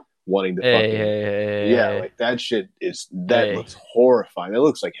than wanting to like that shit looks horrifying. It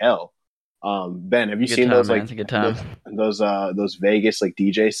looks like hell. Ben, have you seen those like those Vegas like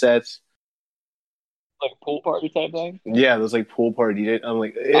DJ sets? Like a pool party type thing? Yeah, those like pool party DJ. I'm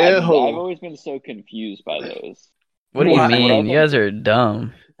like, ew. I've always been so confused by those. What do you mean? You guys are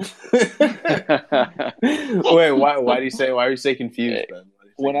dumb. Wait, why are you say confused, Ben?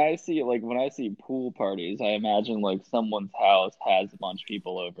 when I see pool parties, I imagine like someone's house has a bunch of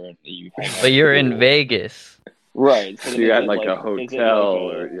people over and you hang out. But you're in Vegas. Right. So you got like a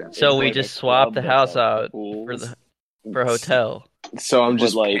hotel So we just swapped the house out for a hotel. So I'm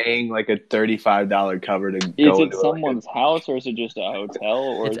just paying like a $35 cover to go. Is it someone's house or is it just a hotel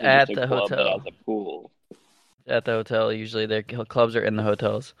or it's is it at just a the club hotel. that has a pool? At the hotel, usually their clubs are in the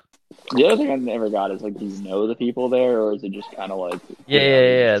hotels. The other thing I've never got is like, do you know the people there, or is it just kind of like?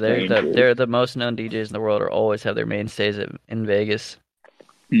 Yeah. They're the most known DJs in the world, or always have their mainstays in Vegas.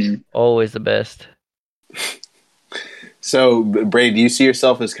 Always the best. So, Brady, do you see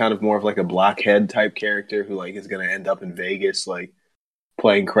yourself as kind of more of like a blockhead type character who like is going to end up in Vegas, like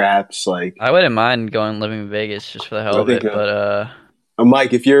playing craps? Like, I wouldn't mind living in Vegas just for the hell of it, but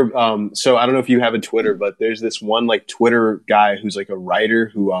Mike, if you're so I don't know if you have a Twitter, but there's this one like Twitter guy who's like a writer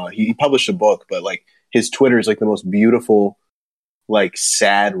who he published a book, but like his Twitter is like the most beautiful, like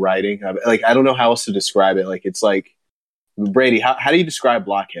sad writing. Like I don't know how else to describe it. Like it's like Brady, how do you describe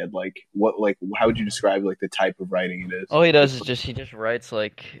blockhead? Like how would you describe like the type of writing it is? All he does is he just writes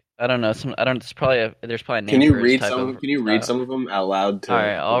like I don't know there's probably a name. Can you read some of them out loud? All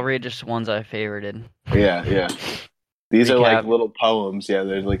right, I'll read just ones I favorited. Yeah. These are like little poems. Yeah,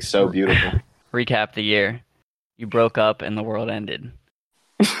 they're like so beautiful. Recap the year. You broke up and the world ended.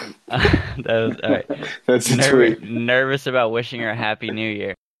 That was all right. That's a tweet. Nervous about wishing her a happy new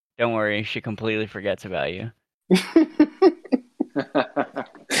year. Don't worry, she completely forgets about you.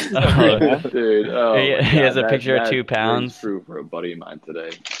 Dude, he has a picture of 2 pounds. True for a buddy of mine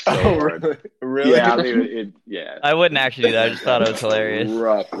today. Really? Yeah, I mean, I wouldn't actually do that. I just thought it was hilarious.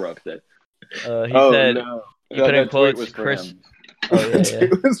 Rough day. He said, no. He put in quotes, Chris.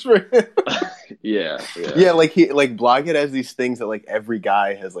 It was for him. Yeah. Like Blockhead has these things that like every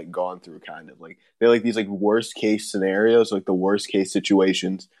guy has like gone through, kind of like they're like these like worst case scenarios, like the worst case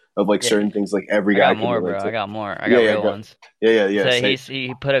situations of like certain things. Like every guy. I got more. I got real ones. Yeah. So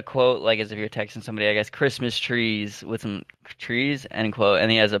he put a quote like as if you're texting somebody, I guess, Christmas trees with some trees, end quote,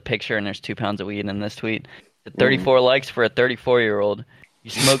 and he has a picture and there's 2 pounds of weed in this tweet. 34 likes for a 34-year-old. You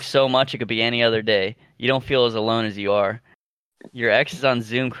smoke so much it could be any other day. You don't feel as alone as you are. Your ex is on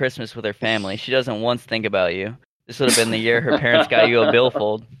Zoom Christmas with her family. She doesn't once think about you. This would have been the year her parents got you a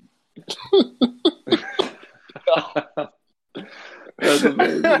billfold. That's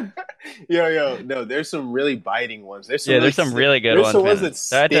amazing. Yo, no, there's some really biting ones. There's some really good ones. There's some ones that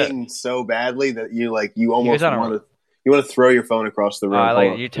sting so badly that you almost want to throw your phone across the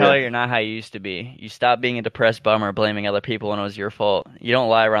room. You tell her you're not how you used to be. You stop being a depressed bummer blaming other people when it was your fault. You don't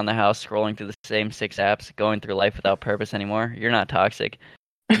lie around the house scrolling through the same 6 apps, going through life without purpose anymore. You're not toxic.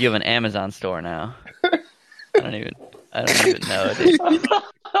 You have an Amazon store now. I don't even know, dude.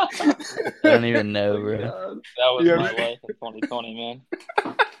 I don't even know, bro. That was my life in 2020, man.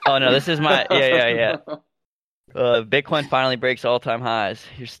 Oh no, this is my yeah. Bitcoin finally breaks all-time highs.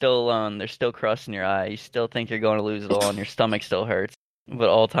 You're still alone. There's still crust in your eye. You still think you're going to lose it all, and your stomach still hurts. But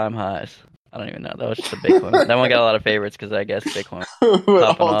all-time highs. I don't even know. That was just a Bitcoin. That one got a lot of favorites because I guess Bitcoin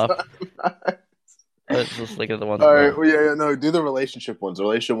popping off. Let's just look at the ones. All right. Well, no. Do the relationship ones. The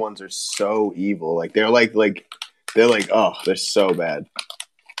relationship ones are so evil. Like they're like oh, they're so bad.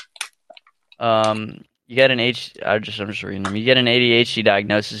 You get I'm just reading them. You get an ADHD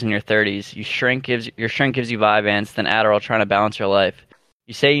diagnosis in your 30s. Your shrink gives you Vyvanse, then Adderall, trying to balance your life.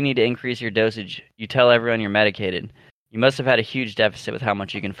 You say you need to increase your dosage. You tell everyone you're medicated. You must have had a huge deficit with how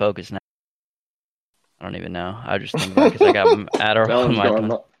much you can focus now. I don't even know. I just think because I got Adderall in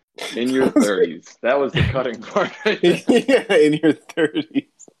my. In your 30s. That was the cutting part. Yeah, in your 30s.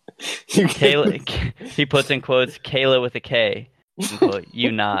 Kayla, he puts in quotes, Kayla with a K. Quote,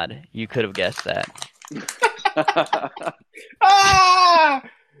 you nod. You could have guessed that.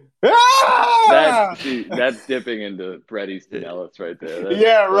 That's dipping into Brady's Pinellas right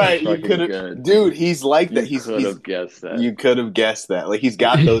there. Right. You could have, dude. He's like that. You could have guessed that. You could have guessed that. Like he's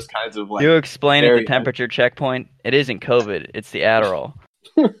got those kinds of like. You explain at the temperature checkpoint. It isn't COVID. It's the Adderall.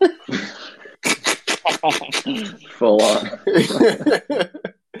 Full on.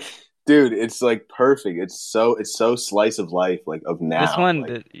 Dude, it's like perfect. It's so slice of life, like of now. This one,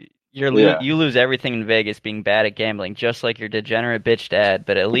 like, you lose everything in Vegas being bad at gambling, just like your degenerate bitch dad.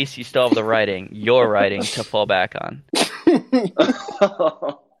 But at least you still have your writing to fall back on.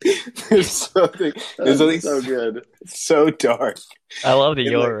 There's something so good, so dark. I love the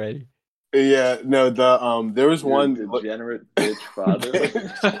your writing. Yeah, no, there was one degenerate bitch father.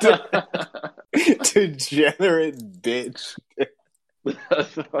 Degenerate bitch.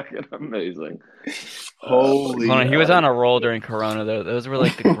 That's fucking amazing. Holy! He was on a roll during Corona though. Those were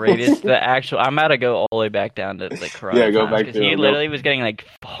like the greatest. I'm about to go all the way back down to like Corona. Yeah, go back to he literally was getting like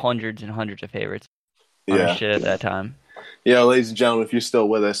hundreds and hundreds of favorites. On shit at that time. Yeah, ladies and gentlemen, if you're still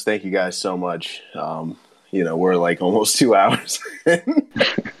with us, thank you guys so much. We're like almost 2 hours.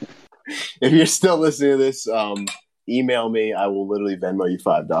 If you're still listening to this, email me. I will literally Venmo you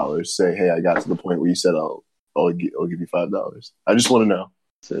 $5. Say, hey, I got to the point where you said I'll give you $5. I just want to know.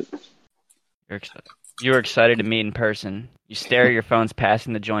 That's it. You were excited to meet in person. You stare at your phones,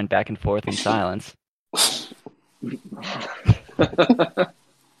 passing the joint back and forth in silence.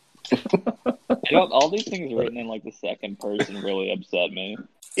 All these things written in like the second person really upset me.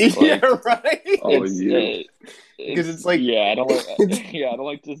 Yeah, right. Because it's like I don't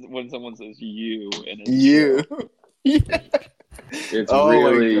like just when someone says you and it's you. Yeah. It's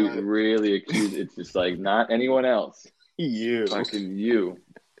really accused. It's just like not anyone else. You, fucking you.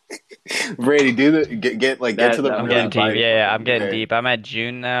 Brady, get to the. I'm getting deep. Yeah, I'm getting deep. I'm at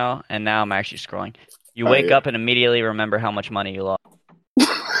June now, and now I'm actually scrolling. You wake up and immediately remember how much money you lost.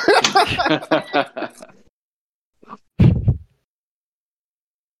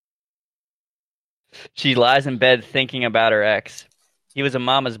 She lies in bed thinking about her ex. He was a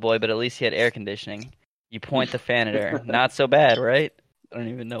mama's boy, but at least he had air conditioning. You point the fan at her. Not so bad, right? I don't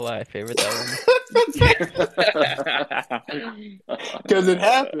even know why I favorite that one. Because it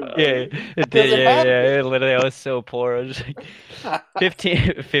happened. Yeah, it did. Yeah. Literally, I was so poor. I was just like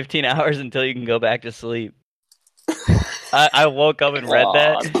 15 hours until you can go back to sleep. I woke up and read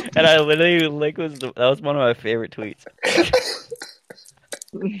that, and I literally that was one of my favorite tweets.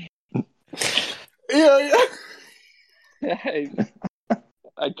 Yeah.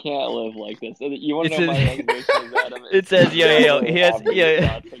 I can't live like this. You want to know my resolution, Adam? It says, it's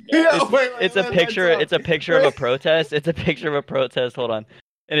a picture. It's a picture of a protest. It's a picture of a protest. Hold on.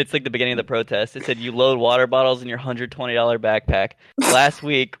 And it's like the beginning of the protest. It said, you load water bottles in your $120 backpack. Last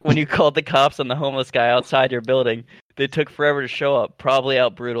week, when you called the cops on the homeless guy outside your building, they took forever to show up, probably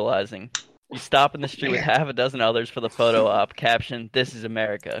out brutalizing. You stop in the street with half a dozen others for the photo op. Caption, this is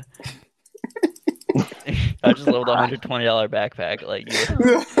America. I just load a $120 backpack. Like,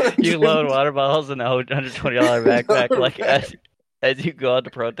 you load water bottles in a $120 backpack, like, as you go out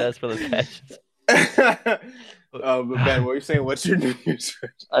to protest for the fascists. But Ben, what are you saying? What's your New Year's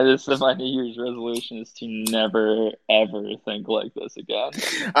resolution? I just said my New Year's resolution is to never, ever think like this again.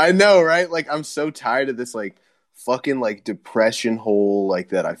 I know, right? Like, I'm so tired of this, like, fucking, like, depression hole, like,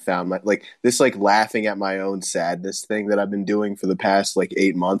 that I found. Like, this, like, laughing at my own sadness thing that I've been doing for the past, like,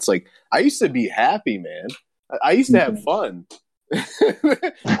 8 months. Like, I used to be happy, man. I used to have fun.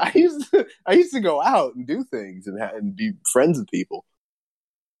 I used to go out and do things and be friends with people.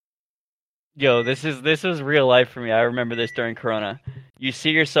 Yo, this is real life for me. I remember this during Corona. You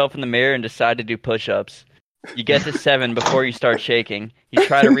see yourself in the mirror and decide to do push-ups. You get to 7 before you start shaking. You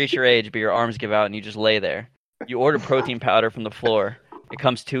try to reach your age, but your arms give out and you just lay there. You order protein powder from the floor. It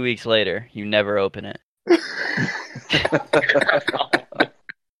comes 2 weeks later. You never open it.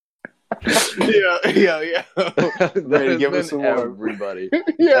 Yeah. Ready, give us some more. Everybody.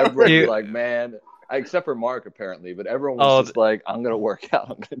 Everybody's like, man, except for Mark apparently, but everyone was just like, I'm gonna work out.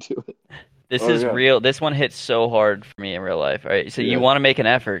 I'm gonna do it. This is real. This one hits so hard for me in real life. All right, so you want to make an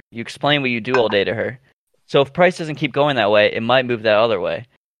effort. You explain what you do all day to her. So if Price doesn't keep going that way, it might move that other way.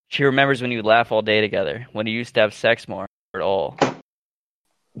 She remembers when you laugh all day together, when you used to have sex more at all.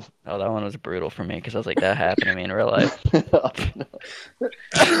 Oh, that one was brutal for me because I was like, that happened to me in real life.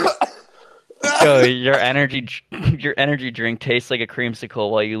 Yo, your energy drink tastes like a creamsicle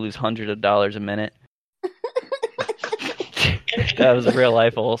while you lose hundreds of dollars a minute. That was real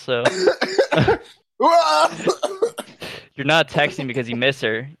life also. You're not texting because you miss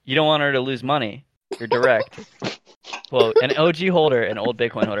her. You don't want her to lose money. You're direct. Quote, an OG holder, an old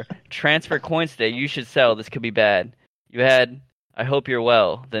Bitcoin holder. Transfer coins today. You should sell. This could be bad. You had, I hope you're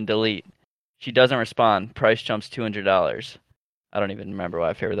well, then delete. She doesn't respond. Price jumps $200. I don't even remember why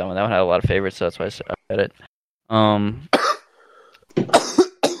I favored that one. That one had a lot of favorites, so that's why I said it.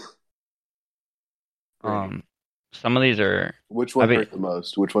 Some of these are... Which one hurt the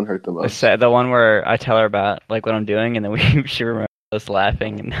most? Which one hurt the most? The one where I tell her about like what I'm doing, and then she remembers us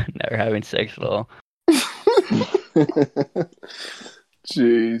laughing and never having sex at all.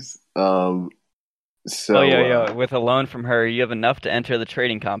 Jeez. With a loan from her, you have enough to enter the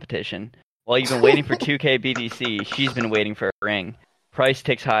trading competition. While you've been waiting for 2K BTC, she's been waiting for a ring. Price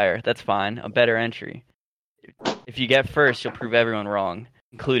ticks higher. That's fine. A better entry. If you get first, you'll prove everyone wrong,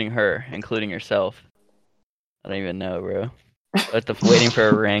 including her, including yourself. I don't even know, bro. Waiting for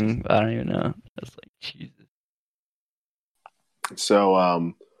a ring. I don't even know. That's like Jesus.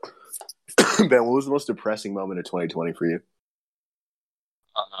 So, Ben, what was the most depressing moment of 2020 for you?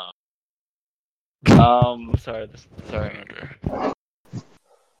 Sorry, Andrew.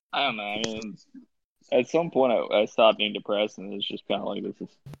 I don't know. I mean, at some point, I stopped being depressed, and it's just kind of like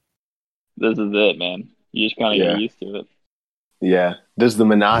this is it, man. You just kind of get used to it. Yeah. Does the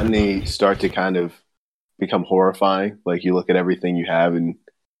monotony start to kind of become horrifying? Like you look at everything you have, and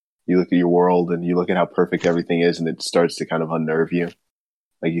you look at your world, and you look at how perfect everything is, and it starts to kind of unnerve you.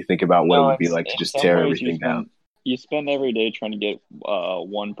 Like you think about what it would be like to just tear everything down. You spend every day trying to get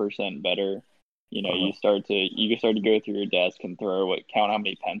 1% better. You know, you start to go through your desk and count how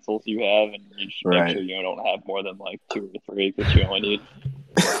many pencils you have, and you should make sure you don't have more than like 2 or 3 because you only need,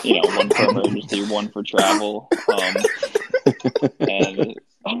 one for emergency, 1 for travel.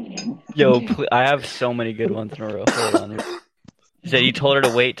 I have so many good ones in a row. Hold on. He said you told her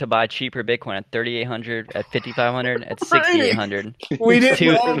to wait to buy cheaper Bitcoin at 3,800, at 5,500, at 6,800. We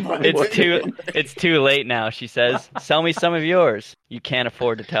didn't. It's too late now. She says, "Sell me some of yours." You can't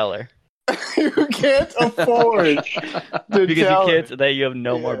afford to tell her. You can't afford to because tell you can't. That you have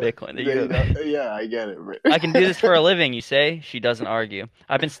no more Bitcoin. Yeah, I get it. I can do this for a living. You say. She doesn't argue.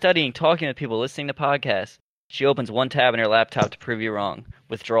 I've been studying, talking to people, listening to podcasts. She opens one tab in her laptop to prove you wrong.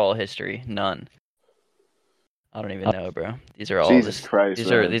 Withdrawal history, none. I don't even know, bro. These are all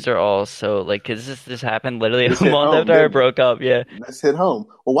these are all so like because this happened literally a month after I broke up. Yeah, let's hit home.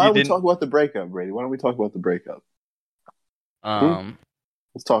 Well, why don't we talk about the breakup, Brady? Why don't we talk about the breakup?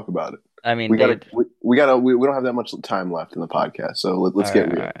 Let's talk about it. I mean, we don't have that much time left in the podcast, so let's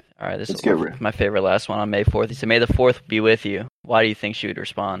get real. All right. This is my favorite last one on May 4th. He said, "May the 4th be with you." Why do you think she would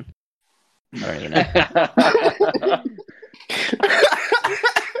respond? I don't even know.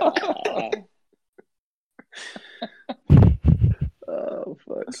 Oh,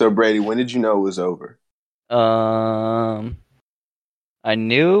 fuck. So Brady, when did you know it was over? I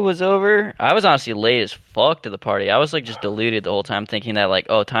knew it was over. I was honestly late as fuck to the party. I was like just deluded the whole time, thinking that like,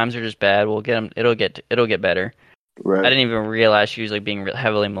 oh, times are just bad. We'll get them. It'll get better. Right. I didn't even realize she was like being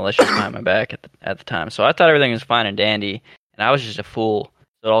heavily malicious behind my back at the time. So I thought everything was fine and dandy, and I was just a fool.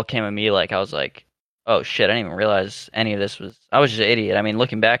 So it all came at me like I was like, oh shit, I didn't even realize any of this was. I was just an idiot. I mean,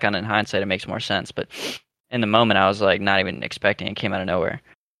 looking back on it in hindsight, it makes more sense, but in the moment, I was like not even expecting it. Came out of nowhere.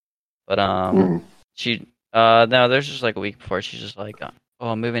 But she. No, there's just like a week before, she's just like, oh,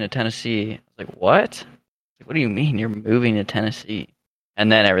 I'm moving to Tennessee. I was like, what? What do you mean you're moving to Tennessee?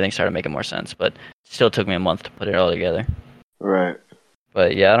 And then everything started making more sense, but it still took me a month to put it all together. Right.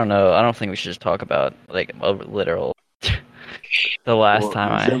 But yeah, I don't know. I don't think we should just talk about like a literal the last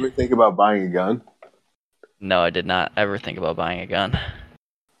time Did you ever think about buying a gun? No, I did not ever think about buying a gun.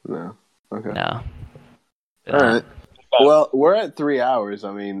 No. Okay. No. All right. Well, we're at 3 hours.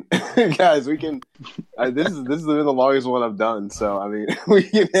 I mean, guys, we can. This has been the longest one I've done. So I mean, we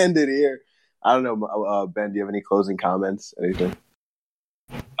can end it here. I don't know, Ben. Do you have any closing comments? Anything?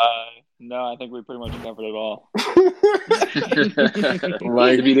 No, I think we pretty much covered it all.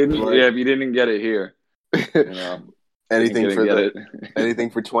 Like if you didn't get it here, anything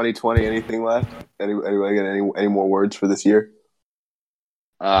for 2020? Anything left? Anybody got any more words for this year?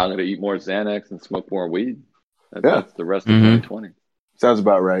 I'm gonna eat more Xanax and smoke more weed. That's the rest of 2020. Sounds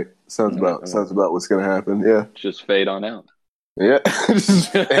about right. Sounds about what's gonna happen. Yeah. Just fade on out. Yeah.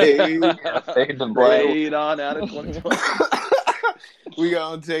 Just fade. Fade on out of 2020. We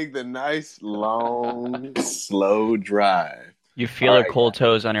gonna take the nice, long, slow drive. You feel her cold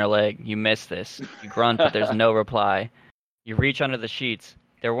toes on your leg. You miss this. You grunt, but there's no reply. You reach under the sheets.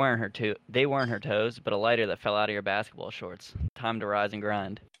 They weren't her toes, but a lighter that fell out of your basketball shorts. Time to rise and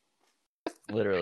grind. Literally.